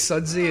 And apparently,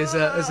 Sudsy is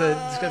a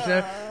description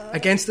now,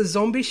 against a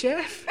zombie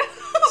chef.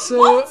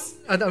 So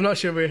I'm not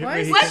sure where he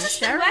where does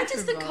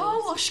the car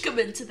wash come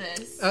into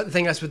this? I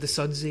think that's where the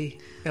Sudsy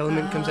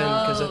element comes in,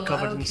 because they're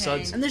covered in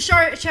suds. And the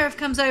sheriff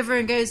comes over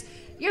and goes,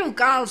 "You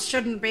girls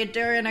shouldn't be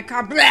doing a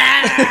car." Wow.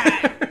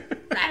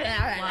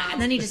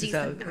 And then he just eats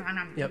them.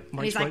 Yep,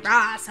 and he's like,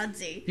 "Ah,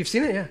 Sudsy." You've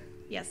seen it, yeah?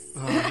 Yes.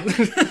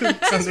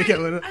 Sounds like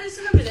I just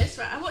remember this,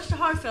 right? I watched a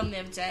horror film the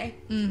other day.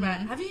 Mm-hmm. Right.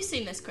 Have you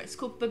seen this, Chris? It's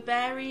called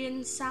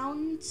Barbarian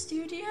Sound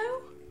Studio.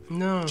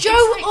 No.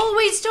 Joe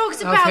always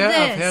talks about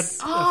this.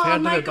 I've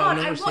heard my god,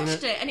 I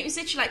watched it and it was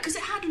literally like, because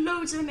it had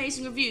loads of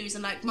amazing reviews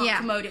and like Mark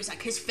Kermode, it was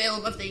like his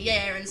film of the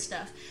year and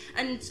stuff.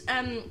 And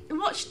I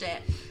watched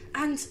it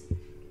and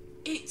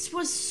it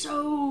was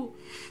so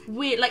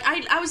weird. Like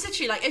I was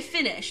literally like, it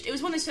finished. It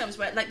was one of those films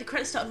where like the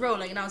credits started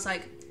rolling and I was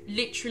like,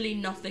 literally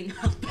nothing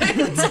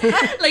happened.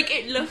 Like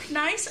it looked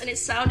nice and it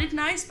sounded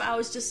nice, but I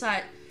was just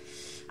like,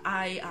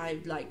 I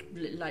like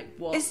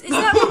what? Is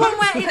that the one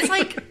where it's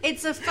like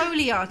it's a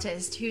Foley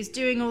artist who's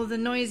doing all the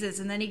noises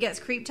and then he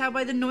gets creeped out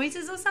by the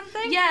noises or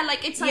something? Yeah,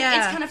 like it's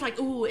kind of like,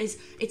 oh, it's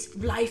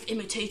life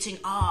imitating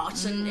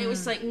art, and it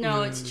was like,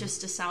 no, it's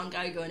just a sound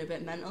guy going a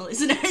bit mental,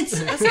 isn't it?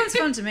 That sounds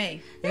fun to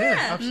me.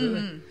 Yeah,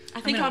 absolutely.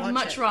 I think I'd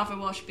much rather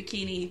watch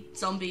Bikini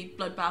Zombie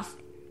Bloodbath.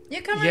 Yeah,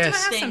 come round to my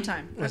house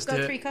sometime. I've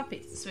got 3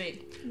 copies.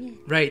 Sweet. Yeah.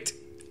 Right,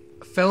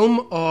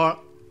 film or.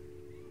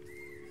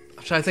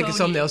 I'm trying to think of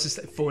something else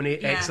that's phony.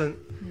 Yeah.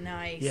 Excellent.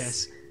 Nice.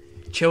 Yes.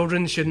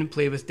 Children shouldn't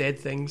play with dead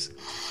things.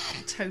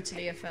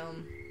 Totally a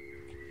film.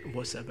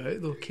 What's it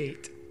about though,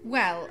 Kate?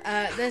 Well,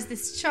 there's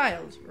this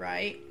child,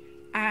 right?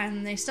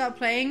 And they start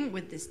playing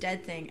with this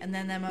dead thing, and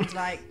then their mum's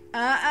like,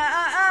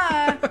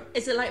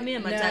 Is it like me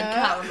and my dead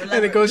cat on the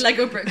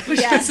Lego brick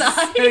pushed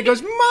aside? And it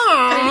goes,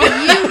 Mom!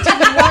 You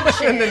didn't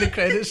watch it. And then the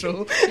credits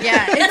roll.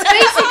 Yeah, it's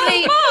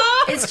basically,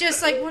 it's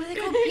just like, what are they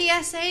called?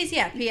 PSAs?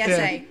 Yeah, PSA.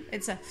 Yeah.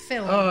 It's a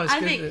film. Oh, it's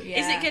good.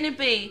 Is it going to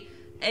be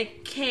a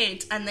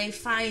kid and they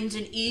find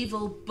an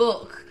evil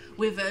book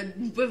with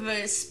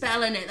a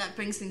spell in it that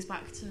brings things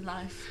back to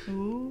life?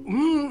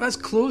 That's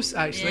close,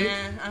 actually.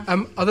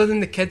 Yeah, other than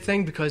the kid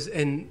thing, because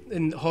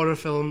in horror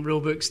film,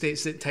 rulebook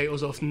states that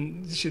titles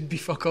often should be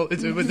fuck all to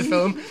do with the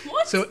film.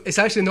 What? So it's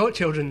actually not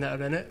children that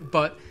are in it,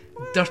 but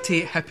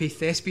dirty hippie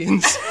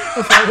thespians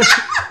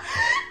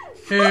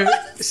who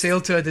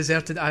sail to a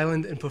deserted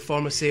island and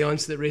perform a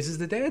seance that raises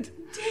the dead.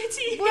 Wait,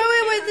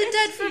 the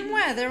dead from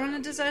where? They're on a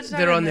deserted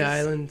island? They're on the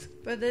island.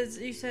 But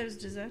you said it was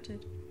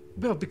deserted.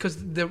 Well, because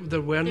there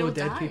were no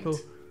dead people.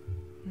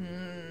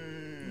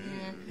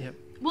 Yeah. Yep.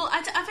 Well,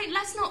 I think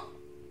let's not,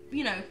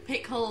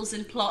 pick holes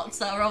in plots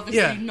that are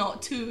obviously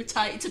not too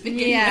tight to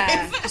begin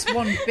with. Just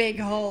one big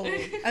hole.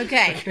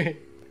 Okay.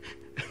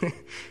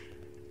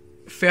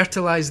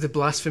 Fertilise the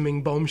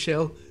blaspheming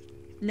bombshell.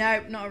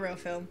 No, not a real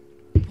film.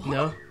 What?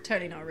 No?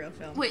 Totally not a real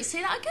film. Wait,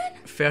 say that again?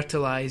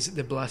 Fertilise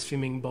the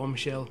blaspheming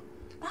bombshell.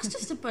 That's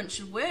just a bunch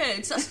of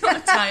words. That's not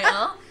a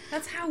title.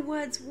 That's how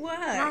words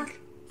work.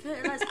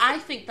 I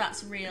think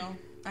that's real.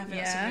 I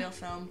think that's a real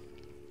film.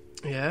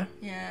 Yeah?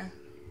 Yeah.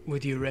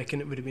 What do you reckon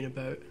it would have been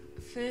about?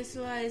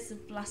 Fertilise the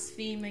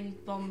blaspheming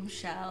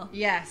bombshell.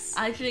 Yes.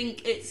 I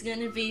think it's going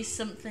to be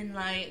something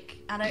like,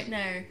 I don't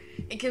know,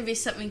 it could be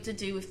something to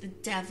do with the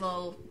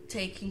devil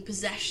taking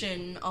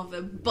possession of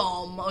a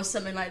bomb or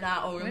something like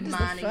that, or a man in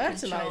control. Where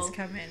does the fertilise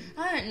come in?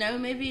 I don't know,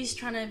 maybe he's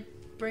trying to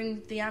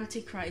bring the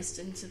Antichrist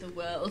into the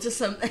world or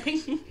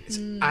something. It's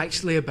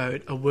actually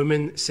about a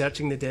woman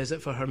searching the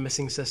desert for her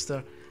missing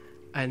sister,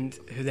 and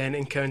who then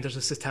encounters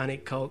a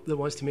satanic cult that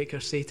wants to make her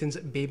Satan's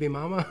baby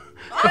mama.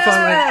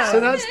 So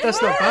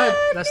that's not bad.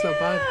 That's not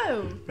bad.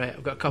 Right,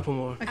 I've got a couple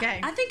more. Okay.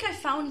 I think I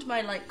found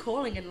my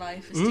calling in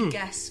life is to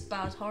guess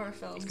bad horror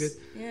films. That's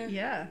good.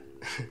 Yeah.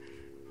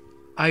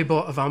 I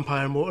bought a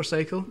vampire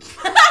motorcycle.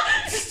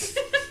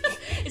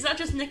 Is that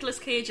just Nicolas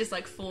Cage's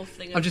fourth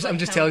thing? I'm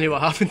just telling you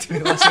what happened to me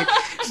last week.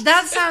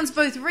 That sounds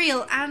both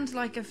real and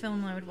like a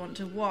film I would want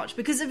to watch.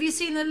 Because have you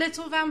seen The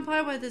Little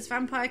Vampire, where there's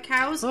vampire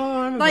cows? Oh,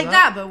 I remember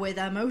that, but with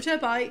a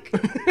motorbike.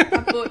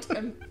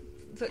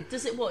 But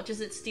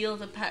does it steal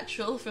the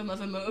petrol from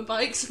other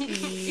motorbikes?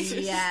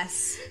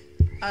 Yes.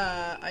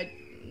 I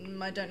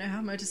don't know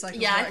how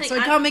motorcycles work, so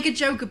I can't make a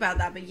joke about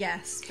that, but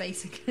yes,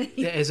 basically.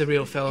 It is a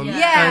real film.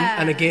 Yeah.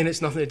 And again,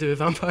 it's nothing to do with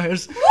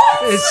vampires. What?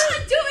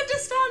 I don't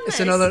understand this. It's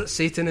another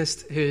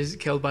Satanist who's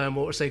killed by a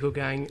motorcycle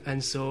gang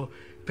and so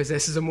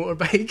possesses a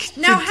motorbike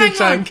to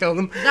try and kill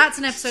them. That's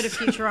an episode of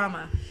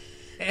Futurama.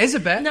 It is a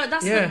bit. No,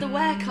 that's the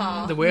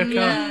werecar. The werecar.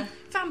 Yeah.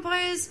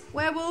 Vampires,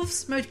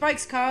 werewolves,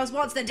 motorbikes, cars,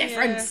 what's the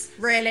difference,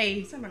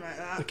 really? Something like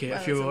that. Okay, a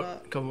few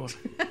more. Come on.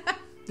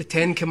 The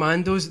 10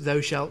 Commandos,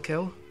 thou shalt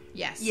kill.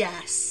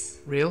 Yes.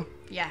 Real?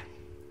 Yeah.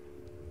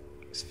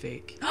 It's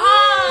fake.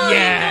 Oh,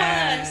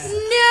 yes! No!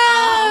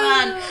 Oh,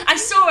 man. I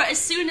saw it as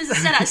soon as I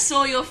said it. I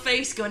saw your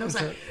face going. I was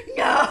like,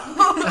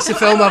 no! That's a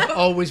film I've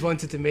always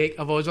wanted to make.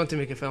 I've always wanted to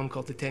make a film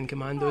called The 10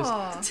 Commandos.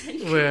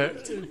 Where,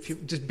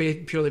 just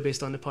purely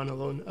based on the pun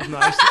alone. I've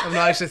not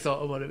actually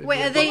thought about it.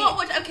 Wait, are they...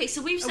 Okay,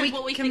 so we've said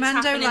what we think's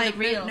happening in the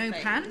real no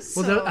thing. pants?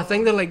 Well, I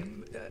think they're like...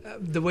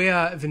 the way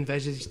I've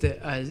envisaged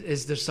it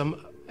is there's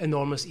some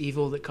enormous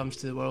evil that comes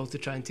to the world to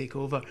try and take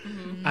over.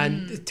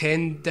 And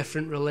 10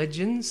 different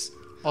religions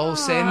all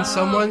send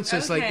someone, so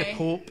it's like the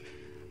Pope,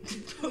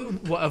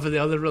 whatever the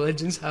other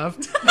religions have,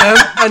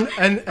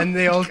 and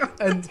they all,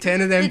 and 10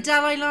 of them. The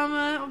Dalai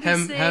Lama,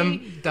 obviously.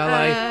 Him,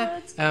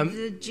 Dalai,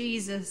 the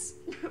Jesus.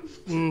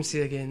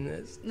 See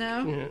again.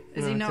 No, yeah,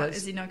 is he not?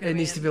 Is he not? It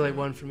needs to be like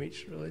one from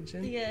each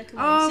religion. Yeah. Come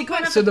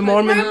on. So the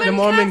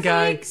Mormon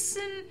guy.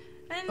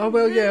 And oh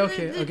well, yeah,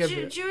 okay. I'll give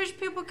you. Jewish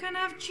people can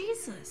have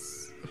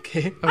Jesus.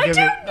 Okay,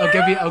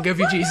 I'll give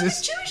you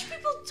Jesus. Jewish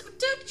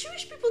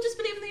people just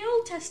believe in the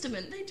Old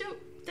Testament. They don't.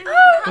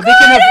 Well,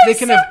 they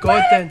can have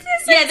God then.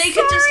 Yeah, they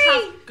could just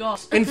have God.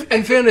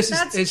 In fairness,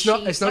 it's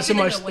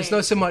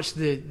not so much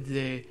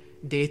the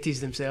deities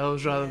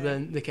themselves rather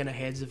than the kind of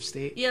heads of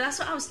state. Yeah, that's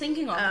what I was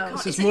thinking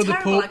of. So it's more the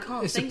Pope.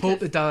 It's the Pope,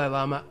 the Dalai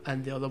Lama,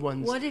 and the other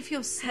ones. What if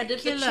you're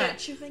secular?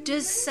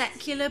 Does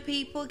secular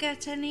people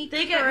get any?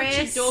 They get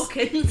Richard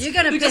Dawkins. You're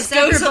gonna piss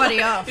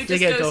everybody off. Who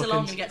just goes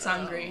along and gets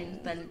angry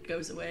and then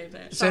goes away a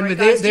bit. So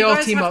they all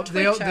team up.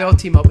 They all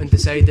team up and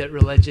decide that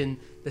religion.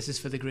 This is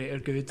for the greater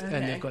good,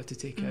 and they've got to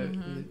take out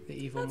the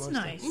evil monster.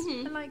 That's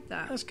nice. I like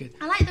that. That's good.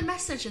 I like the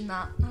message in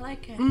that. I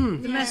like it.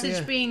 The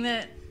message being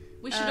that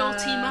we should all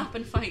team up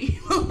and fight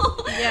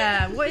evil.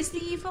 Yeah. What is the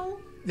evil?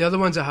 The other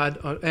ones I had,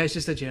 it's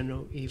just a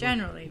general evil.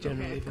 General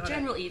evil.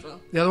 General evil.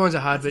 The other ones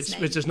I had, which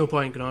there's no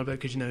point going on about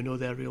because you now know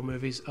they're real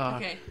movies,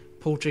 are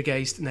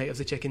Poltergeist, Night of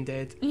the Chicken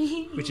Dead,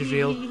 which is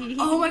real.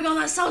 Oh my god,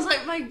 that sounds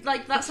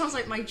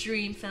like my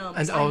dream film.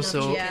 And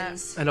also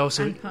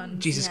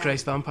Jesus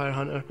Christ Vampire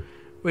Hunter,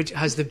 which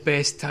has the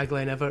best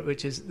tagline ever,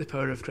 which is "The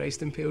power of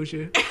Christ impels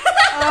you."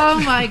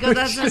 Oh my god,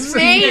 that's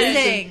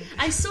amazing!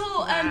 I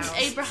saw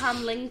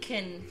Abraham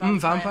Lincoln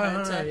Vampire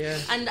Hunter, yeah.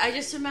 And I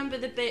just remember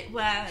the bit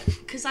where,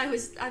 because I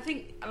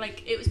think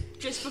it was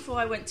just before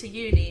I went to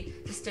uni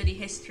to study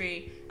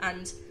history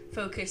and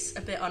focus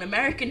a bit on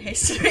American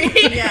history.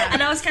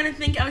 And I was kind of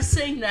I was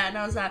sitting there and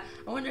I was like,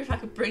 I wonder if I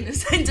could bring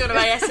this into one of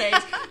my essays.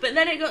 But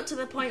then it got to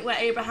the point where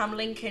Abraham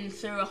Lincoln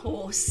threw a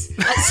horse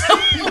at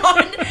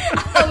someone.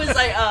 I was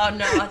like, oh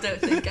no, I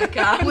don't think I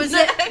can. Was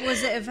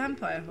it a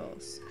vampire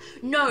horse?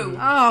 No.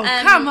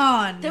 Oh, come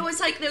on. There was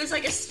like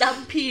a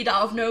stampede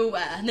out of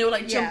nowhere and they were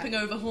like jumping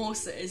over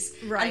horses.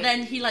 Right. And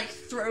then he like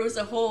throws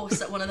a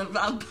horse at one of the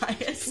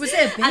vampires. Was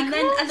it a big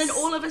horse? And then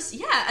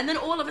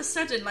all of a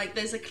sudden like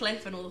there's a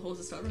cliff and all the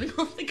horses start running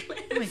off the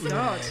cliff. Oh my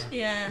god.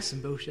 Yeah. That's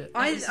some bullshit.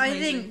 I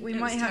think we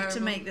might have to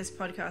make this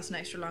podcast an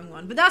extra long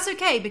one. But that's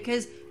okay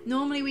because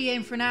normally we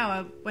aim for an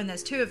hour when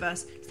there's two of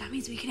us. So that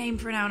means we can aim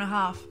for an hour and a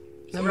half.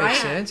 That makes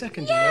sense. I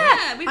can do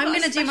that. I'm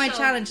going to do my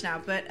challenge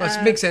now, but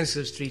it makes sense.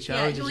 There's 3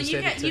 challenges. Well, you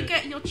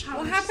get your challenge.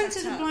 What happened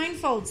to the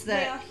blindfolds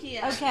there? They are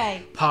here.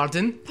 Okay.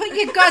 Pardon? Put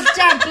your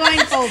goddamn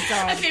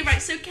blindfolds on. Okay, right.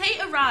 So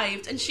Kate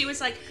arrived, and she was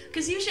like,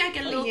 because usually I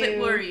get a little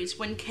bit worried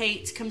when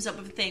Kate comes up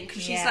with a thing,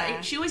 because she's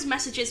like, she always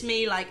messages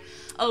me like,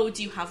 oh,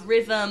 do you have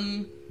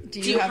rhythm? Do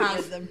you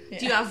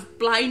have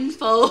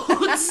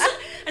blindfolds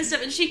and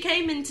stuff? And she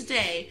came in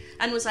today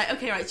and was like,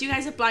 okay, right, so you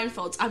guys have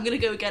blindfolds. I'm going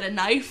to go get a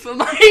knife for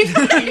my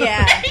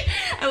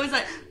I was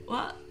like,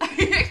 what?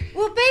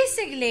 Well,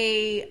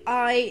 basically,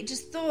 I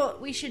just thought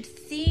we should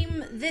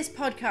theme this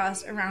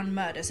podcast around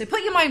murder. So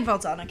put your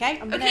blindfolds on, okay?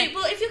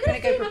 Well, if you're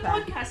going to theme a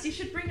podcast, you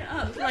should bring it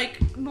up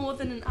like more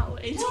than an hour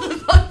into the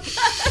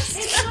podcast.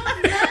 It's not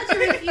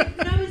murder if you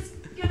know it's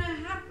going to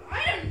happen.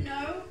 I don't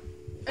know.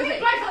 Okay.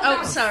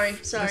 Oh, sorry.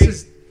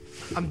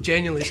 I'm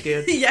genuinely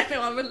scared. Yeah,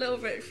 no, I'm a little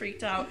bit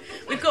freaked out.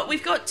 We've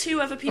got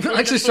 2 other people.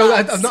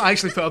 I've not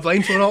actually put a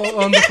blindfold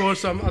on before,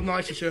 so I'm not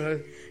actually sure how.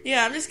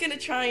 Yeah, I'm just gonna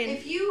try and.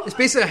 It's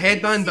basically a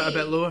headband, but a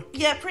bit lower.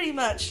 Yeah, pretty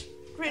much.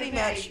 Well,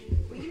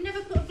 you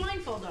never put a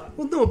blindfold on.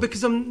 Well, no,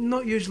 because I'm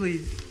not usually.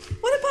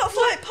 What about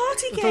like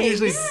party games? I don't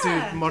usually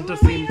do murder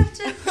theme.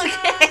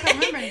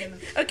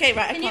 Okay,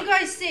 right. Can you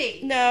guys see?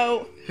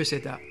 No. Who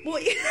said that?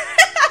 What?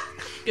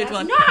 Good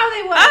one. Not how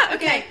they work.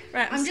 Okay,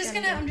 right. I'm just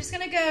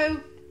gonna go.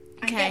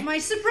 Okay. Get my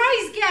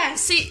surprise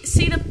guest.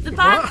 See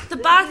the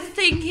bad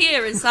thing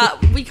here is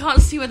that we can't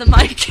see where the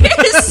mic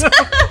is,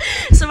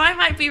 so I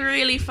might be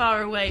really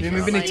far away. Maybe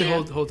we need to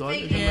hold on.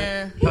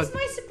 Yeah. Who's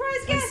my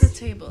surprise guest? It's the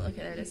table.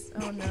 Okay, there it is.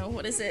 Oh no,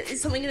 what is it?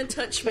 Is something going to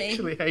touch me?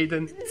 Actually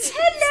hiding.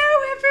 Hello,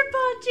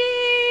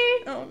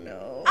 everybody. Oh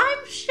no.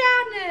 I'm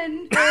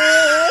Shannon.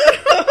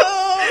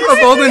 Of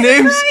all the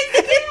names,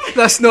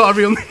 that's not a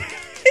real name.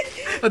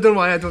 I don't know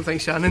why I don't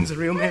think Shannon's a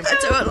real name. I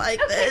don't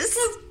like this.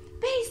 So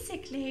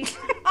basically,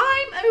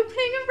 I'm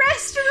opening a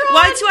restaurant.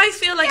 Why do I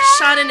feel like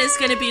Shannon is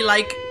going to be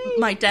like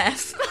my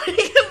death?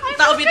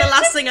 That'll be the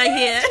last thing I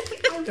hear.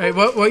 I Right,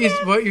 what are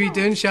you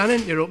doing,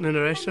 Shannon? You're opening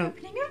a restaurant.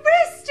 I'm opening a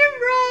restaurant.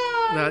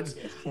 That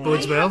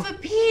bodes well. I have a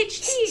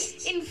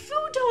PhD in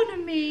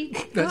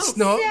foodonomy. That's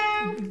not.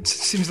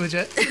 Seems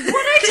legit. What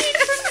I need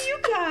from you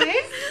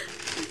guys.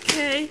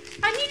 Okay.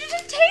 I need you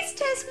to taste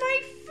test my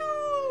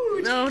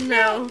food. Oh no.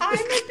 Now, I'm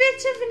a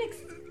bit of an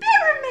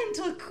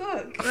experimental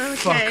cook. Okay.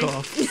 Fuck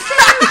off. I'm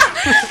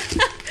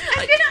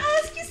gonna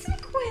ask you some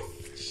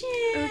questions.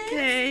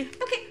 Okay.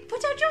 Okay,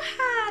 put out your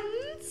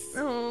hands.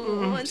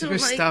 Oh, I She's don't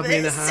gonna like stab me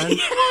in the this. hand. One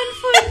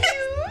for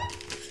you.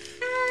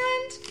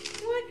 And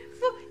one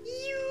for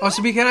you. Oh,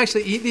 so we can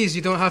actually eat these.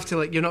 You don't have to,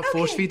 like, you're not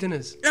force feeding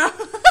us. Not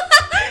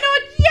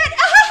yet.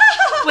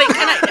 Wait,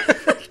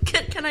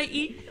 can I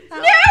eat? No!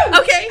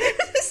 Okay.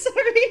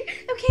 Sorry.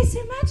 Okay, so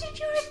imagine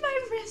you're at my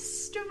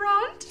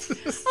restaurant.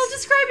 I'll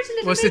describe it a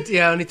little What's bit. the?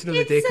 Yeah, I need to know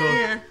the decor.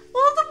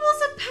 All the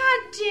walls are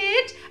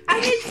padded,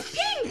 and it's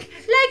pink.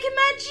 Like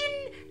imagine,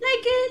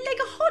 like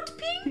a hot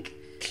pink.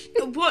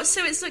 What? So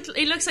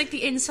it looks like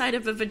the inside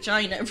of a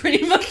vagina,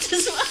 pretty much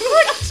as well.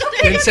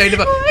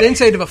 The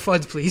inside of a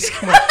fud, please.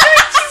 Come on.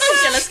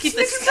 Okay, let's keep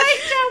this.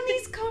 Write down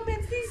these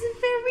comments. These are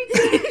very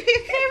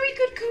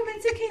good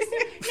comments. Okay, so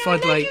now Fud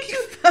I'd like. like you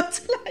to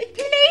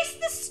place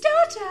the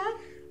starter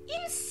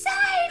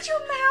inside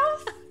your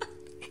mouth.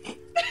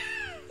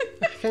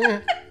 I'm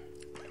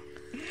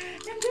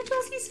going to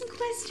ask you some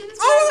questions.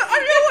 Oh, I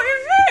know what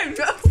you're saying.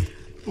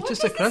 What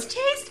Just does a crust. this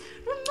taste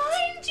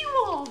remind you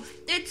of?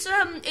 It's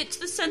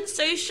the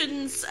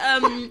Sensations. No,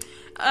 it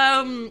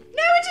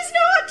is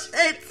not.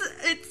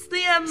 It's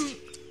the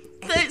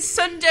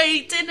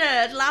Sunday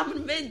dinner lamb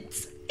and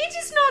mint. It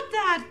is not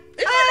that.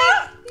 Is it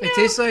not? It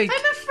tastes like.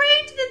 I'm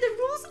afraid that the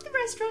rules of the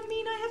restaurant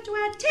mean I have to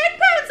add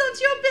 £10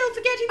 onto your bill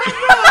for getting that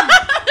wrong.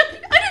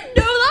 I didn't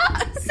know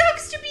that.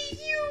 Sucks to be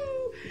you,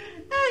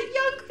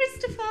 young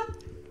Christopher.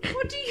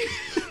 What do you?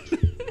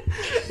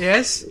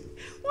 Yes.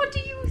 What do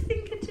you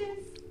think it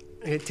is?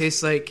 It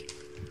tastes like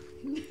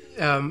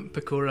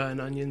pakora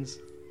and onions.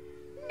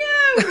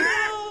 No.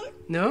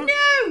 No? No.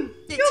 Your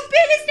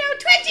bill is now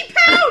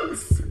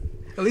 £20.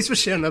 At least we're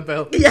sharing a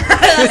bill. Yeah,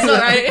 that's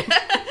alright.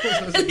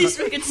 At least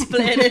we can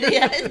split it in the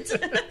end. I must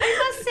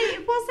say,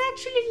 it was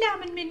actually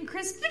lamb and mint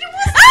crisps, but it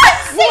was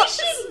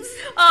Sensations.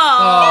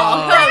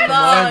 Oh, come come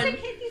on.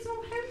 These are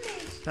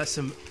homemade. That's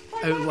some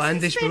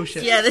outlandish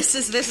bullshit. Yeah, this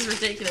is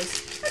ridiculous.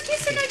 Okay,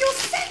 so now your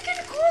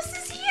second course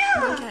is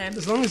here. Okay.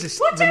 As long as it's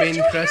Put the out main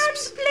your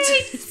crisps. hand,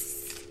 please.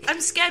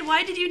 I'm scared.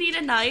 Why did you need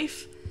a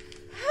knife?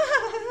 I'm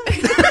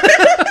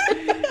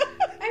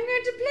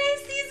going to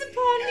place these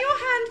upon your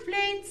hand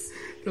plates.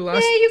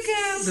 There you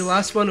go. The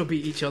last one will be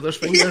each other's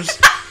fingers.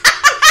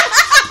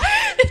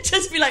 It'd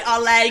just be like our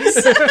legs.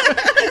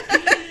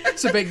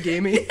 It's a bit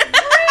gamey.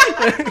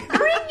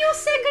 Bring your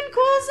second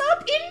course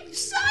up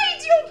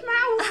inside your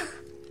mouth.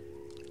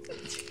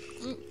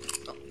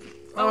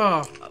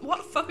 Oh, What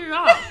the fuck are you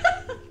at?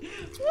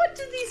 What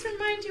do these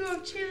remind you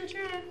of,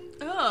 children?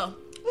 Oh,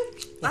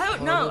 I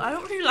don't know. I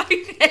don't really like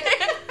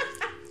it.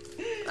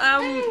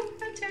 Oh,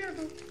 how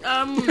terrible.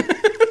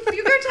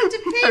 You're going to have to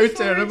pay How for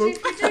terrible. it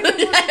if you don't know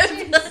what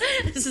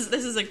it is.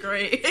 this is a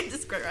great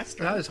restaurant.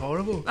 that is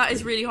horrible. That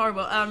is really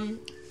horrible.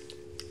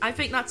 I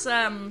think that's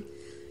I don't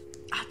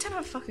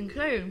have a fucking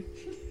clue.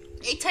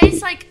 It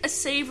tastes like a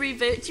savoury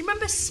do you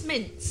remember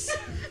Smints? Do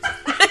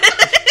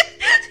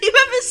you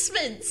remember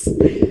Smints?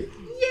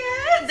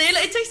 Yes.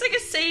 It tastes like a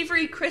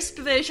savoury crisp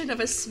version of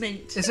a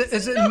Smint.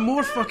 Is it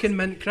more fucking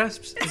mint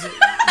crisps? Is it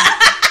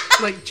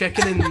like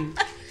chicken and mint?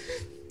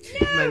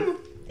 No,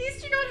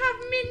 these do not have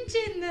mint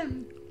in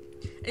them.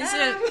 Is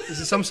Is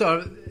it some sort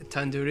of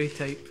tandoori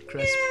type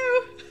crisp?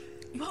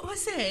 No. what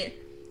was it?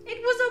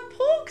 It was a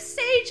pork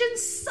sage and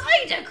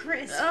cider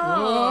crisp.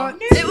 Oh, What?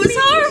 it was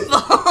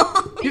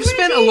horrible. You've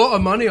spent a lot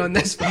of money on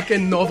this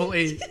fucking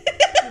novelty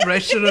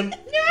restaurant. No,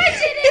 I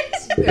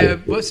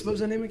didn't. What was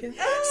her name again?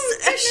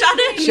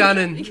 Shannon.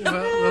 Shannon.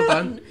 Well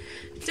done.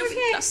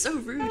 That's so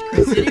rude,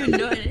 Chris. You didn't even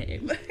know her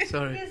name.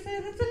 Sorry. Okay, so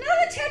that's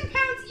another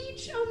 £10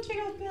 each onto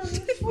your bill.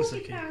 That's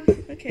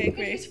 £40. Okay, You're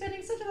great.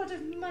 spending such a lot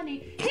of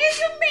money. Here's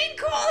your main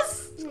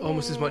course.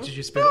 Almost as much as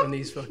you spent on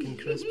these fucking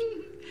crisps.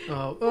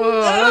 Oh,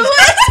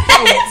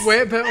 that's a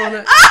wet bit on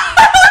it.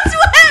 It's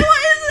wet.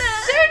 What is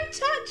it? Don't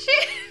touch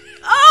it.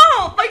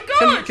 Oh my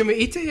god. Can we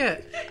eat it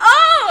yet?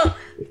 Oh!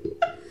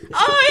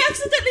 I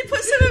accidentally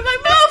put some in my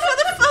mouth. What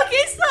the fuck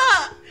is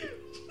that?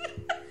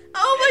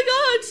 Oh my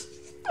god.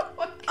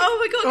 Oh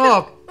my god.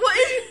 Oh. What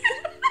is it?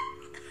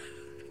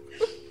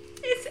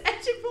 It's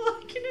edible,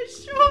 I can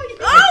assure you.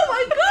 Oh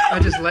my god.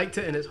 I just licked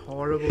it and it's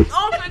horrible.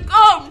 Oh my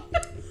god.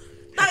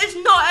 That is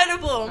not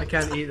edible. I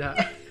can't eat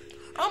that.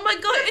 Oh my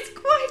god. It's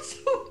Quite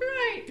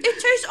alright. It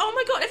tastes. Oh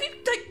my god. Have you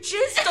like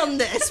jizzed on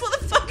this? What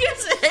the fuck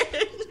is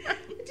it? I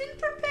didn't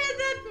prepare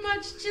that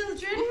much,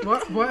 children.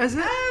 What is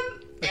it?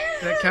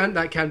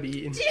 That can be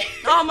eaten.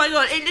 Oh my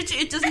god. It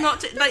literally. It does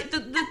not. Like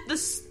the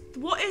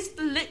what is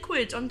the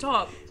liquid on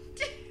top?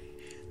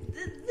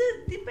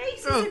 The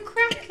base is a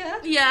cracker.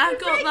 Yeah, I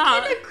got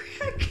that. A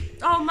cracker.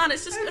 Oh man,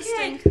 it's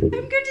disgusting. Okay, I'm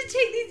going to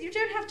take these. You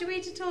don't have to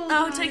eat it all. Oh,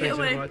 now. take Thanks it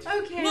away. very much.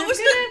 Okay. What was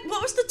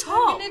the I'm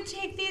top? going to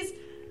take these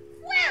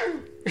Well,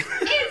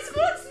 it's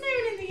what's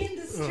known in the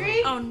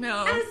industry oh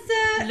no. as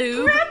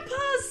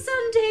Grandpa's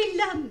Sunday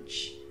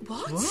lunch.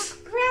 What?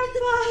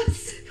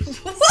 Grandpa's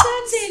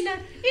Sunday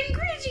lunch.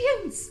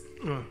 Ingredients.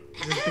 Oh,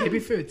 is it baby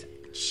food?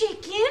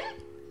 Chicken,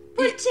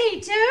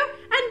 potato,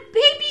 and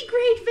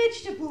baby-grade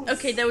vegetables.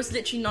 Okay, there was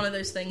literally none of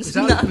those things. Was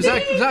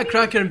that a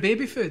cracker and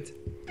baby food?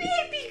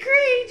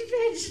 Baby-grade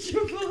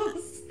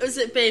vegetables. Was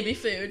it baby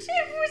food? It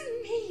was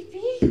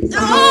maybe.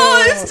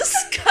 Oh, it's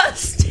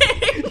disgusting.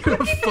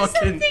 You're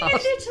Something a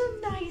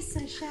little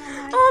nicer, shall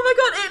I? Oh my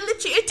god,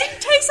 it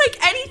didn't taste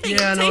like anything.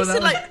 Yeah, it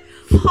tasted like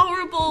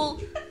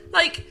horrible,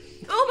 like,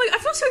 oh my, I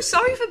feel so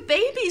sorry for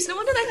babies. No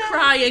wonder they're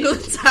crying all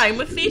the time.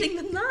 We're feeding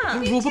them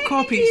that.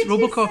 Robocop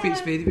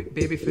eats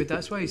baby food.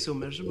 That's why he's so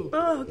miserable.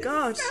 Oh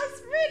god.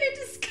 That's really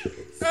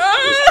disgusting.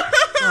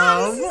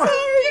 Oh, what?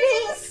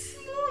 Sorry. The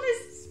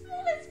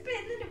smallest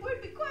bit, then it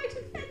won't be quite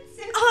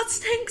offensive. Oh, it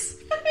stinks.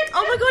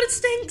 Oh my god, it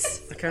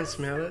stinks. I can't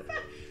smell it.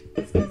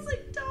 It smells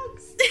like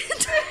dogs.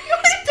 It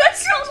does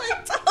smell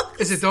like dogs.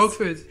 Is it dog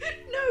food?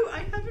 No,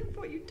 I haven't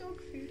bought you dog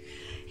food.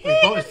 We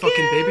bought his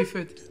fucking baby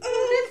food.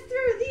 Oh, let's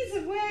throw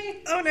these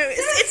away. Oh no,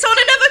 it's on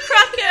another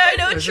cracker. I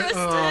don't Is it? trust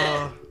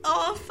Oh. it.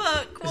 Oh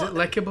fuck. Is it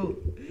lickable?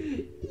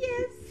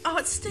 Yes. Oh,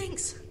 it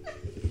stinks.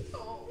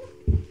 Oh.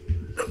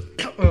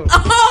 Oh,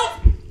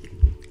 Oh!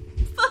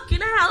 Fucking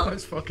hell.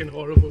 that's fucking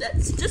horrible.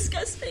 That's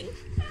disgusting.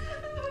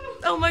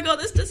 Oh my god,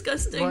 that's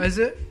disgusting. What is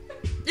it?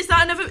 Is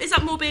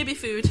that more baby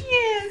food?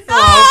 Yes.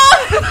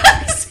 Oh, for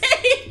fuck's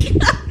sake!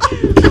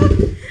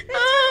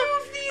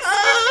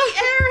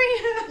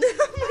 Area.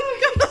 Oh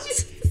my god.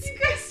 You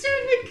guys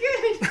don't look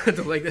good. I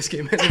don't like this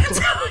game anymore.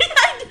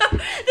 I know.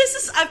 This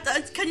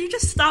is. Can you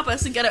just stab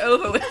us and get it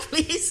over with,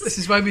 please? This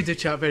is why we do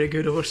chat very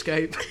good over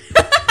Skype.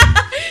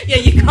 Yeah,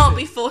 you can't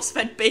be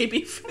force-fed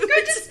baby food. I'm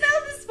going to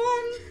smell this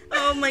one.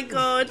 Oh my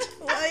god.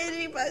 Why do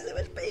you buy so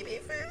much baby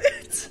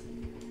food?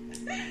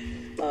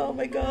 Oh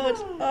my god.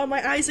 Oh,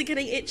 my eyes are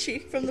getting itchy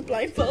from the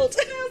blindfold.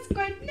 It smells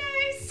quite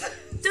nice.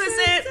 Does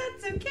it?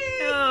 That's okay.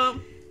 Oh.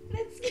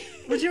 Let's get...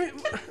 What do you mean?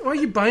 Why are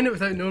you buying it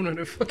without knowing what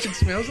it fucking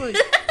smells like?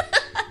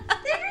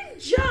 They're in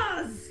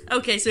jars.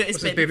 Okay, so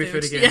it's What's baby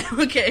food again?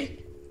 Yeah, okay.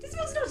 This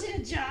one's not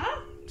in a jar.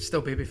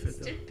 Still baby food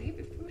though.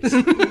 Baby food.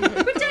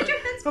 Protect your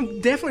hands.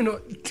 I'm definitely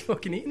not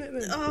fucking eating it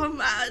then. Oh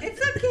man. It's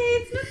okay.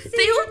 It's not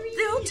safe.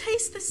 They all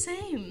taste the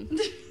same.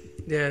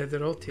 Yeah,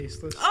 they're all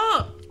tasteless.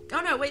 Oh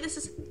no, wait, this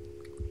is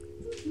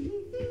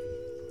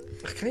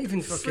I can't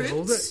even fucking fruits?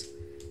 hold it.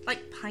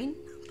 Like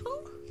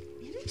pineapple?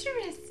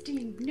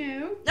 Interesting.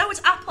 No. No,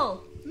 it's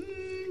apple.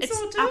 It's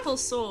sort of. apple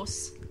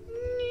sauce.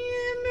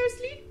 Yeah,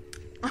 mostly.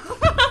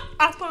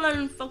 Apple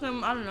and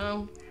fucking, I don't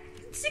know.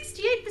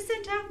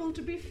 68% apple,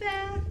 to be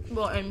fair.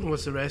 What?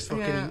 What's the rest?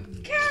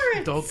 Fucking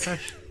Carrots.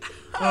 dogfish.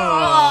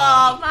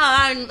 Oh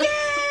man!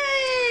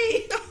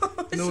 Yay!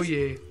 No,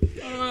 yay.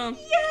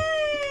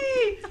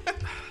 Yay!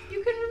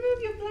 You can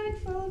remove your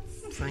blindfolds.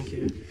 Thank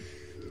you.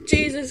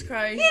 Jesus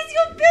Christ! Here's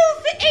your bill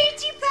for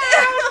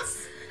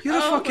 £80. You're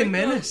a fucking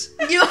menace.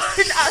 You're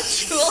an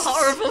actual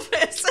horrible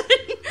person.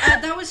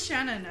 That was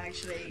Shannon,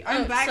 actually.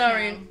 I'm back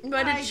sorry. now.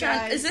 Where did Hi,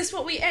 Shannon? guys. Is this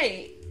what we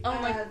ate? Oh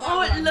my! that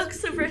Oh, it one.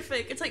 looks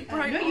horrific. It's like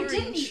bright No, you orange.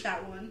 didn't eat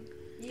that one.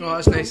 Oh,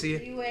 that's nice of you.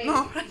 You ate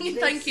Oh, this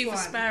thank you for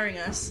one. sparing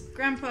us.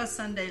 Grandpa's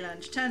Sunday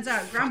lunch. Turns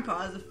out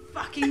Grandpa is a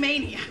fucking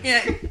maniac.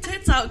 Yeah,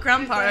 turns out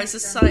Grandpa is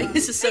a Grandpa. sociopath.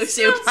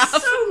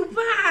 It's so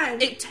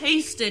bad. It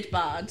tasted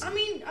bad. I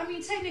mean,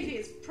 technically,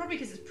 it's probably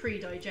because it's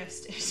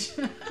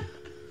pre-digested.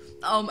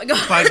 Oh my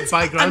god!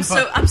 By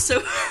Grandpa. I'm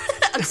so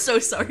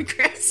sorry,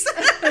 Chris.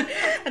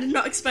 I did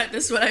not expect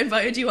this when I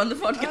invited you on the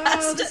podcast.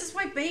 Oh, this is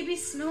why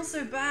babies smell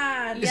so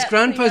bad. Yeah.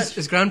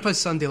 Is Grandpa's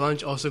Sunday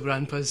lunch also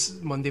Grandpa's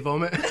Monday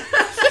vomit?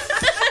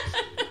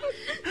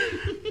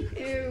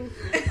 Ew.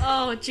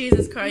 Oh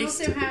Jesus We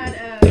Christ! also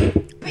had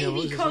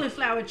baby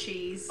cauliflower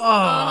cheese.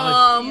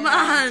 Oh Yeah,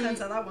 man!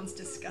 turns out that one's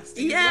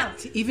disgusting. Yeah.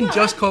 as well. Even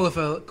just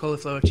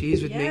cauliflower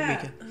cheese would make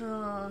me.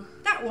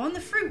 That one, the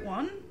fruit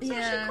one, it's Yeah,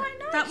 actually quite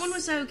nice. that one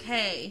was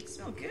okay. It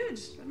smelled good.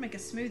 I'd make a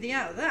smoothie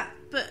out of that.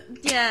 But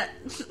yeah,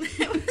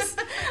 it was.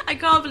 I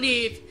can't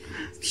believe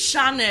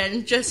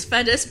Shannon just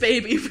fed us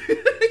baby food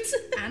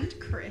And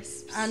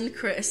crisps. and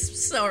crisps.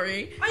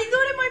 Sorry. I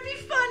thought it might be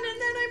fun,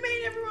 and then I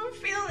made everyone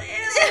feel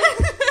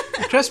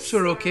ill. The crisps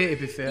were okay,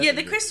 to be fair. Yeah,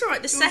 the crisps were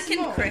right. The second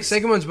more? The crisp.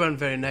 second ones weren't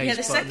very nice. Yeah,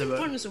 the but they second were.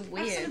 one was Have some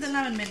weird. of the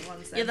lemon mint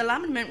ones then. Yeah, the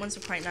lemon mint ones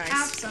were quite Have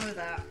nice. some of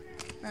that.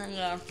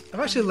 I've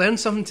actually learned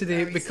something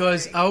today Very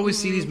because sorry. I always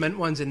see these mint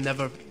ones and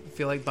never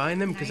feel like buying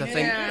them because I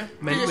think Yeah.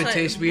 mint Just would like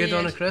taste weird on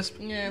a weird. crisp.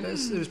 Yeah. But it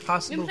was We've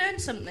passable.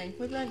 learned something.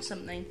 We've learned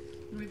something.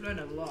 We've learned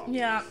a lot.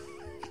 Yeah.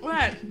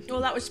 Right.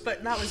 Well, that was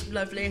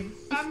lovely.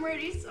 I'm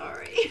really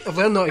sorry. I've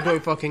learned not to go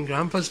to fucking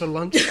Grandpa's for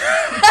lunch.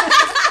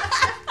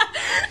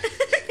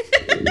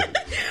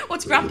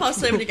 What's Grandpa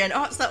serving again?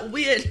 Oh, it's that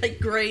weird, like,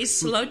 grey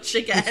sludge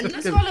again.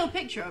 Let's got a little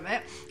picture of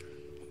it.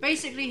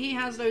 Basically, he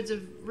has loads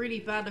of really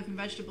bad-looking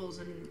vegetables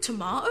and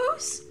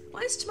Tomatoes?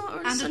 Why is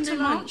tomatoes a Sunday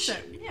tomato. lunch?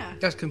 Yeah.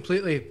 That's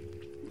completely.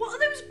 What are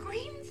those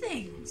green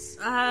things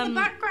in the Um,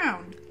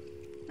 background?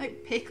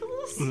 Like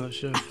pickles? I'm not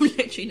sure. I've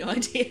literally no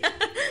idea.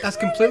 That's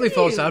completely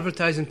false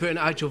advertising, putting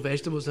actual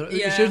vegetables in it.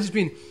 Yeah. It should have just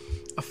been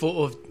a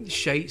photo of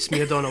shite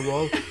smeared on a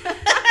wall.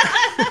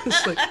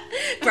 It's like...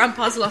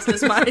 Grandpa's lost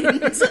his mind.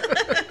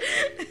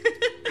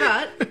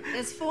 But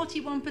there's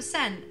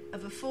 41%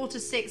 of a 4 to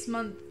 6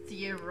 month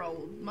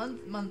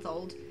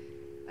old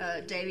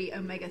daily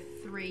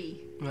omega-3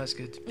 That's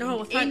good. Oh,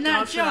 well, thank in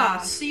God that for jar.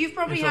 that. So you've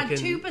probably had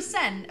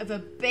 2% of a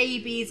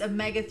baby's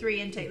omega-3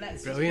 intake.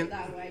 Let's Brilliant.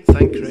 just put that away.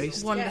 Thank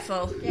Christ.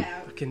 Wonderful.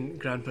 Yeah. Fucking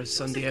Grandpa's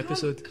Sunday Also,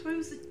 episode. can't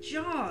close the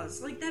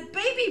jars. Like, they're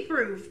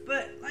baby-proof,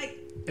 but, like...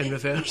 In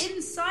reverse. The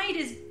inside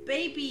is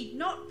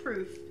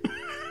baby-not-proof.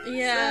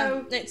 Yeah,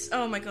 So- it's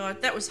oh my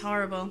god, that was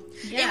horrible.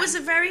 Yeah. It was a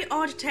very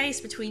odd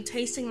taste between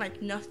tasting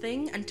like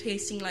nothing and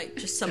tasting like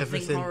just something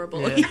Everything,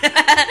 horrible. yeah.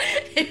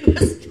 It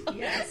was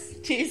Yes.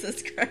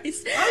 Jesus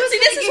Christ. I was See,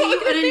 this is what going we're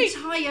to gonna give do.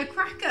 you an entire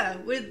cracker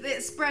with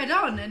it spread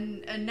on,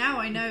 and now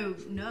I know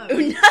no.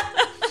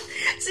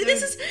 See,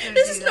 this is Don't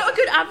this do is that. not a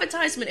good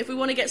advertisement. If we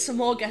want to get some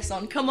more guests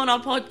on, come on our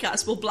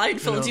podcast. We'll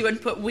blindfold No. you and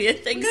put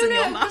weird things in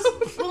your mouth.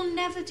 We'll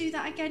never do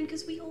that again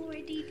because we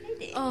already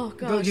did it. Oh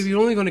But god. you're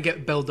only going to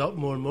get build up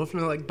more and more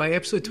from it. Like, by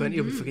episode 20,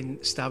 you'll be fucking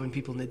stabbing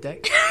people in the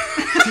dick.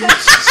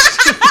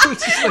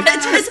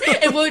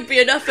 It won't be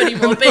enough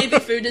anymore. Baby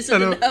food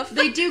isn't enough.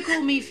 They do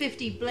call me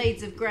 50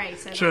 Blades of Grey,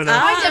 so True that's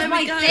enough. kind of there my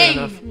we go. thing.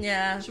 Fair enough.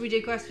 Yeah. Should we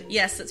do questions?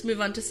 Yes, let's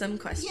move on to some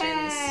questions.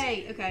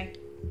 Yay! Okay,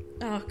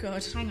 Oh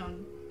god. hang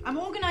on. I'm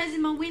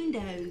organising my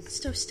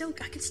windows. Still,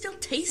 I can still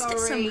taste Sorry. it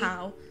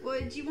somehow.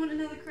 What, do you want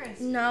another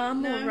crisp? No,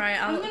 I'm alright.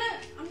 I'm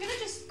gonna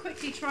just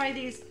quickly try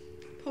these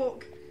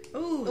pork.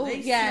 Ooh, Oh they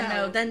yeah,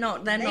 smell. no, they're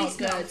not. They're They not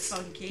smell good.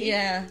 funky.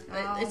 Yeah,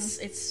 Oh.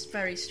 it's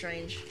very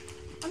strange.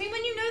 I mean,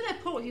 when you know they're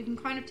pork, you can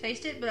kind of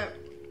taste it, but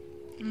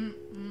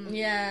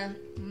Yeah,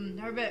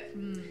 they're a bit.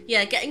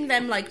 yeah. Getting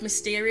them like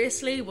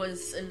mysteriously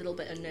was a little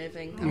bit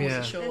unnerving. I Yeah.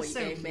 wasn't sure They're what you so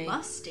gave me.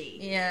 musty.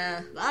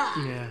 Yeah.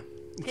 Ah. Yeah.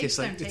 It Pigs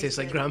don't tastes taste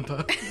like good.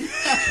 Grandpa.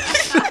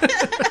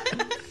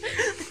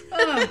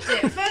 Oh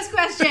dear. First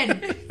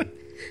question.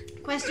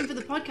 Question for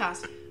the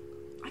podcast.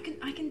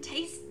 I can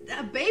taste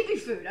baby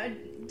food. I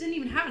didn't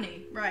even have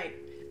any. Right.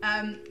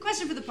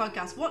 Question for the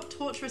podcast. What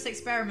torturous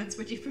experiments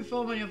would you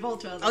perform on your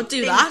Voltwells? I'll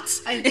do that.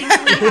 I think we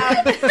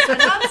have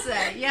an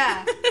answer.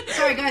 Yeah.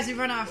 Sorry guys, we've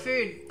run out of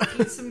food.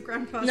 Eat some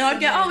Grandpa's. No,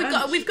 Sunday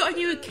lunch. we've got a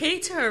new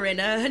caterer in.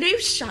 Her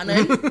name's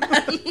Shannon.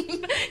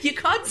 You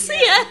can't see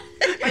her.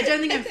 I don't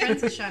think I'm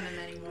friends with Shannon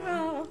anymore.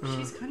 Oh.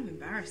 She's kind of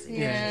embarrassing.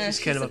 Yeah, she's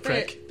kind of a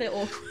prick. Bit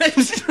awkward.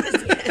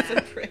 It's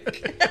a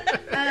prick.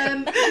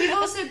 We've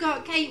also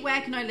got Kate.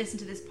 Where can I listen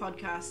to this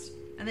podcast?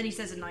 And then he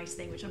says a nice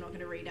thing, which I'm not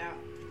going to read out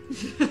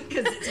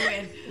because it's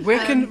weird.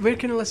 Where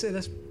can I listen to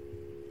this?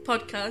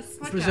 Podcast.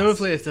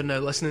 Presumably, if they're now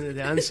listening to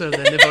the answer,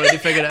 then they've already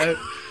figured it out.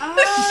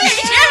 Oh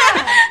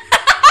yeah.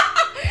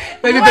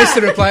 Maybe best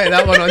to reply to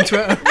that one on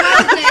Twitter.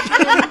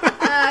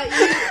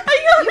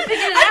 You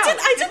figured it out.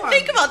 I didn't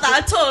think about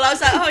that at all. I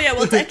was like, oh yeah,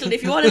 well, Declan,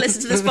 if you want to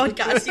listen to this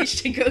podcast, you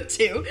should go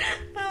to.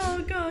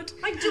 Oh god.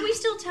 Like, do we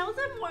still tell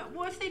them?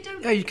 What if they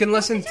don't? Yeah, you can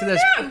listen to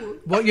this. know.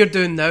 What you're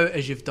doing now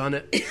is you've done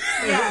it.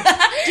 Yeah.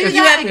 Do You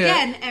that have-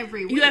 again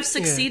every week. You have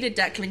succeeded,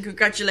 Declan.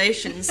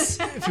 Congratulations.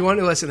 If you want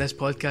to listen to this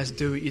podcast,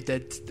 do what you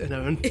did an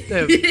hour,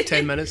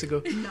 10 minutes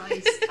ago.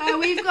 Nice.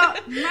 We've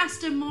got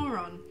Master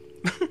Moron,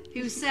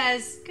 who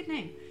says, good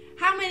name.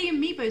 How many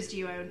amiibos do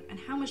you own, and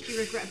how much do you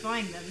regret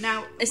buying them?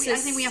 Now, I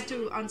think we have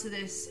to answer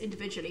this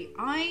individually.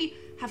 I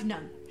have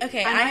none.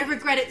 Okay, and I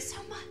regret it so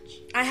much.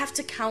 I have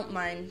to count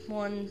mine.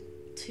 1,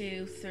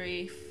 2,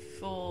 3,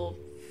 4,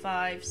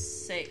 5,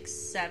 6,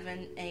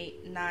 7,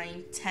 8,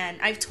 9, 10.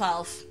 I have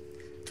 12.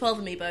 12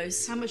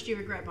 amiibos. How much do you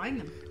regret buying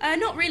them?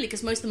 Not really,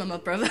 because most of them are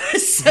my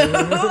brothers, so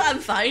I'm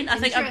fine. I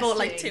think I bought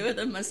like Interesting. 2 of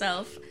them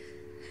myself.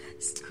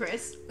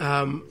 Chris?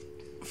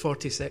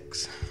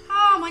 46.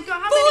 Oh my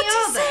god, how many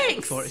are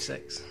there? 46!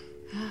 46.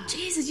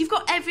 Jesus, you've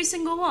got every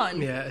single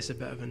one. Yeah, it's a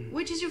bit of an...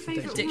 Which is your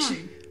favourite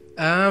Addiction.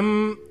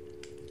 one?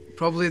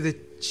 Probably the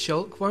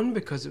Shulk one,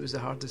 because it was the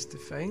hardest to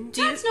find.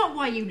 That's not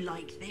why you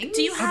like things.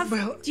 Do you have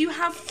well-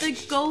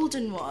 the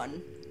golden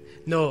one?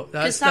 No,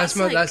 that's 'Cause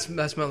my that's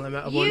that's my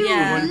limit. I You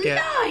won't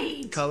get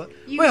lied. colour.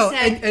 You well,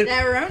 said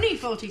there are only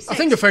 46. I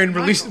think I found I got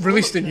all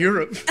released of in them.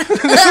 Europe.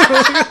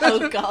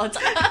 Oh god.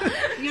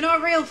 You're not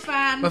a real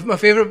fan. My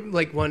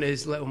favourite one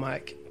is Little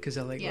Mac, because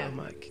I like Yeah.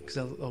 Little Mac, because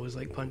I always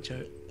like Punch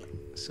Out.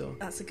 So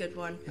That's a good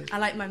one. I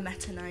like my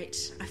Meta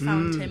Knight. I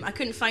found him. I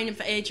couldn't find him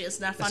for ages,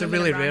 and I found a him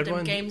really in a rare random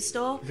one. game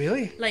store.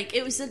 Really? Like,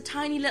 it was a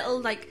tiny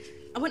little, like...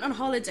 I went on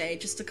holiday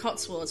just to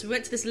Cotswolds. We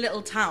went to this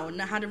little town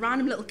that had a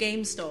random little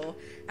game store,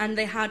 and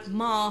they had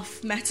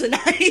Marth, Meta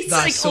Knights, That's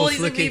like so all these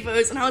flicky.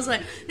 amiibos, and I was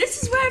like,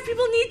 this is where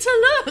people need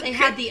to look. They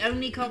had the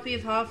only copy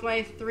of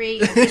Half-Life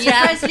 3.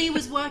 Yeah. Presley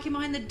was working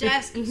behind the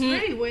desk. It's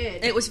really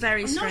weird. It was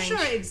very I'm strange. not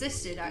sure it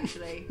existed,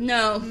 actually.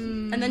 No.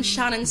 And then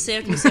Shannon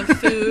served me some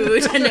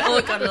food, and it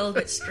all got a little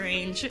bit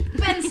strange.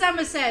 Ben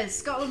Summer says,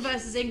 Scotland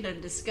versus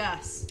England,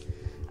 discuss.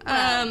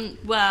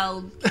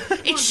 Well,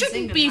 it does shouldn't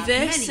England be have?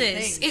 Many versus.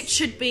 things. It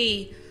should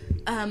be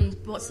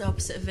What's the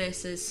opposite of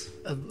versus?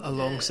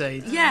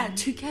 Alongside. Yeah,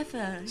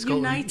 together.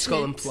 United.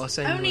 Scotland plus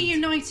England. Only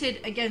united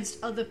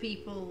against other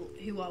people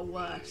who are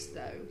worse,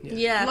 though.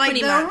 Yeah, like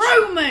pretty the much.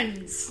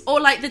 Romans!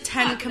 Or like the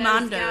 10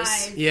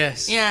 Commandos.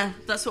 Yes. Yeah,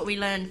 that's what we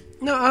learn.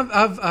 No,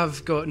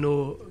 I've got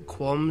no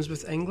qualms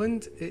with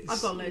England.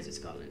 I've got loads of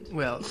Scotland.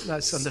 Well,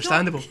 that's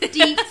understandable.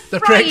 Deep They're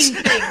frying pricks.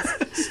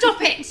 things.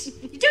 Stop it!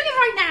 You're doing it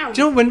right now.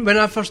 Do you know when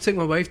I first took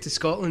my wife to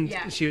Scotland,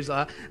 she was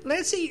like,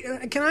 "Let's see,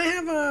 can I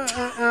have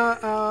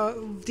a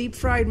deep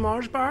fried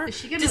Mars bar?" Is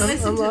she going to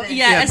listen to this?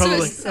 Yeah,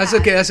 probably.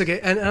 That's okay.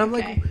 And I'm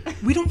like,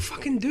 we don't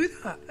fucking do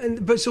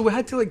that. But so we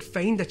had to like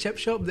find a chip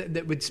shop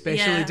that would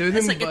specially do them.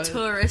 It's like a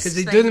tourist because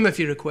they thing. do them if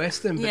you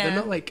request them, but Yeah. they're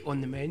not like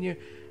on the menu.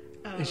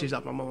 And she was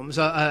like, my mum.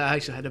 So I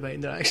actually had a bite,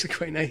 and they're actually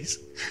quite nice.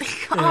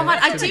 Oh man,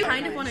 I do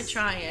kind of want to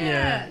try it.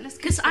 Yeah.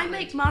 Because I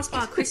make Mars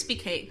bar crispy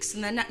cakes,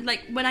 and then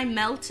like when I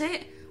melt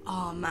it,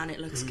 oh man, it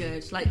looks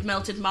good. Like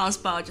melted Mars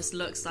bar just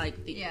looks like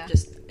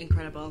just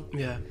incredible.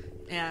 Yeah.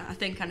 Yeah, I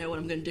think I know what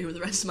I'm going to do with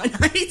the rest of my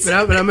night.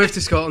 When I move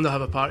to Scotland, I'll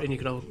have a party, and you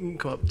can all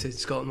come up to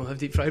Scotland. We'll have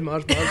deep fried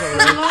Mars bars.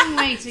 It's a long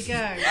way to go.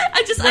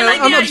 I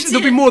like the idea.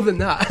 There'll be more than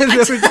that.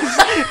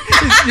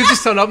 You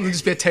just turn up and there'll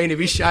just be a tiny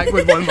wee shack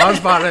with one Mars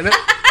bar in it.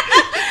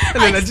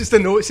 And then just a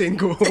note saying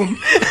 "Go home."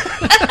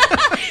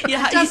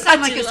 Yeah, it does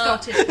sound like a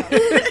Scottish pub.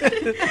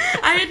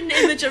 I had an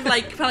image of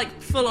like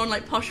full on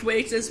like posh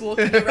waiters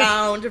walking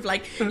around with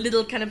like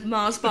little kind of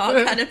Mars bar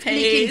canapes,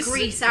 leaking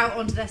grease out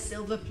onto their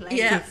silver plates.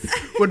 Yeah.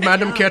 Would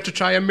Madam care to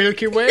try a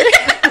Milky Way?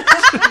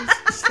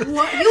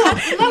 What? You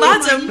are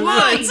Madam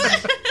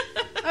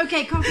would.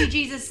 Okay, Coffee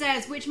Jesus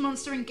says, which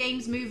monster in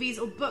games, movies,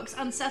 or books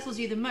unsettles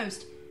you the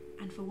most,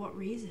 and for what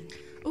reason?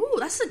 Ooh,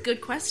 that's a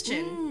good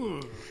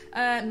question.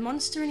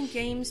 Monster in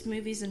games,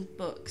 movies, and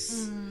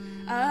books.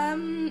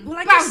 Well,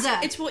 I guess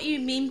it's what you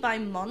mean by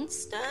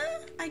monster,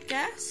 I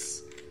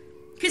guess.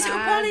 Because it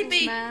would probably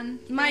be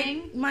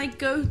my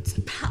go-to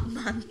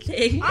Batman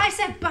thing. I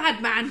said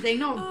bad man thing,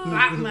 not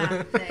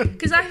Batman thing.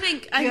 Because I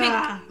think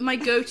my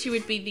go-to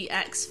would be the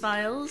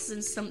X-Files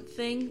and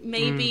something.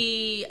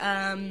 Maybe...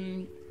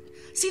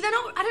 See, they're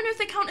not. I don't know if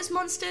they count as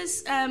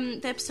monsters.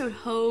 The episode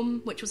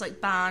Home, which was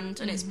like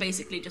banned, and it's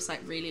basically just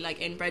like really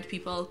like inbred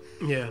people.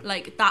 Yeah,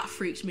 like that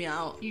freaked me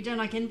out. You don't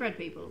like inbred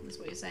people, is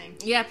what you're saying?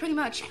 Yeah, pretty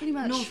much.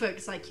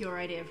 Norfolk's like your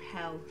idea of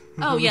hell.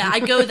 Oh yeah,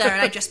 I go there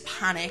and I just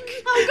panic.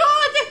 Oh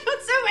god, they've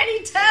got so many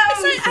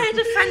toes. Like, I had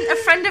a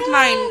friend of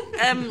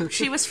mine.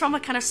 She was from a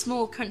kind of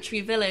small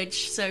country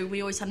village, so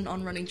we always had an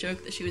on-running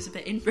joke that she was a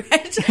bit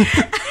inbred,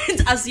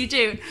 as you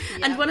do.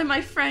 Yeah. And one of my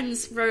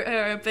friends wrote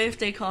her a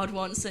birthday card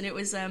once, and it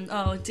was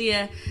oh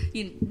dear,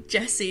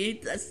 Jessie.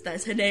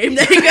 That's her name.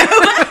 There you go.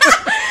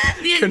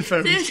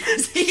 Confirmed.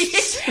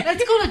 Jessie.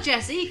 Let's call her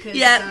Jessie because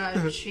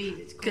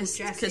it's called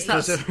Jessie.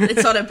 Because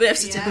it's on a birth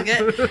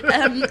certificate.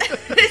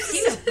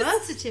 She's a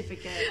birth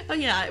certificate. Oh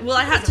yeah. Well,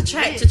 I had to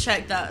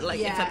check that like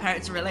if her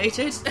parents are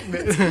related, and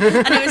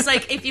it was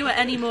like if you were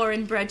any more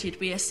inbred, you'd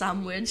be a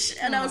sandwich.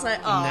 And I was like,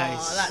 oh,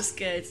 nice. That's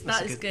good.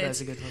 That's good.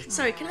 That's a good one.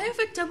 Sorry, can I have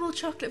a double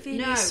chocolate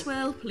Viennese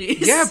swirl,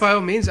 please? Yeah, by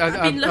all means. I've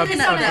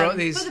brought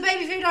these. Put the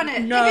baby food on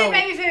it. No, give me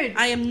baby food.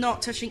 I am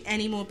not touching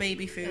any more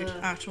baby food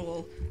at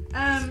all.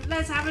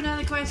 Let's have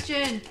another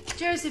question.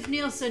 Joseph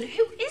Nielsen,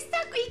 who is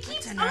that? He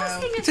keeps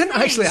asking us. He didn't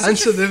actually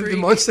answer the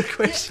monster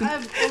question.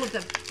 All of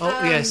them.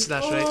 Oh yes,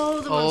 that's right.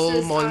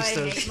 All monsters.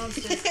 I hate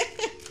monsters. monsters.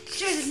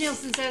 Joseph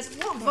Nielsen says,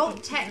 what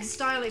Vault Tech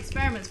style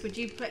experiments would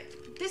you play?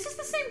 This is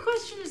the same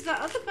question as that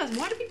other person.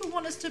 Why do people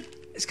want us to...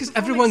 It's because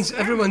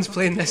everyone's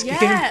playing this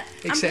game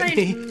except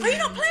me. Are you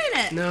not playing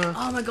it? No.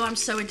 Oh my god, I'm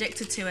so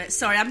addicted to it.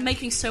 Sorry, I'm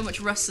making so much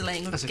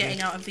rustling with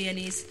getting out of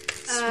Viennese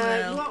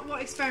swirl.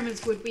 What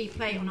experiments would we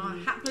play on our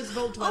hapless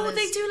Vault dwellers? Oh,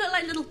 they do look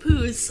like little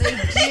poos. They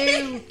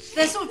do.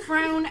 They're sort of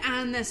brown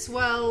and they're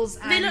swirls.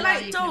 And they look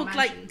like dog,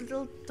 like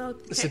little dog.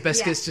 It's the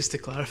biscuits, just to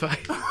clarify.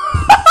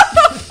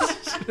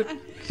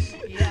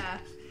 Yeah.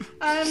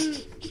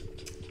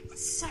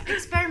 So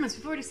experiments,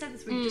 we've already said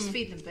this, we just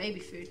feed them baby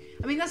food.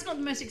 I mean, that's not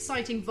the most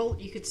exciting vault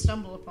you could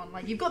stumble upon.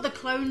 Like, you've got the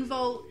clone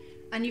vault,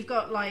 and you've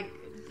got, like,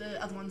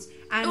 the other ones.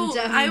 And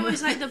I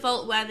always like the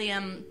vault where they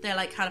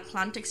like had a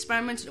plant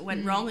experiment and it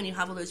went wrong, and you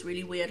have all those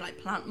really weird like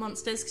plant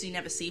monsters because you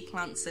never see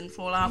plants in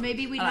Fallout.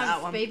 Maybe we'd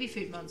have baby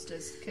food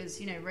monsters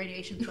because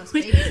radiation plus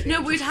baby food. No,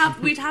 we'd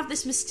have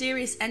this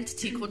mysterious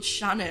entity called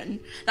Shannon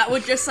that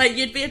would just like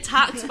you'd be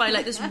attacked by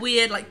like this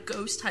weird like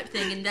ghost type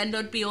thing, and then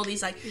there'd be all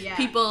these like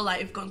people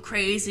like have gone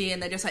crazy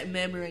and they're just like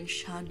murmuring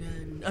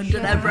Shannon under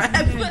their breath.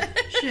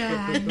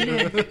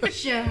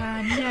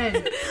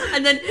 Shannon.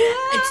 And then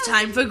it's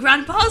time for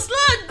Grandpa's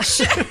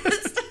lunch.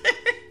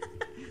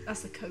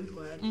 That's the code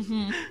word.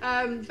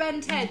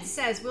 Ben Ted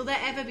says, will there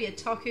ever be a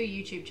Toku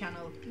YouTube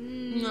channel?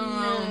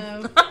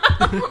 No.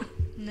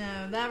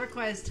 No, that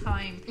requires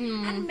time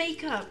and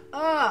makeup.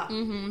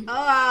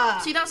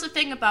 See, that's the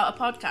thing about a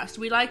podcast.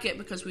 We like it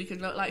because we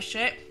can look like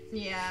shit.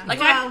 Yeah. Like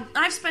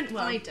I've spent.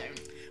 Well, I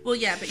don't. Well,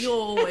 yeah, but you're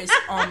always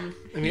on.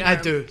 I mean, I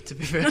do, to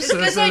be fair. It's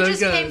because I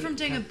just came from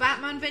doing a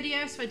Batman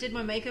video, so I did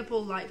my makeup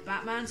all like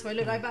Batman, so I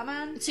look like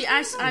Batman. See,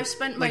 I've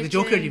spent my like the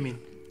Joker, you mean?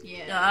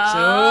 Yeah.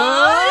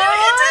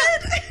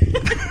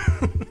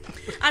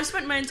 I've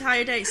spent my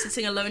entire day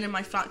sitting alone in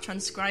my flat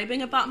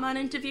transcribing a Batman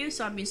interview,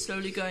 so I've been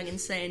slowly going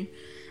insane.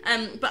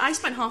 But I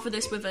spent half of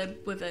this with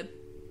a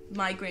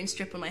migraine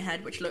strip on my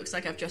head, which looks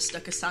like I've just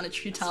stuck a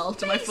sanitary towel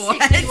to my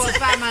forehead. What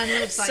Batman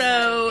looks like.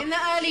 So in the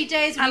early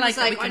days, when he was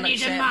like, I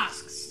need a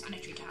mask,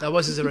 sanitary towel. That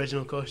was his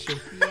original costume.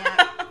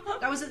 Yeah,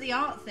 that was at the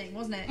art thing,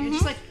 wasn't it? It was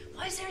just like,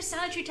 why is there a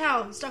sanitary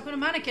towel stuck on a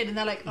mannequin? And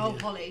they're like, oh,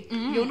 Holly,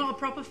 you're not a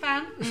proper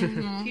fan?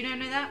 You don't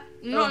know that?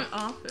 Not an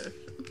artist.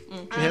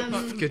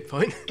 Good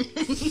point.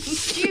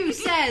 Stu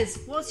says,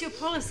 what's your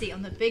policy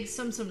on the big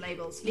Tsum Tsum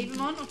labels? Leave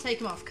them on or take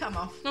them off? Cut them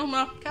off. Come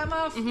off. Come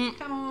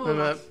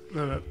off.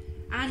 No.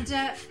 And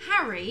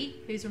Harry,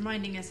 who's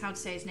reminding us how to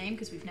say his name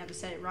because we've never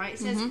said it right,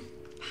 says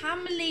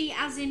Pamely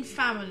as in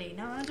family.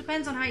 Now that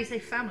depends on how you say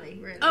family,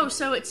 really. Oh,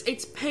 so it's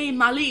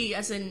Pay-Mali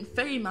as in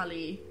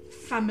Fay-Mali.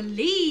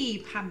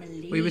 Family,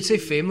 Pamely. We would say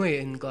family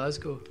in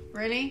Glasgow.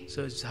 Really?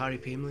 So it's Harry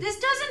Pamely. This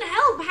doesn't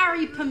help,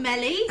 Harry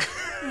Pamely.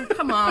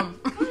 Come on.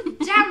 God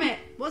damn it.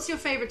 What's your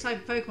favourite type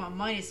of Pokemon?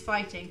 Mine is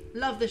fighting.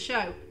 Love the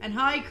show. And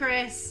hi,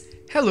 Chris.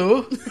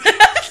 Hello.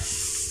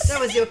 That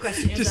was your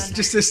question.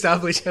 Just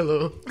establish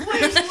hello.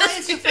 What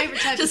is your favourite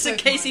type of Pokemon? Just in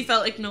case he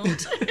felt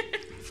ignored.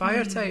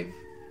 Fire type.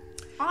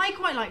 I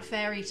quite like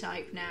fairy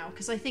type now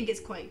because I think it's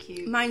quite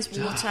cute. Mine's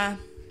water.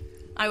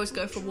 I always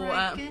go for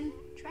water.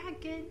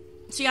 Dragon.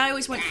 See, I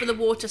always went for the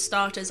water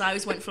starters. I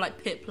always went for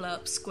like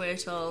Piplup,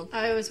 Squirtle.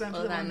 I always went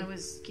for the one that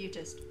was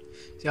cutest.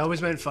 See, I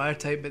always went fire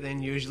type, but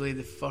then usually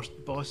the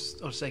first boss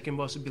or second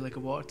boss would be like a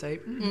water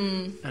type,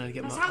 and I'd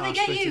get That's my how they arse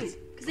get twisted. you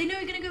because they know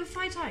you're going to go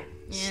fire type.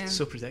 Yeah.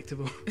 So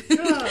predictable. They're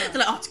like,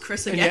 oh, it's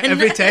Chris And again. yeah,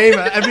 every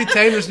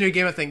time there's a new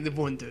game, I think they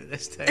won't do it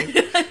this time.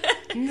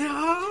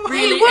 No,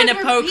 really, in a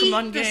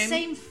Pokemon the game.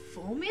 same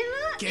formula.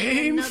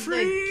 Game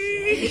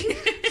free. Game?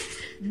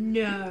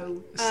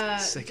 No.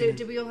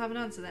 Do we all have an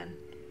answer then?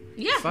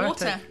 Yeah, Fire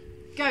water. type.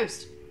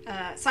 Ghost.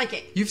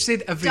 Psychic. You've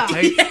said every Duh.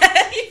 type.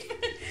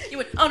 You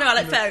went, oh no, I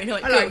like fairy. No, I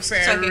like ghost.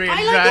 fairy. Psychic.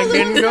 I like all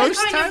Dragon, the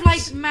ghost kind of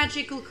types? like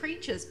magical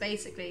creatures,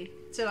 basically.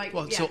 So like,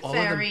 Well, so all of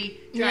fairy,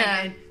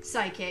 dragon,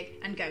 psychic,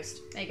 and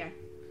ghost. There you go.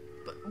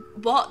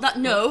 What?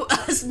 No,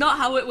 that's not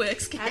how it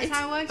works, That's kid.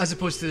 how it works. As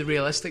opposed to the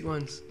realistic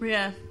ones.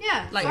 Yeah.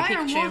 Yeah, Like fire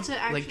and Pikachu. water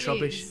actually Like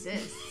Trubbish.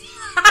 exists.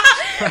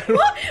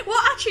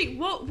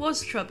 What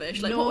was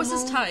Trubbish? Like, what was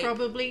his type?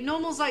 Probably.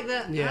 Normal's like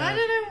the... Yeah. I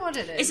don't know what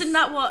it is. Isn't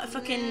that what a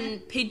fucking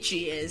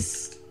Pidgey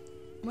is?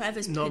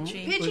 Whatever's Normal.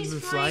 Pidgey. Pidgey's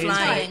With flying.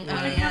 flying. type.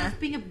 Oh, It yeah. counts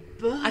being a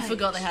bird. I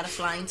forgot they had a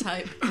flying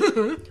type.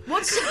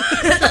 What's...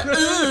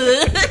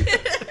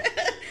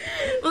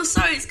 Well,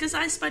 sorry, it's because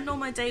I spend all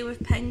my day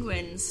with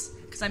penguins.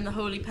 Because I'm the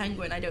holy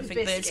penguin. I don't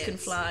think birds can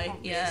Biscuits, fly.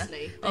 Obviously.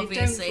 Yeah, They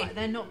obviously. don't fly.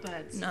 They're not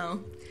birds.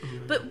 No.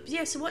 But,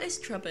 yeah, so what is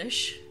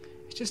Trubbish?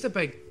 It's just a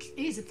big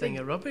He's a thing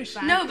big of rubbish.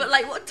 bag. No, but,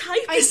 like, what type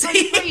is I'm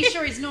he? pretty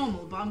sure he's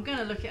normal, but I'm going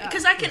to look it up.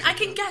 Because I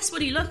can guess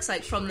what he looks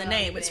like from the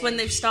name. It's when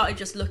they've started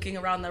just looking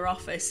around their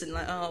office and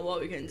like, oh, what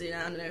are we going to do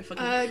now? I don't know,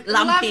 fucking we'll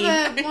Lampy.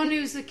 have one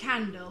who's a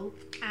candle,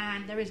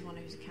 and there is one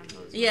who's a candle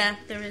as well. Yeah,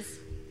 there is.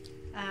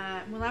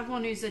 We'll have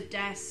one who's a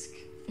desk.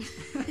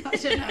 I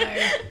don't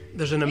know.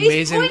 There's an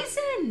amazing. He's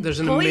poison. There's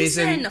an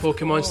Poison, amazing of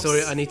Pokemon course.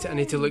 story. I need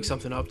to look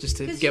something up just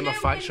to 'Cause get you my know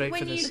facts right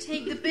when for you this.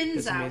 take the bins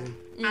It's out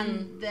amazing.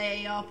 and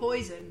they are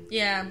poison.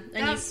 Yeah,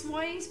 and That's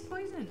why he's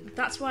poison.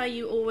 that's why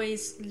you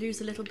always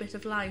lose a little bit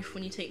of life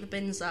when you take the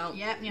bins out.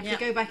 Yeah, you have Yeah. to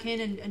go back in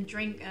and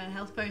drink a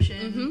health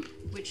potion,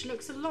 which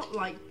looks a lot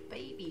like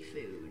baby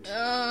food.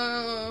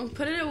 Oh,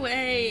 put it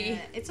away. Yeah,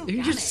 it's You're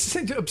organic. just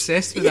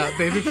obsessed with that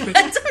baby food.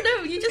 I don't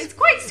know. You just It's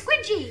quite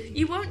squidgy.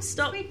 you won't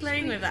stop Squidge,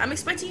 playing squidge, with it. I'm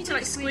expecting you to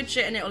like squidge, squidge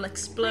it and it'll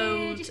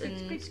explode Squidge, and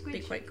squidge, squidge, be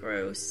squidge. quite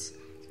gross.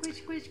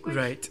 Squidge, squidge, squidge.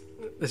 Right.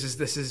 This is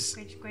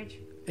Squidge, squidge.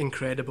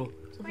 incredible.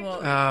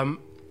 What?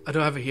 I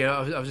don't have it here.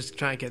 I was just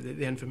trying to get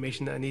the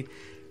information that I need.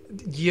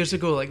 Years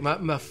ago, like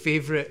my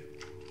favourite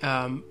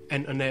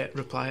internet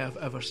reply I've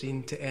ever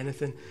seen to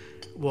anything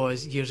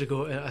was years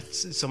ago.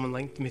 Someone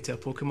linked me to a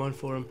Pokemon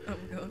forum, Oh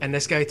my god. and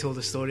this guy told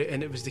a story,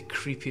 and it was the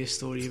creepiest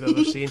story you've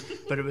ever seen.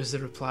 But it was the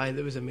reply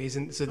that was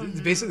amazing. So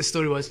basically, the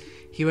story was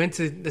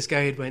this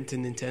guy had went to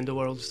Nintendo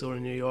World store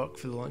in New York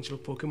for the launch of a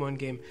Pokemon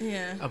game.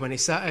 Yeah. And when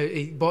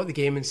he bought the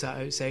game and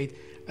sat outside,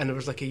 and there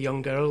was like a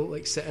young girl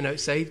like sitting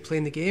outside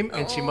playing the game,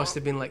 and she must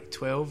have been like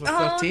 12 or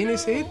 13, he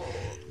said.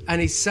 And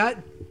he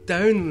sat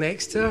down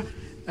next to her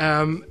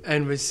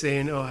and was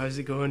saying, "Oh, how's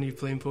it going? Are you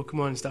playing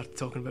Pokemon?" And started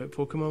talking about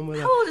Pokemon with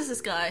her. How old is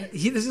this guy?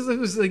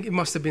 It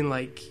must have been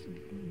like,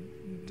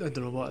 I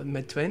don't know what,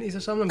 mid-20s or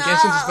something. I'm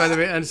guessing just by the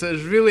way. And so it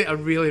was really a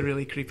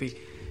really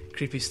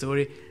creepy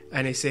story.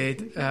 And he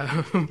said,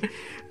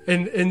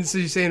 and so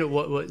he's saying,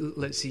 what?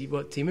 Let's see,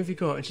 what team have you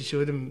got? And she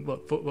showed him what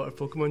her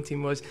Pokemon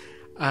team was,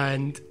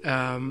 and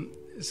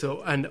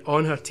and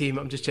on her team,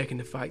 I'm just checking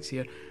the facts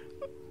here.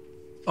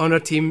 On her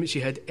team, she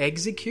had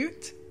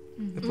Execute,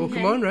 the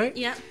Pokemon, right?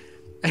 Yeah.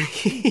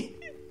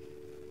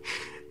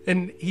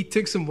 And he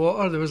took some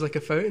water. There was like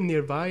a fountain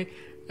nearby,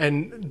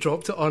 and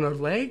dropped it on her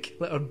leg,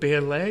 like her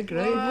bare leg,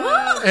 right?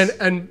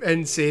 What?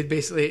 And said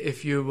basically,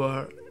 if you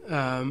were,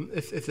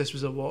 if this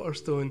was a water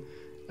stone,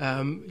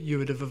 you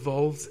would have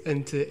evolved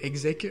into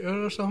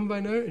Executor or something by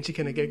now. And she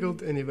kind of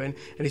giggled, and he went,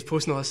 and he's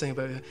posting all this thing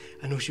about,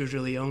 I know she was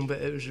really young,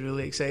 but it was a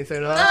really exciting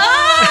thing. And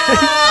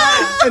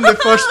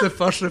the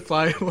first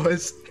reply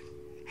was,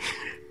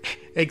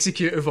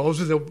 Execute evolves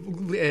with a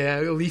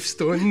leaf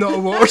stone, not a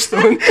water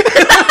stone.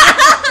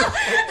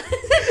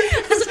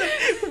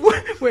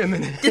 Wait a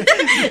minute.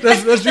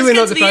 There's really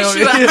not the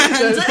priority.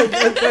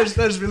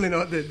 There's really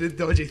not the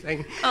dodgy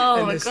thing.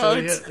 Oh my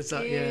god!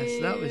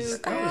 That was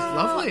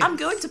lovely. I'm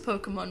going to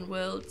Pokemon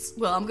Worlds.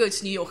 Well, I'm going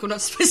to New York. I'm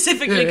not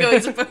specifically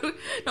going to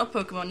not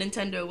Pokemon,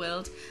 Nintendo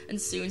World,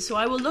 and soon. So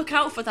I will look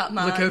out for that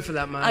man. Look out for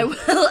that man. I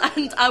will,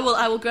 and I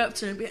will go up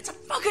to him and be, it's a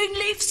fucking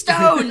leaf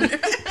stone.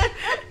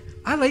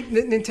 I like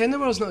Nintendo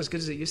World's not as good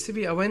as it used to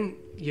be. I went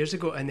years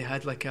ago and they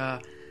had like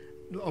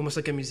almost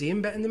like a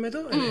museum bit in the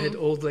middle, and it had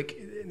old like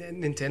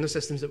Nintendo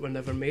systems that were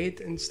never made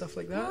and stuff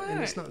like that,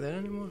 and it's not there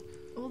anymore.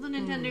 All the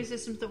Nintendo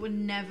systems that were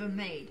never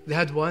made. They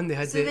had one.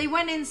 They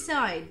went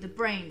inside the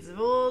brains of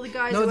all the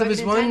guys who worked at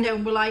Nintendo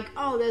and were like,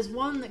 "Oh, there's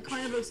one that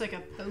kind of looks like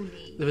a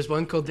pony." There was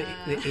one called the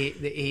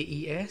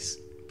AES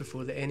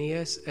before the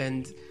NES,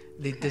 and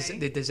they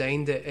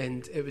designed it,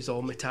 and it was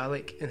all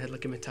metallic and had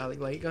like a metallic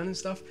light gun and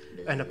stuff,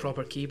 and a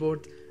proper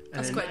keyboard.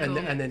 That's quite cool.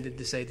 And then they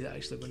decided,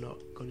 actually, we're not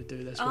going to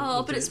do this.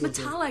 But it's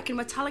metallic, and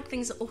metallic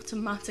things are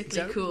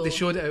automatically cool. They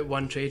showed it at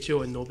one trade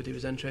show, and nobody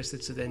was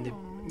interested, so then they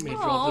made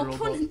Rob the Robot.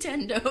 Poor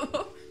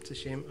Nintendo. It's a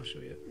shame. I'll show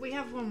you. We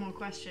have one more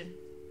question.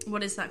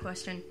 What is that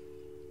question?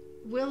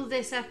 Will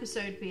this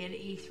episode be an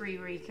E3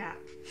 recap?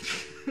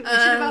 We should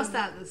have asked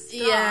that at the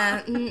start.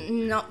 Yeah,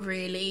 not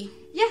really.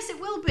 Yes, it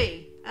will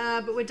be.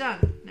 But we're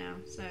done now,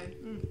 so...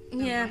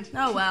 yeah. Mind.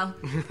 Oh, well.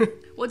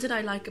 What did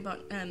I like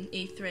about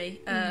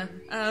E3?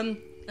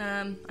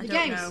 I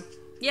don't know.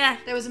 Yeah.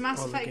 There was a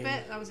Mass Effect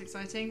bit. That was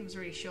exciting. It was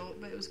really short,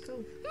 but it was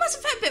cool. The Mass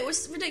Effect bit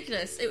was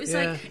ridiculous. It was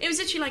like... It was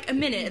literally like a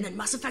minute, and then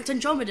Mass Effect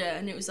Andromeda,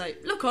 and it was like,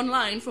 look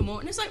online for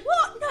more. And it's like,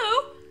 what?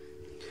 No.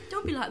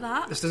 Don't be like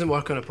that. This doesn't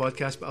work on a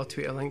podcast, but I'll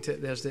tweet a link to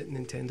it. There's the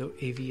Nintendo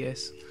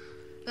AVS.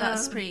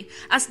 That's pretty...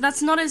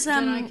 That's not as...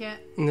 don't like it.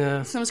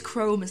 No. It's not as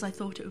chrome as I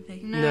thought it would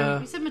be. No.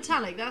 You said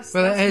metallic. That's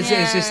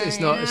it's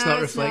not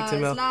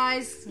reflecting well.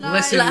 Lies.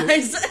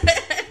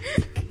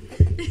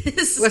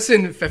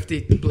 Listen, 50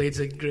 Blades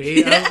of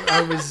Grey.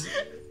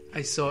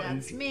 I saw it.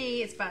 That's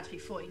me. It's about to be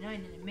 49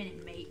 in a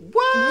minute, mate.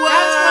 What?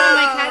 That's one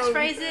of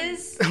my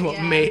catchphrases.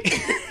 What, mate?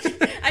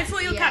 I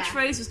thought your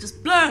catchphrase was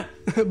just blur.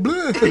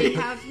 Blur. We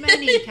have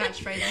many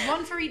catchphrases.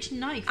 One for each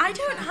knife. I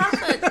don't have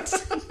it.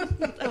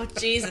 Oh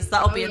Jesus,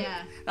 that'll be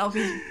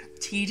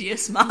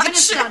tedious match. I'm gonna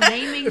start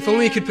naming If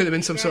only you could put them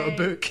in some sort of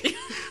book.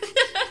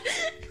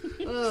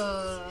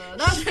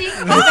 That's the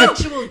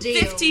eventual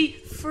deal. 50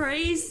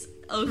 phrase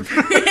of It's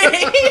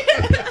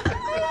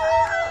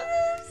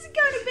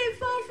going a bit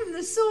far from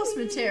the source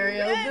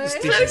material. It's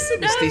close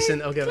enough. It's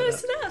decent. I'll give it that.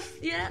 Close enough.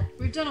 Yeah.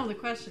 We've done all the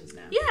questions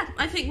now. Yeah,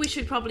 I think we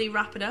should probably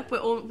wrap it up.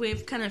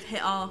 We've kind of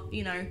hit our,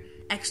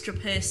 extra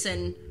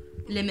person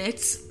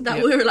limits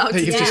that we're allowed to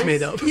do. You've just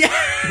made up. Yeah.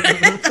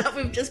 That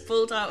we've just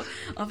pulled out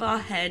of our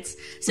heads.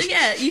 So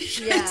yeah, you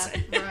should. Yeah,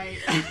 right.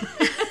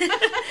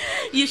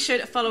 You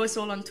should follow us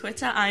all on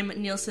Twitter. I'm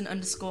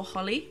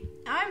Nielsen_Holly.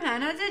 I'm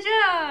Hannah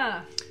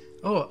Deja.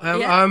 Oh,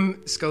 I'm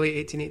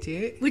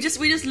Scully1888. We just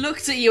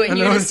looked at you and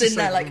you were sitting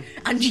there like,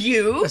 and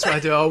you? That's what I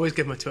do. I always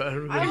give my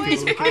Twitter. I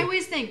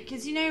always think,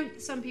 because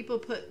some people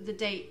put the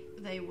date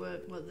year they were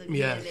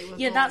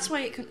born. That's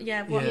why it can,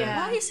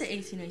 why is it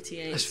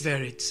 1888? It's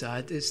very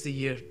sad. It's the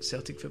year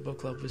Celtic Football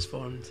Club was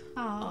formed.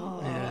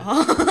 Oh. Yeah.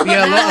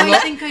 I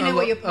think I know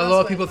what your a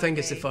lot of people think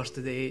it's the first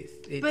of the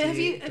 8th. But have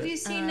you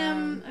seen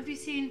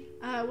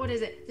what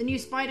is it? The new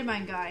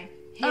Spider-Man guy.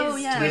 His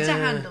Twitter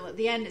handle at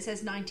the end, it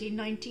says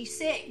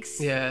 1996.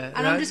 Yeah.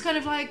 And I'm just kind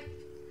of like,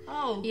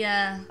 oh.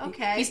 Yeah.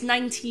 Okay. He's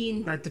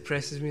 19. That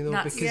depresses me though,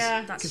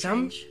 because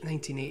I'm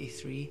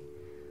 1983.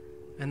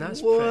 And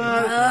that's pretty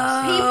depressing.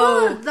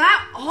 People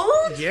that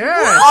old?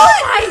 Yes. Oh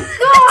my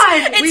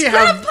god! It's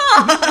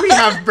Grandpa! We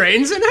have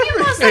brains and everything.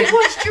 You must have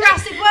watched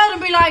Jurassic World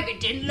and be like, it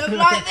didn't look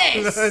like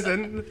this. No, I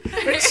didn't.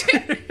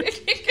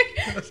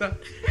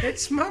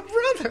 It's my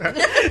brother.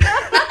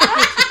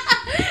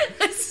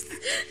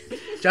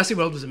 Jurassic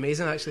World was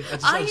amazing, actually.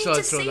 I need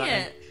to see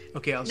it.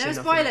 Okay, I'll say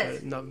nothing. Spoilers. About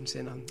it. No, I'm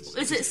saying nothing.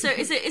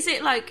 Is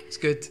it like? It's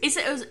good. Is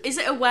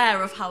it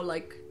aware of how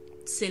like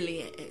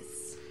silly it is?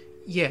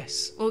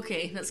 Yes.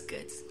 Okay, that's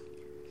good.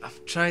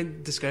 I've tried to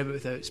describe it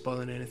without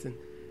spoiling anything.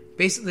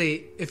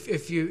 Basically,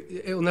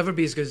 it'll never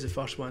be as good as the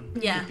first one.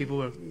 Yeah. People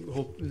were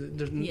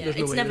there's no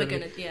it's way never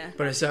gonna. Yeah.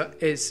 But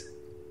it's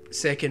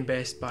second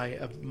best by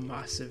a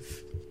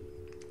massive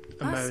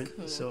amount,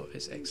 cool. So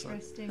it's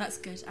excellent. That's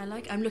good.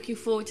 I'm looking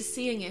forward to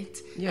seeing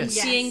it. Yes. And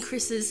seeing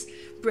Chris's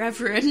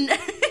brethren.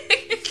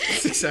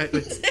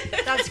 Exactly.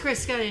 That's Chris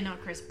Scully, not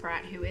Chris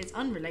Pratt, who is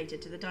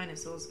unrelated to the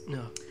dinosaurs.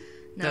 No.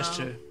 That's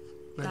true.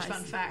 That's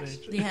fun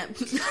fact. Yeah.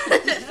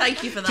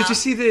 Thank you for that. Did you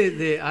see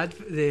the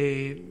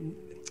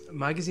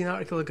magazine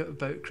article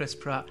about Chris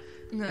Pratt.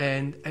 No.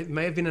 And it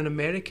might have been an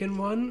American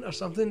one or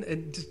something,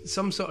 in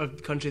some sort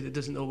of country that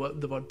doesn't know what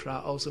the word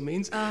Pratt also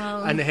means.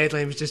 And the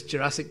headline was just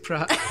Jurassic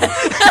Pratt.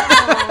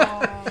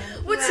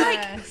 Well, it's like,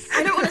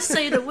 I don't want to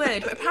say the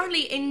word, but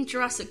apparently in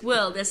Jurassic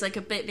World there's like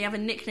they have a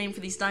nickname for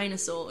these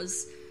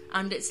dinosaurs,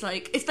 and it's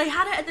like, if they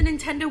had it at the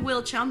Nintendo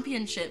World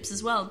Championships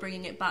as well,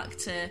 bringing it back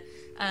to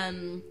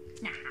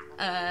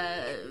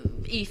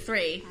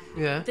E3.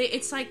 Yeah.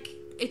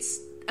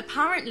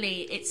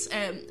 Apparently it's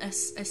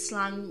a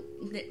slang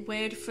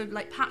word for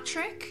like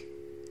Patrick.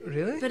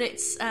 Really? But it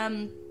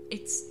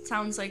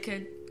sounds like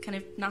a kind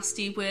of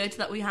nasty word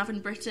that we have in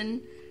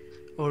Britain.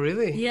 Oh,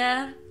 really?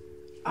 Yeah.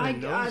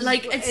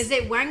 Is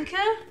it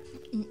wanker?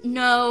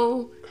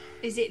 No.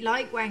 Is it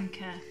like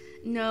wanker?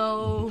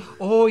 No.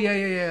 Oh, yeah.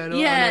 I know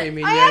what you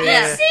mean. I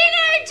haven't seen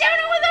it. I don't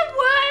know what the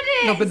word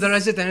is. No, but there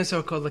is a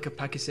dinosaur called like a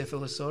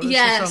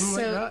Pachycephalosaurus or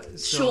something like that.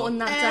 Shorten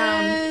that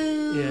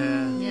down.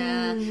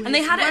 Yeah. And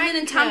they had it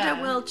in the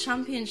Nintendo World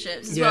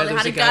Championships as well. They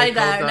had a guy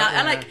there.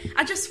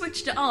 I just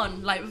switched it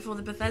on like before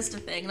the Bethesda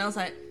thing, and I was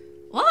like,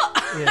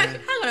 what? Yeah.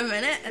 Hang on a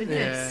minute. And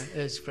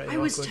it's pretty awkward.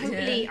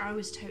 I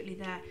was totally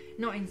there.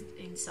 Not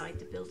inside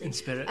the building. In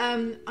spirit.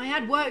 I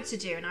had work to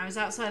do, and I was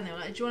outside, and they were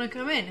like, do you want to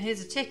come in?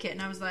 Here's a ticket.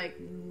 And I was like,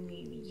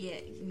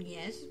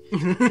 yes.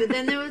 But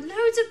then there were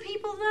loads of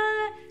people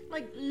there.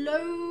 Like,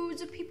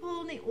 loads of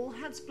people, and they all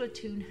had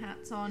Splatoon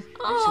hats on.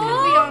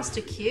 And we asked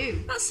to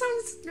queue. That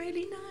sounds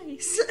really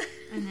nice.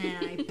 And then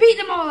I beat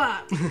them all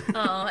up.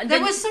 And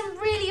there was some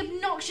really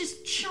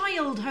obnoxious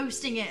child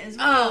hosting it as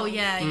well. Oh,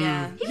 yeah.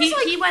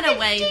 He went 15,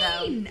 away,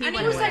 though.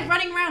 He was like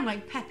running around,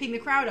 like pepping the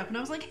crowd up. And I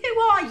was like, who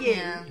are you?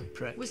 Yeah.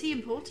 Was he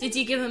important? Did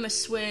you give him a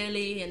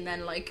swirly and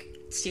then, like,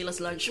 steal his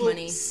lunch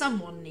money?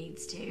 Someone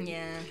needs to.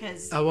 Yeah.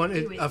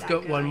 I've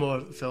got one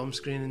more film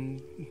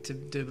screening to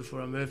do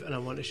before I move, and I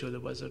want to show The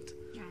Wizard.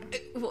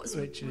 Have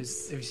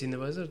you seen The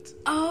Wizard?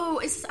 Oh,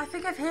 I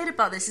think I've heard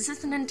about this. Is this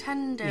the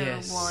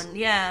Nintendo one?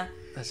 Yeah.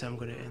 That's how I'm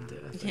going to end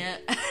it, I think. Yeah.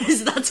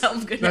 That's how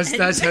I'm going to end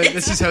it.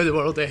 This is how the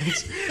world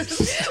ends.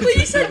 Well,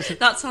 you said,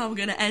 that's how I'm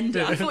going to end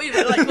it. I thought you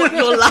meant, like, what,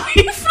 your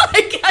life?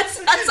 Like,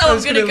 that's how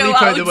I'm going to go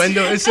out the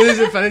window as soon as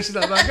it finishes.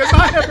 I'm like,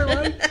 goodbye,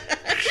 everyone.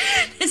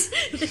 This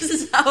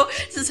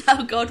is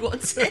how God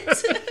wants it.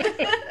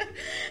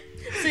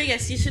 So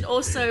yes, you should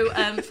also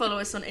follow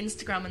us on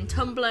Instagram and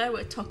Tumblr.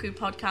 We're Toku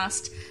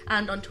Podcast,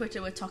 and on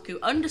Twitter we're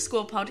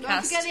Toku_podcast.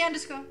 Don't forget the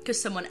underscore. Because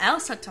someone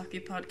else had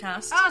Toku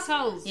Podcast.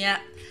 Assholes. Yeah.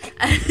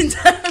 And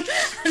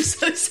I'm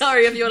so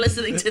sorry if you're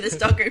listening to this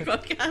Toku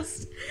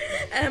Podcast.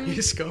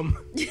 You scum.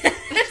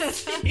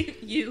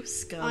 You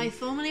scum. I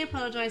formally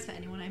apologise for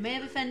anyone I may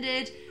have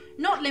offended.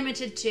 Not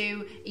limited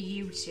to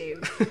you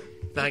two.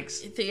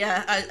 Thanks.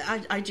 Yeah,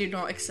 I do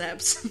not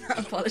accept that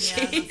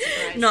apology.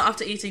 Yeah, not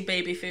after eating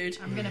baby food.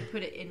 I'm going to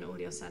put it in all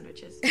your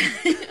sandwiches.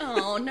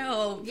 Oh,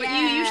 no. But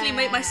you usually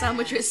make my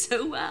sandwiches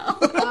so well.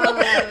 Oh,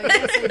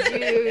 yes, I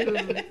do.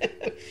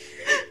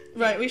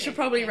 Right, we should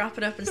probably wrap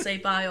it up and say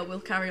bye, or we'll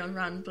carry on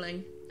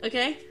rambling.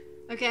 Okay?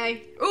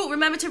 Okay. Oh,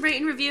 remember to rate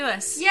and review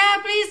us. Yeah,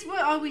 please.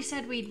 We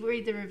said we'd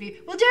read the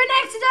review. We'll do it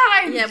next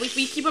time. Yeah, we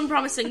keep on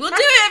promising. We'll do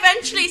it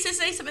eventually, so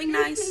say something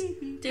nice.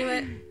 Do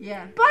it.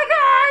 Yeah. Bye,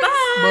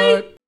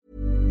 guys. Bye.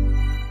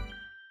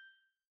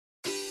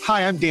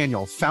 Hi, I'm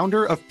Daniel,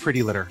 founder of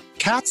Pretty Litter.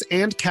 Cats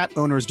and cat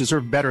owners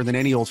deserve better than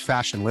any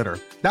old-fashioned litter.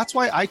 That's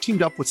why I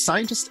teamed up with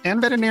scientists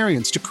and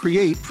veterinarians to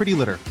create Pretty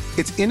Litter.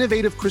 Its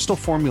innovative crystal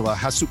formula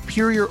has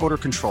superior odor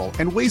control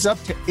and weighs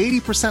up to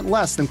 80%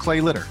 less than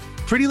clay litter.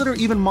 Pretty Litter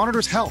even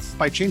monitors health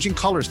by changing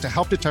colors to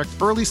help detect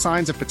early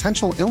signs of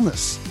potential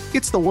illness.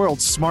 It's the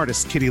world's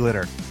smartest kitty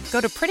litter. Go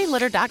to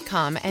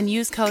prettylitter.com and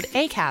use code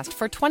ACAST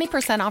for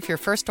 20% off your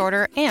first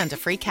order and a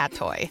free cat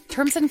toy.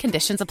 Terms and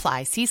conditions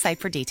apply. See site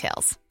for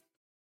details.